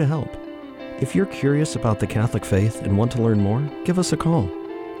 We're here to help. If you're curious about the Catholic faith and want to learn more, give us a call.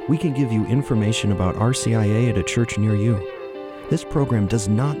 We can give you information about RCIA at a church near you. This program does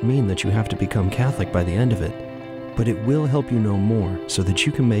not mean that you have to become Catholic by the end of it, but it will help you know more so that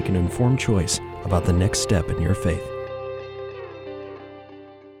you can make an informed choice about the next step in your faith.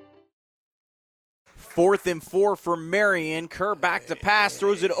 4th and 4 for Marion. Kerr back to pass,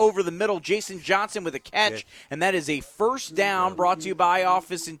 throws it over the middle. Jason Johnson with a catch, and that is a first down brought to you by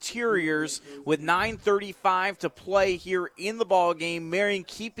Office Interiors with 9:35 to play here in the ball game. Marion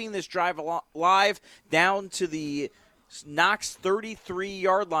keeping this drive alive down to the Knox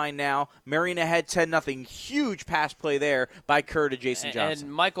 33-yard line now. Marion ahead 10-0. Huge pass play there by Kerr to Jason Johnson.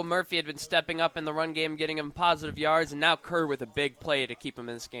 And Michael Murphy had been stepping up in the run game, getting him positive yards, and now Kerr with a big play to keep him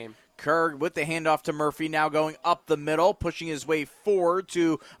in this game. Kerr with the handoff to Murphy, now going up the middle, pushing his way forward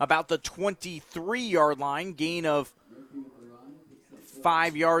to about the 23-yard line, gain of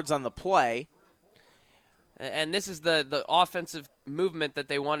 5 yards on the play. And this is the offensive movement that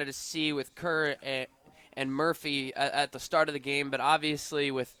they wanted to see with Kerr and Murphy at the start of the game, but obviously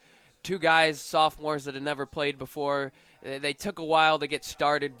with two guys, sophomores that had never played before, they took a while to get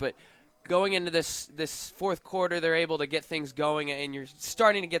started, but going into this fourth quarter, they're able to get things going, and you're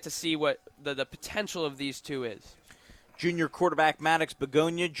starting to get to see what the potential of these two is. Junior quarterback Maddox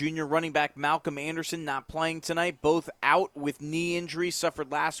Begonia, junior running back Malcolm Anderson not playing tonight, both out with knee injuries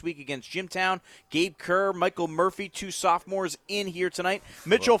suffered last week against Jimtown. Gabe Kerr, Michael Murphy, two sophomores in here tonight.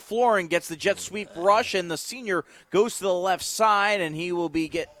 Mitchell Florin gets the jet sweep rush, and the senior goes to the left side, and he will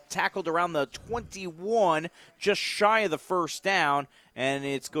get tackled around the 21, just shy of the first down, and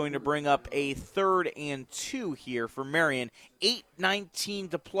it's going to bring up a 3rd and 2 here for Marion.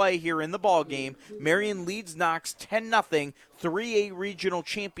 8:19 to play here in the ball game. Marion leads Knox 10-0. 3A regional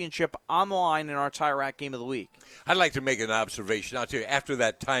championship on the line in our Tire Rack Game of the Week. I'd like to make an observation. I'll tell you, after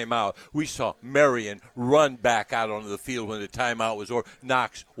that timeout, we saw Marion run back out onto the field when the timeout was over.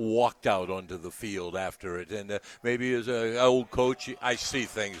 Knox walked out onto the field after it. And maybe as an old coach, I see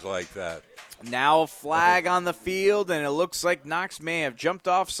things like that. Now a flag on the field, and it looks like Knox may have jumped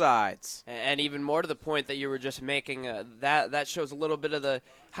off sides. And even more to the point that you were just making, that shows a little bit of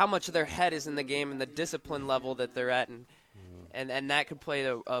how much of their head is in the game and the discipline level that they're at, and that could play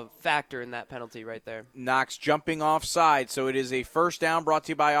a factor in that penalty right there. Knox jumping offside, so it is a first down brought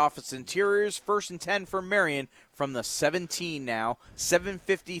to you by Office Interiors. 1st and 10 for Marion from the 17 now.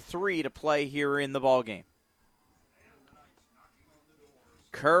 7:53 to play here in the ballgame.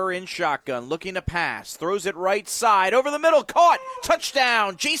 Kerr in shotgun, looking to pass, throws it right side, over the middle, caught,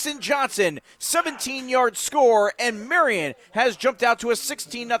 touchdown, Jason Johnson, 17-yard score, and Marion has jumped out to a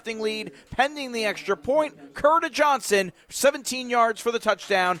 16-0 lead, pending the extra point. Kerr to Johnson, 17 yards for the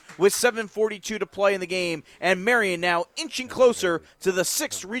touchdown, with 7:42 to play in the game, and Marion now inching closer to the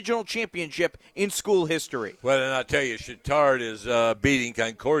 6th regional championship in school history. Well, and I'll tell you, Chittard is beating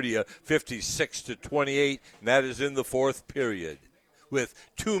Concordia 56-28, and that is in the 4th period. with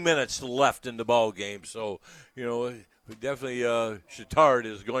 2 minutes left in the ball game. So, definitely Chittard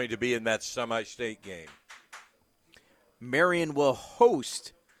is going to be in that semi-state game. Marion will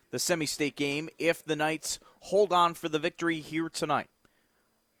host the semi-state game if the Knights hold on for the victory here tonight.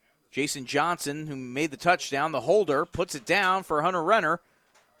 Jason Johnson, who made the touchdown, the holder, puts it down for Hunter Renner,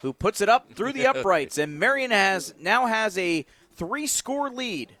 who puts it up through the uprights. And Marion now has a 3-score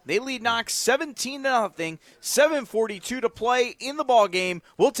lead. They lead Knox 17-0, 7:42 to play in the ball game.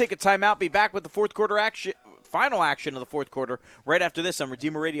 We'll take a timeout, be back with the fourth quarter action, final action of the fourth quarter, right after this on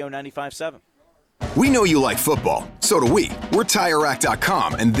Redeemer Radio 95.7. We know you like football. So do we. We're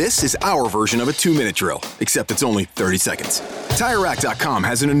TireRack.com, and this is our version of a 2-minute drill, except it's only 30 seconds. TireRack.com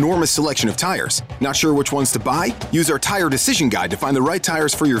has an enormous selection of tires. Not sure which ones to buy? Use our Tire Decision Guide to find the right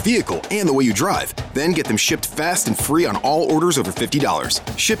tires for your vehicle and the way you drive. Then get them shipped fast and free on all orders over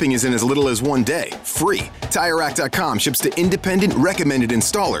 $50. Shipping is in as little as 1 day. Free. TireRack.com ships to independent, recommended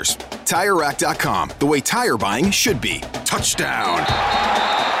installers. TireRack.com, the way tire buying should be. Touchdown!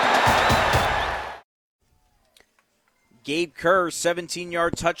 Gabe Kerr,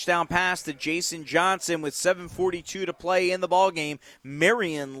 17-yard touchdown pass to Jason Johnson with 7:42 to play in the ballgame.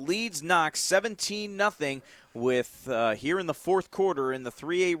 Marion leads Knox 17-0 with here in the fourth quarter in the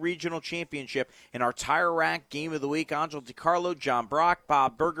 3A Regional Championship in our Tire Rack Game of the Week. Angel DiCarlo, John Brock,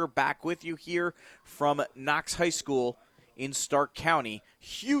 Bob Berger back with you here from Knox High School in Stark County.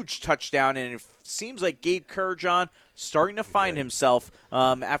 Huge touchdown, and it seems like Gabe Kerr, John, starting to find himself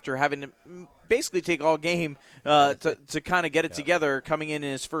after having to basically take all game to kind of get it together coming in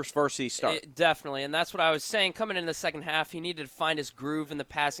his first varsity start. Definitely, and that's what I was saying. Coming in the second half, he needed to find his groove in the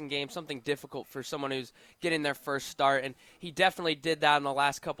passing game, something difficult for someone who's getting their first start, and he definitely did that in the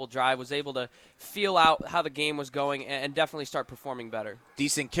last couple drives, was able to feel out how the game was going and definitely start performing better.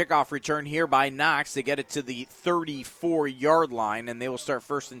 Decent kickoff return here by Knox to get it to the 34-yard line, and they will start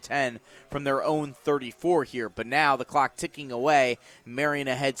 1st and 10 from their own 34 here. But now the clock ticking away, Marion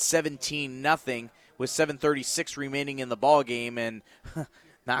ahead 17-0 with 7:36 remaining in the ball game, and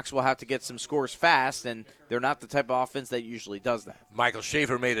Knox will have to get some scores fast, and they're not the type of offense that usually does that. Michael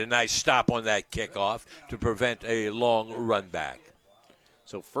Schaefer made a nice stop on that kickoff to prevent a long run back.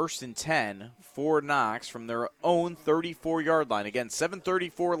 So 1st and 10 for Knox from their own 34-yard line. Again,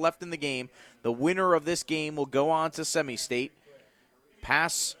 7:34 left in the game. The winner of this game will go on to semi-state.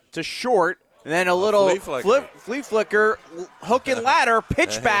 Pass to short, and then a little flea flicker, hook and ladder,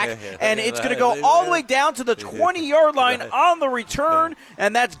 pitch back, and it's going to go all the way down to the 20-yard line on the return,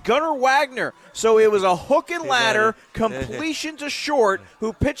 and that's Gunnar Wagner. So it was a hook and ladder completion to short,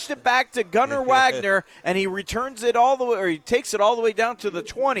 who pitched it back to Gunnar Wagner, and he returns it all the way, or he takes it all the way down to the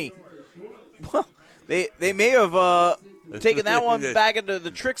 20. Well, they may have taken that one back into the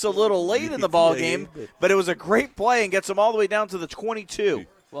tricks a little late in the ball game, but it was a great play and gets them all the way down to the 22.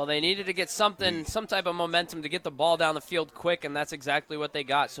 Well, they needed to get some type of momentum to get the ball down the field quick, and that's exactly what they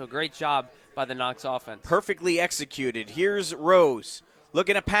got. So great job by the Knox offense. Perfectly executed. Here's Rose.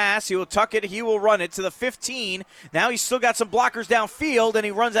 Looking to pass. He will tuck it. He will run it to the 15. Now he's still got some blockers downfield, and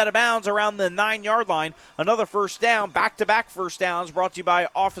he runs out of bounds around the 9-yard line. Another first down. Back-to-back first downs brought to you by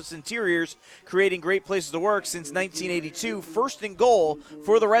Office Interiors, creating great places to work since 1982. 1st and goal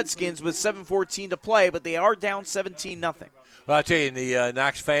for the Redskins with 7:14 to play, but they are down 17-0. Well, I'll tell you, the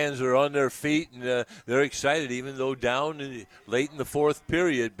Knox fans are on their feet, and they're excited, even though down late in the fourth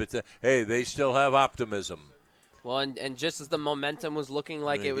period. But, hey, they still have optimism. Well, and just as the momentum was looking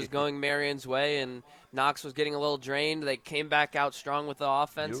like it was going Marion's way and Knox was getting a little drained, they came back out strong with the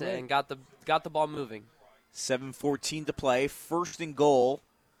offense and got the ball moving. 7:14 to play. 1st and goal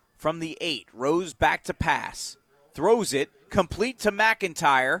from the 8. Rose back to pass. Throws it. Complete to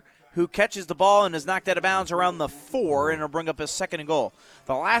McIntyre, who catches the ball and is knocked out of bounds around the 4, and it'll bring up a 2nd and goal.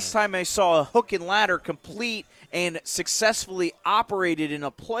 The last time I saw a hook and ladder complete and successfully operated in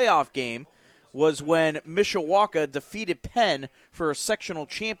a playoff game was when Mishawaka defeated Penn for a sectional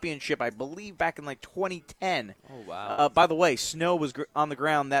championship, I believe, back in 2010. Oh, wow. By the way, snow was on the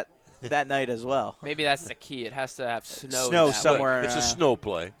ground that night as well. Maybe that's the key. It has to have snow. Snow somewhere. It's a snow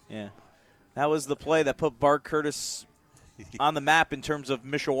play. Yeah. That was the play that put Bart Curtis on the map in terms of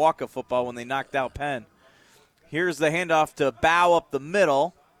Mishawaka football when they knocked out Penn. Here's the handoff to Bow up the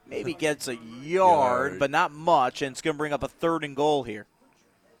middle. Maybe gets a yard, but not much, and it's going to bring up a 3rd and goal here.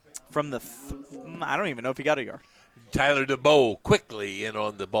 From the I don't even know if he got a yard. Tyler DeBow quickly in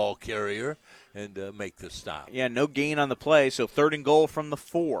on the ball carrier and make the stop. Yeah, no gain on the play, so 3rd and goal from the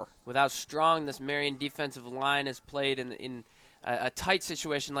 4. With how strong this Marion defensive line has played in a tight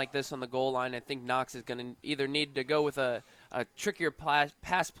situation like this on the goal line, I think Knox is going to either need to go with a a trickier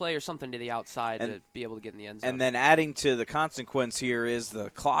pass play or something to the outside to be able to get in the end zone. And then adding to the consequence here is the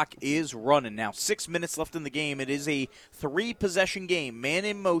clock is running now. 6 minutes left in the game. It is a 3-possession game. Man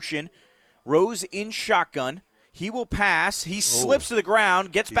in motion. Rose in shotgun. He will pass. He slips to the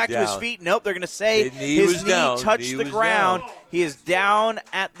ground, gets back to his feet. Nope, they're going to say his knee touched the ground. He is down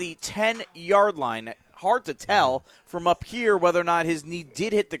at the 10-yard line. Hard to tell from up here whether or not his knee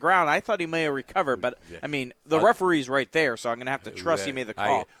did hit the ground. I thought he may have recovered, but, I mean, the referee's right there, so I'm going to have to trust he made the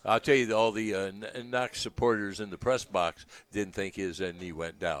call. I'll tell you, all the Knox supporters in the press box didn't think his knee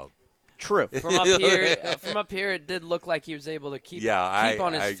went down. True. From up here, it did look like he was able to keep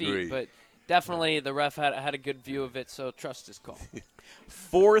on his feet, agree. But definitely the ref had a good view of it, so trust his call.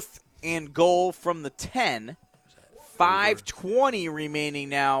 4th and goal from the 10. 5:20 remaining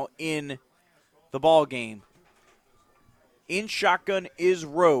now in the ball game. In shotgun is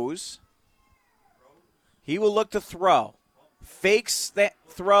Rose. He will look to throw. Fakes that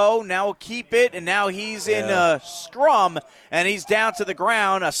throw, now will keep it, and now he's in a scrum, and he's down to the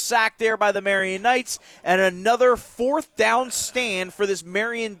ground. A sack there by the Marion Knights, and another 4th down stand for this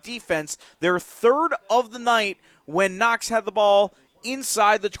Marion defense. Their 3rd of the night when Knox had the ball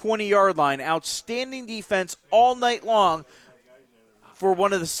inside the 20-yard line. Outstanding defense all night long for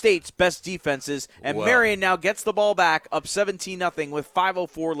one of the state's best defenses, and Marion now gets the ball back up 17-0 with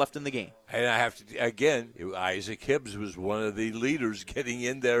 5:04 left in the game. And I have to, again, Isaac Hibbs was one of the leaders getting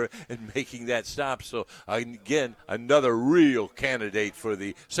in there and making that stop. So, again, another real candidate for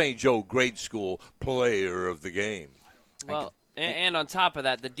the St. Joe Grade School player of the game. Well, and on top of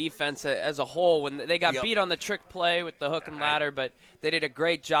that, the defense as a whole, when they got beat on the trick play with the hook and ladder, but they did a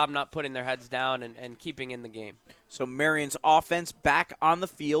great job not putting their heads down and keeping in the game. So Marion's offense back on the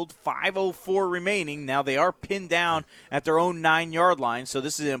field, 5:04 remaining. Now they are pinned down at their own 9-yard line, so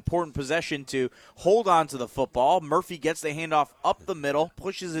this is an important possession to hold on to the football. Murphy gets the handoff up the middle,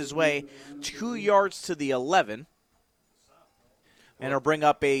 pushes his way 2 yards to the 11, and it'll bring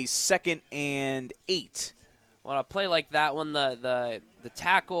up a 2nd and 8. Well, a play like that one, the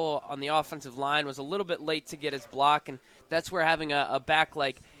tackle on the offensive line was a little bit late to get his block, and that's where having a back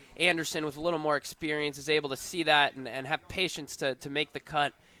like Anderson with a little more experience is able to see that and have patience to make the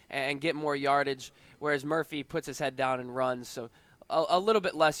cut and get more yardage, whereas Murphy puts his head down and runs. So a little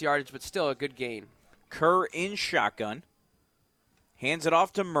bit less yardage, but still a good gain. Kerr in shotgun. Hands it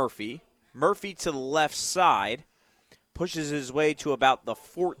off to Murphy. Murphy to the left side. Pushes his way to about the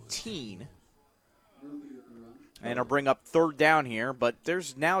 14. And it'll bring up 3rd down here, but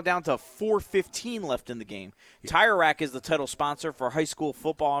there's now down to 4:15 left in the game. Tire Rack is the title sponsor for high school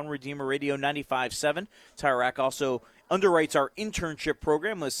football on Redeemer Radio 95.7. Tire Rack also underwrites our internship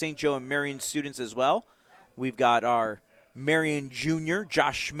program with St. Joe and Marion students as well. We've got our Marion Jr.,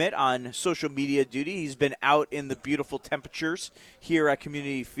 Josh Schmidt, on social media duty. He's been out in the beautiful temperatures here at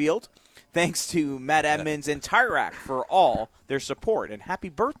Community Field. Thanks to Matt Edmonds and Tire Rack for all their support. And happy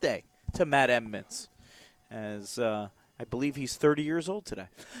birthday to Matt Edmonds, as I believe he's 30 years old today.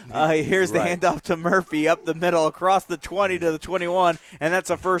 Here's the handoff to Murphy up the middle across the 20 to the 21, and that's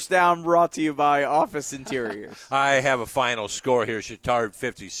a 1st down brought to you by Office Interiors. I have a final score here. Chittard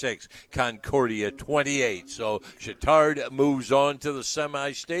 56, Concordia 28. So Chittard moves on to the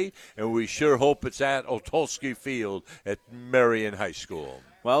semi-state, and we sure hope it's at Otulski Field at Marion High School.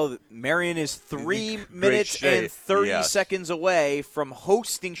 Well, Marion is 3 minutes and 30 seconds away from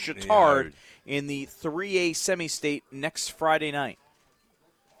hosting Chittard in the 3A semi-state next Friday night.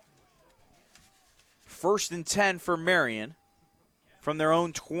 1st and 10 for Marion from their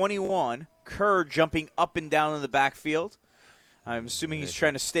own 21. Kerr jumping up and down in the backfield. I'm assuming he's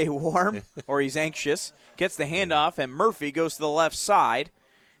trying to stay warm or he's anxious. Gets the handoff, and Murphy goes to the left side,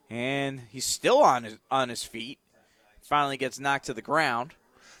 and he's still on his feet. Finally gets knocked to the ground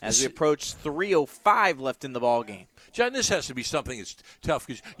as we approach 3:05 left in the ball game. John, this has to be something that's tough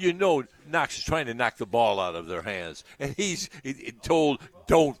because Knox is trying to knock the ball out of their hands, and he's told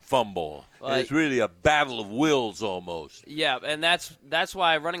don't fumble. It's really a battle of wills almost. Yeah, and that's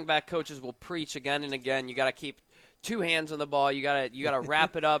why running back coaches will preach again and again. You got to keep 2 hands on the ball. You got to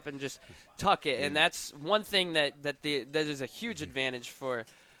wrap it up and just tuck it. And that's one thing that is a huge advantage for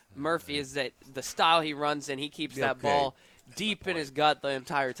Murphy is that the style he runs in, he keeps that ball deep in his gut the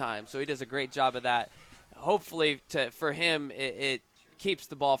entire time. So he does a great job of that. Hopefully, for him, it keeps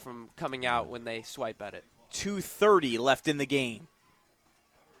the ball from coming out when they swipe at it. 2:30 left in the game.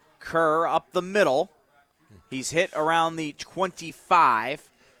 Kerr up the middle. He's hit around the 25.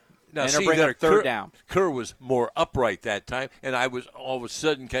 Now, and see, bring up 3rd down. Kerr was more upright that time, and I was all of a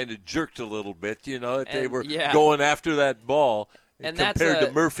sudden kind of jerked a little bit, that they were going after that ball and compared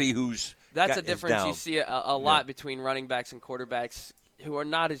to Murphy, who's That's a difference you see a lot between running backs and quarterbacks who are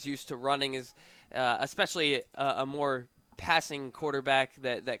not as used to running as, especially a more passing quarterback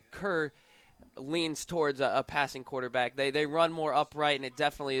that Kerr leans towards a passing quarterback. They run more upright, and it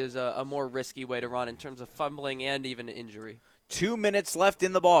definitely is a more risky way to run in terms of fumbling and even injury. 2 minutes left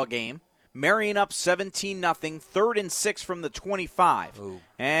in the ball game. Marion up 17-0, 3rd and 6 from the 25. Ooh.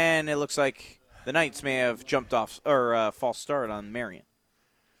 And it looks like the Knights may have jumped off or false start on Marion.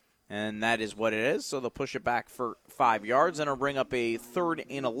 And that is what it is. So they'll push it back for 5 yards, and it'll bring up a 3rd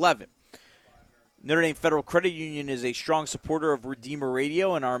and 11. Notre Dame Federal Credit Union is a strong supporter of Redeemer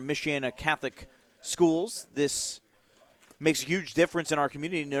Radio and our Michiana Catholic schools. This makes a huge difference in our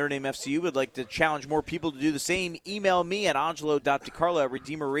community. Notre Dame FCU would like to challenge more people to do the same. Email me at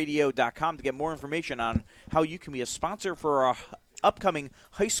angelo.dicarlo@redeemerradio.com to get more information on how you can be a sponsor for our upcoming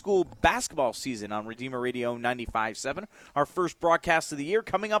high school basketball season on Redeemer Radio 95.7. Our first broadcast of the year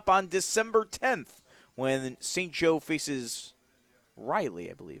coming up on December 10th when St. Joe faces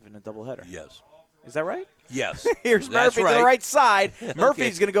Riley, I believe, in a doubleheader. Yes. Is that right? Yes. Here's That's Murphy right. to the right side. Okay.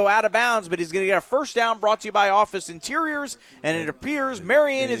 Murphy's going to go out of bounds, but he's going to get a first down brought to you by Office Interiors, and it appears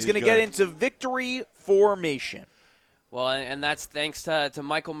Marion is going to get into victory formation. Well, and that's thanks to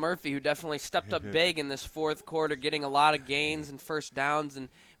Michael Murphy, who definitely stepped up big in this fourth quarter, getting a lot of gains and first downs and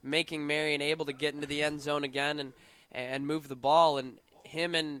making Marion able to get into the end zone again and move the ball. And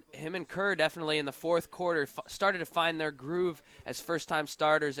him and Kerr definitely in the fourth quarter started to find their groove as first-time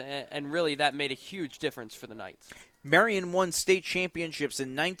starters, and really that made a huge difference for the Knights. Marion won state championships in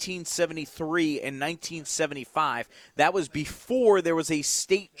 1973 and 1975. That was before there was a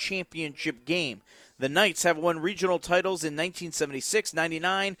state championship game. The Knights have won regional titles in 1976,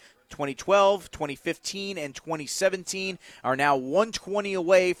 99, 2012, 2015, and 2017, are now 120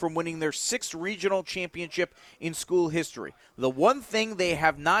 away from winning their 6th regional championship in school history. The one thing they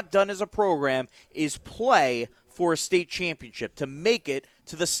have not done as a program is play for a state championship, to make it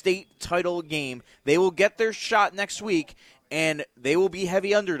to the state title game. They will get their shot next week, and they will be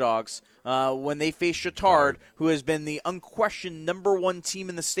heavy underdogs when they face Chittard, who has been the unquestioned number 1 team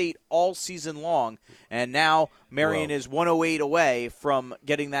in the state all season long. And now Marion is 108 away from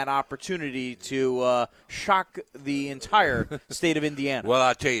getting that opportunity to shock the entire state of Indiana. Well,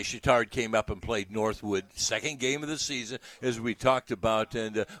 I'll tell you, Chittard came up and played Northwood, second game of the season, as we talked about.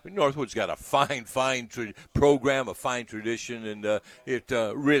 And Northwood's got a fine program, a fine tradition, and it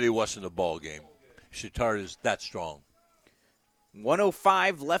really wasn't a ball game. Chittard is that strong.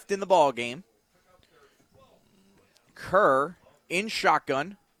 1:05 left in the ball game. Kerr in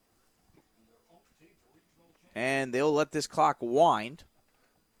shotgun. And they'll let this clock wind.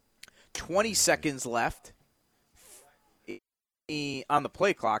 20 seconds left on the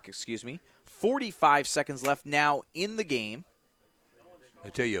play clock, 45 seconds left now in the game. I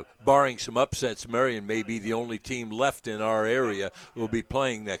tell you, barring some upsets, Marion may be the only team left in our area who will be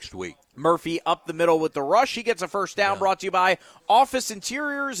playing next week. Murphy up the middle with the rush. He gets a first down brought to you by Office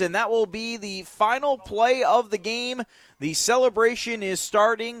Interiors, and that will be the final play of the game. The celebration is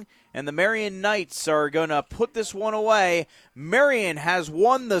starting, and the Marion Knights are going to put this one away. Marion has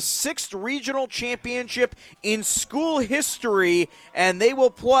won the 6th regional championship in school history, and they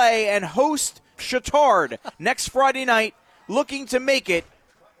will play and host Chittard next Friday night, looking to make it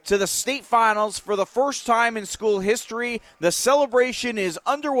to the state finals for the first time in school history. The celebration is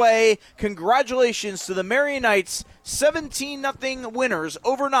underway. Congratulations to the Marion Knights, 17-0 winners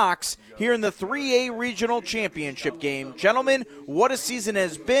over Knox here in the 3A Regional Championship game. Gentlemen, what a season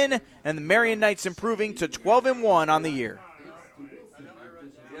has been, and the Marion Knights improving to 12-1 on the year.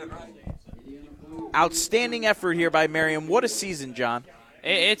 Outstanding effort here by Marion. What a season, John.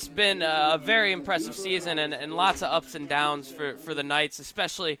 It's been a very impressive season and lots of ups and downs for the Knights,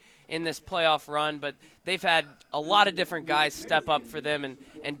 especially in this playoff run. But they've had a lot of different guys step up for them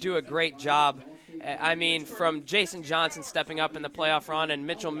and do a great job. I mean, from Jason Johnson stepping up in the playoff run and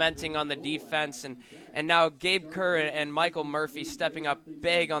Mitchell Menting on the defense, and now Gabe Kerr and Michael Murphy stepping up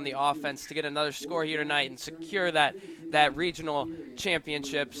big on the offense to get another score here tonight and secure that regional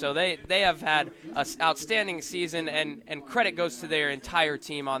championship. So they have had an outstanding season, and credit goes to their entire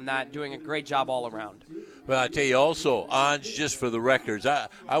team on that, doing a great job all around. Well, I tell you also, Anj, just for the records, I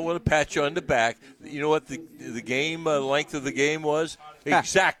want to pat you on the back. You know what the game length of the game was?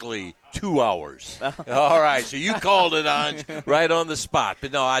 Exactly 2 hours. All right, so you called it, Anj, right on the spot.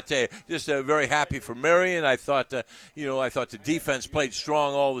 But no, I tell you, just very happy for Marion. I thought, the defense played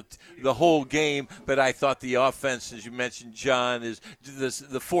strong the whole game, but I thought the offense, as you mentioned, John, is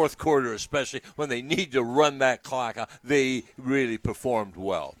the fourth quarter, especially when they need to run that clock, they really performed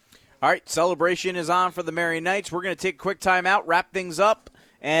well. All right, celebration is on for the Marion Knights. We're going to take a quick time out, wrap things up,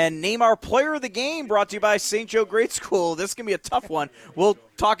 And Name Our Player of the Game, brought to you by St. Joe Grade School. This is going to be a tough one. We'll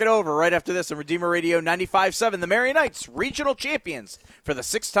talk it over right after this on Redeemer Radio 95.7. The Marion Knights, regional champions for the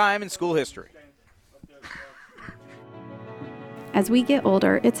 6th time in school history. As we get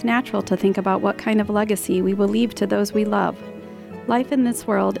older, it's natural to think about what kind of legacy we will leave to those we love. Life in this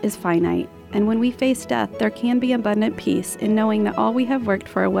world is finite, and when we face death, there can be abundant peace in knowing that all we have worked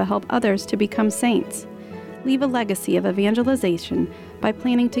for will help others to become saints. Leave a legacy of evangelization by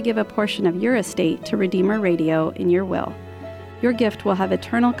planning to give a portion of your estate to Redeemer Radio in your will. Your gift will have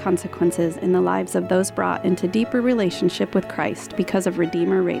eternal consequences in the lives of those brought into deeper relationship with Christ because of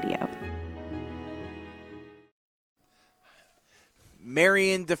Redeemer Radio.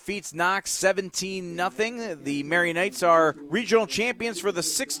 Marion defeats Knox 17-0. The Marion Knights are regional champions for the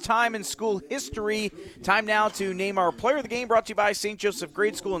 6th time in school history. Time now to name our player of the game, brought to you by St. Joseph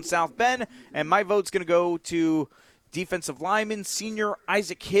Grade School in South Bend. And my vote's going to go to defensive lineman, senior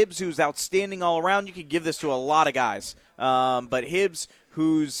Isaac Hibbs, who's outstanding all around. You could give this to a lot of guys. But Hibbs,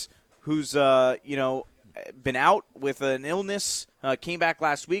 who's been out with an illness, came back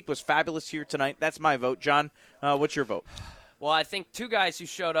last week, was fabulous here tonight. That's my vote. John, what's your vote? Well, I think two guys who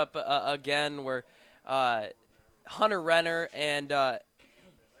showed up again were Hunter Renner and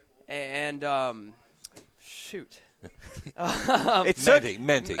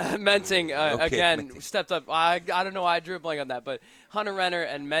Menting again stepped up. I don't know why I drew a blank on that, but Hunter Renner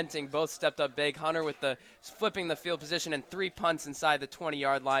and Menting both stepped up big. Hunter with the flipping the field position and 3 punts inside the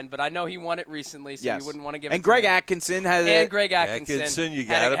 20-yard line, but I know he won it recently, so you wouldn't want to give it to Greg him. Atkinson had Greg Atkinson you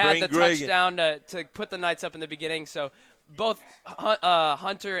got to bring the Greg touchdown to put the Knights up in the beginning. So both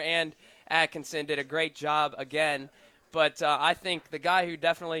Hunter and Atkinson did a great job again, but I think the guy who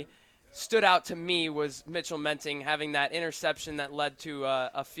definitely stood out to me was Mitchell Menting, having that interception that led to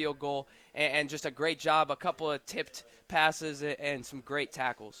a field goal, and just a great job, a couple of tipped passes and some great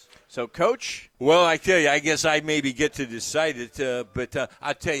tackles. So, Coach? Well, I tell you, I guess I maybe get to decide it, but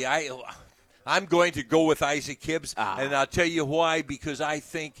I'll tell you, I'm going to go with Isaac Hibbs, and I'll tell you why, because I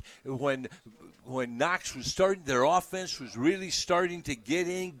think when Knox was starting, their offense was really starting to get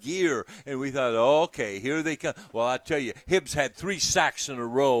in gear, and we thought, okay, here they come. Well, I tell you, Hibbs had 3 sacks in a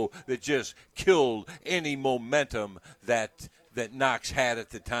row that just killed any momentum that Knox had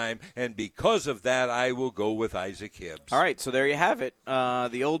at the time, and because of that, I will go with Isaac Hibbs. All right, so there you have it.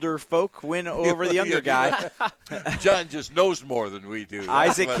 The older folk win over the younger guy. John just knows more than we do.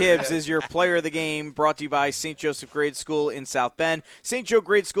 Isaac Hibbs is your player of the game, brought to you by St. Joseph Grade School in South Bend. St. Joe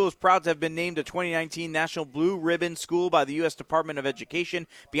Grade School is proud to have been named a 2019 National Blue Ribbon School by the U.S. Department of Education.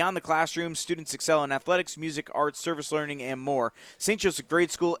 Beyond the classroom, students excel in athletics, music, arts, service learning, and more. St. Joseph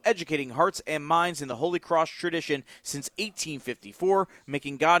Grade School, educating hearts and minds in the Holy Cross tradition since 1854,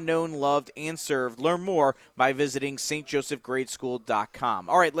 making God known, loved, and served. Learn more by visiting stjosephgradeschool.com.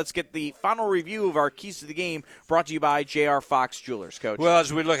 All right, let's get the final review of our keys to the game, brought to you by J.R. Fox Jewelers. Coach. Well,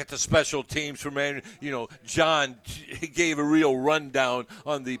 as we look at the special teams from Marion, John gave a real rundown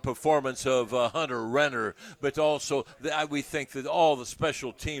on the performance of Hunter Renner, but also we think that all the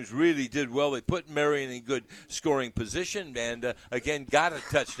special teams really did well. They put Marion in good scoring position and, again, got a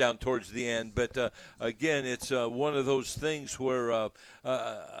touchdown towards the end. But, again, it's one of those things where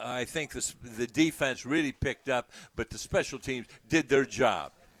I think the defense really picked up, but the special teams did their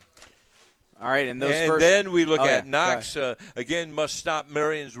job. All right, and then we look at Knox, again, must stop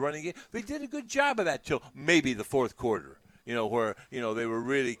Marion's running game. They did a good job of that till maybe the fourth quarter, where, they were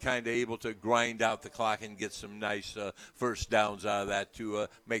really kind of able to grind out the clock and get some nice first downs out of that to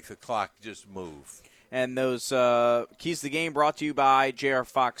make the clock just move. And those keys to the game brought to you by J.R.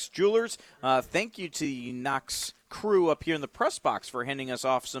 Fox Jewelers. Thank you to the Knox crew up here in the press box for handing us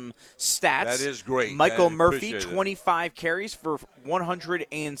off some stats. That is great. Michael Murphy, 25 carries for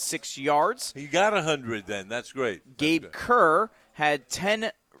 106 yards. He got 100 then. That's great. Gabe Kerr had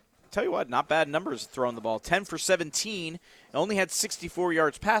 10. Tell you what, not bad numbers throwing the ball. 10 for 17. Only had 64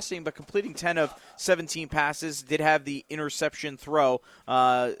 yards passing, but completing 10 of 17 passes. Did have the interception throw.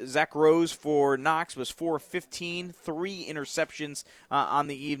 Zach Rose for Knox was 4 of 15, 3 interceptions on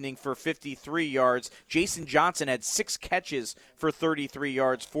the evening for 53 yards. Jason Johnson had 6 catches for 33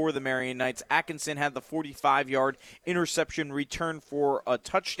 yards for the Marion Knights. Atkinson had the 45-yard interception return for a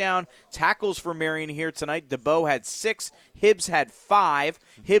touchdown. Tackles for Marion here tonight. DeBow had 6. Hibbs had 5.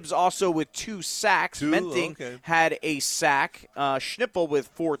 Hibbs also with 2 sacks. Menting had a sack. sack. Schnippel with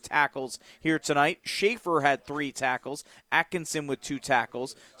 4 tackles here tonight. Schaefer had 3 tackles. Atkinson with 2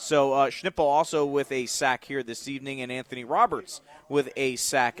 tackles. So Schnippel also with a sack here this evening, and Anthony Roberts with a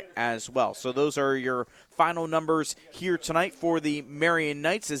sack as well. So those are your final numbers here tonight for the Marion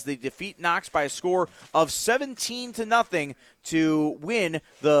Knights as they defeat Knox by a score of 17-0 to win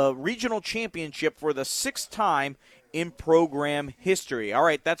the regional championship for the 6th time in program history. All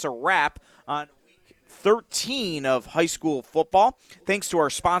right, that's a wrap on week 13 of high school football. Thanks to our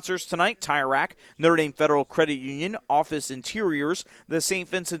sponsors tonight, Tire Rack, Notre Dame Federal Credit Union, Office Interiors, the St.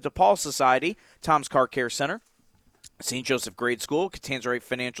 Vincent de Paul Society, Tom's Car Care Center, St. Joseph Grade School, Catanzarite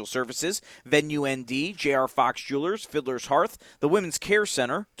Financial Services, Venue ND, J.R. Fox Jewelers, Fiddler's Hearth, the Women's Care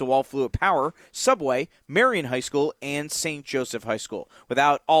Center, DeWalt Fluid Power, Subway, Marion High School, and St. Joseph High School.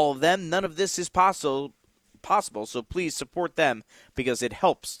 Without all of them, none of this is possible, so please support them because it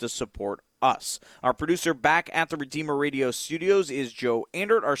helps to support us. Our producer back at the Redeemer Radio studios is Joe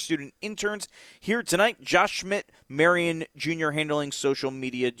Andert. Our student interns here tonight, Josh Schmidt, Marion Jr. handling social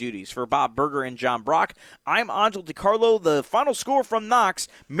media duties. For Bob Berger and John Brock, I'm Angel DiCarlo. The final score from Knox,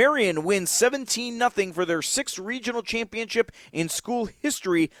 Marion wins 17-0 for their 6th regional championship in school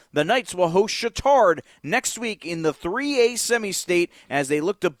history. The Knights will host Chatard next week in the 3A semi-state as they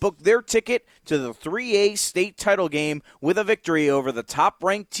look to book their ticket to the 3A state title game with a victory over the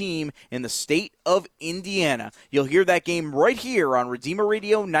top-ranked team in the state of Indiana. You'll hear that game right here on Redeemer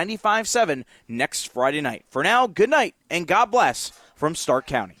Radio 95.7 next Friday night. For now, good night and God bless from Stark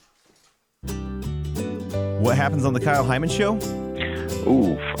County. What happens on the Kyle Hyman Show?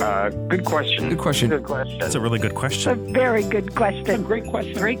 Ooh, good question. Good question. Good question. That's a really good question. A very good question. That's a great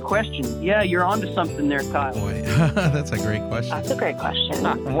question. Great question. Yeah, you're onto something there, Kyle. Boy, that's a great question. That's a great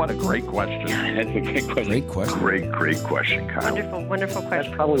question. What a great question. That's a great question. Great question. Great question, Kyle. Wonderful, wonderful question.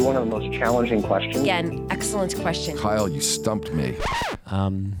 That's probably one of the most challenging questions. Again, excellent question. Kyle, you stumped me.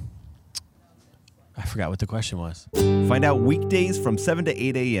 I forgot what the question was. Find out weekdays from 7 to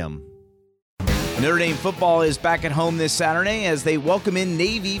 8 a.m. Notre Dame football is back at home this Saturday as they welcome in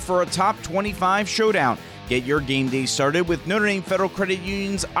Navy for a top 25 showdown. Get your game day started with Notre Dame Federal Credit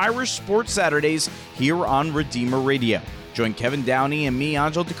Union's Irish Sports Saturdays here on Redeemer Radio. Join Kevin Downey and me,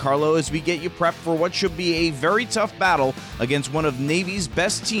 Angel DiCarlo, as we get you prepped for what should be a very tough battle against one of Navy's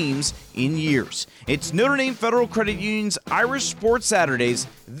best teams in years. It's Notre Dame Federal Credit Union's Irish Sports Saturdays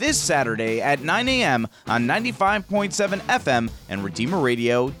this Saturday at 9 a.m. on 95.7 FM and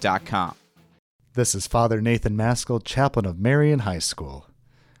RedeemerRadio.com. This is Father Nathan Maskell, chaplain of Marion High School.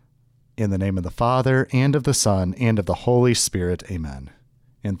 In the name of the Father, and of the Son, and of the Holy Spirit, amen.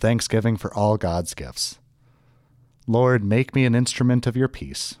 In thanksgiving for all God's gifts. Lord, make me an instrument of your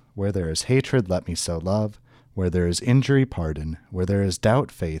peace. Where there is hatred, let me sow love. Where there is injury, pardon. Where there is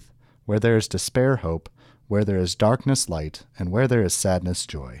doubt, faith. Where there is despair, hope. Where there is darkness, light. And where there is sadness,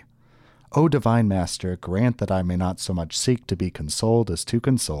 joy. O divine Master, grant that I may not so much seek to be consoled as to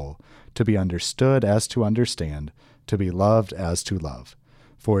console, to be understood as to understand, to be loved as to love.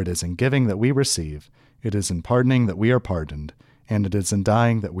 For it is in giving that we receive, it is in pardoning that we are pardoned, and it is in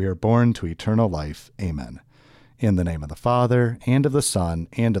dying that we are born to eternal life. Amen. In the name of the Father, and of the Son,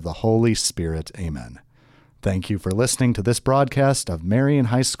 and of the Holy Spirit. Amen. Thank you for listening to this broadcast of Marion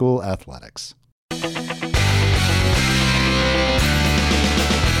High School Athletics.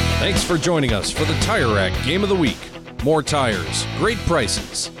 Thanks for joining us for the Tire Rack Game of the Week. More tires, great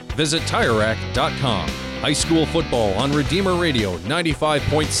prices. Visit TireRack.com. High school football on Redeemer Radio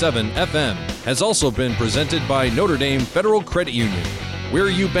 95.7 FM has also been presented by Notre Dame Federal Credit Union. Where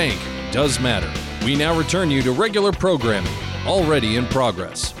you bank does matter. We now return you to regular programming, already in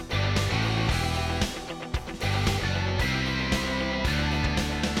progress.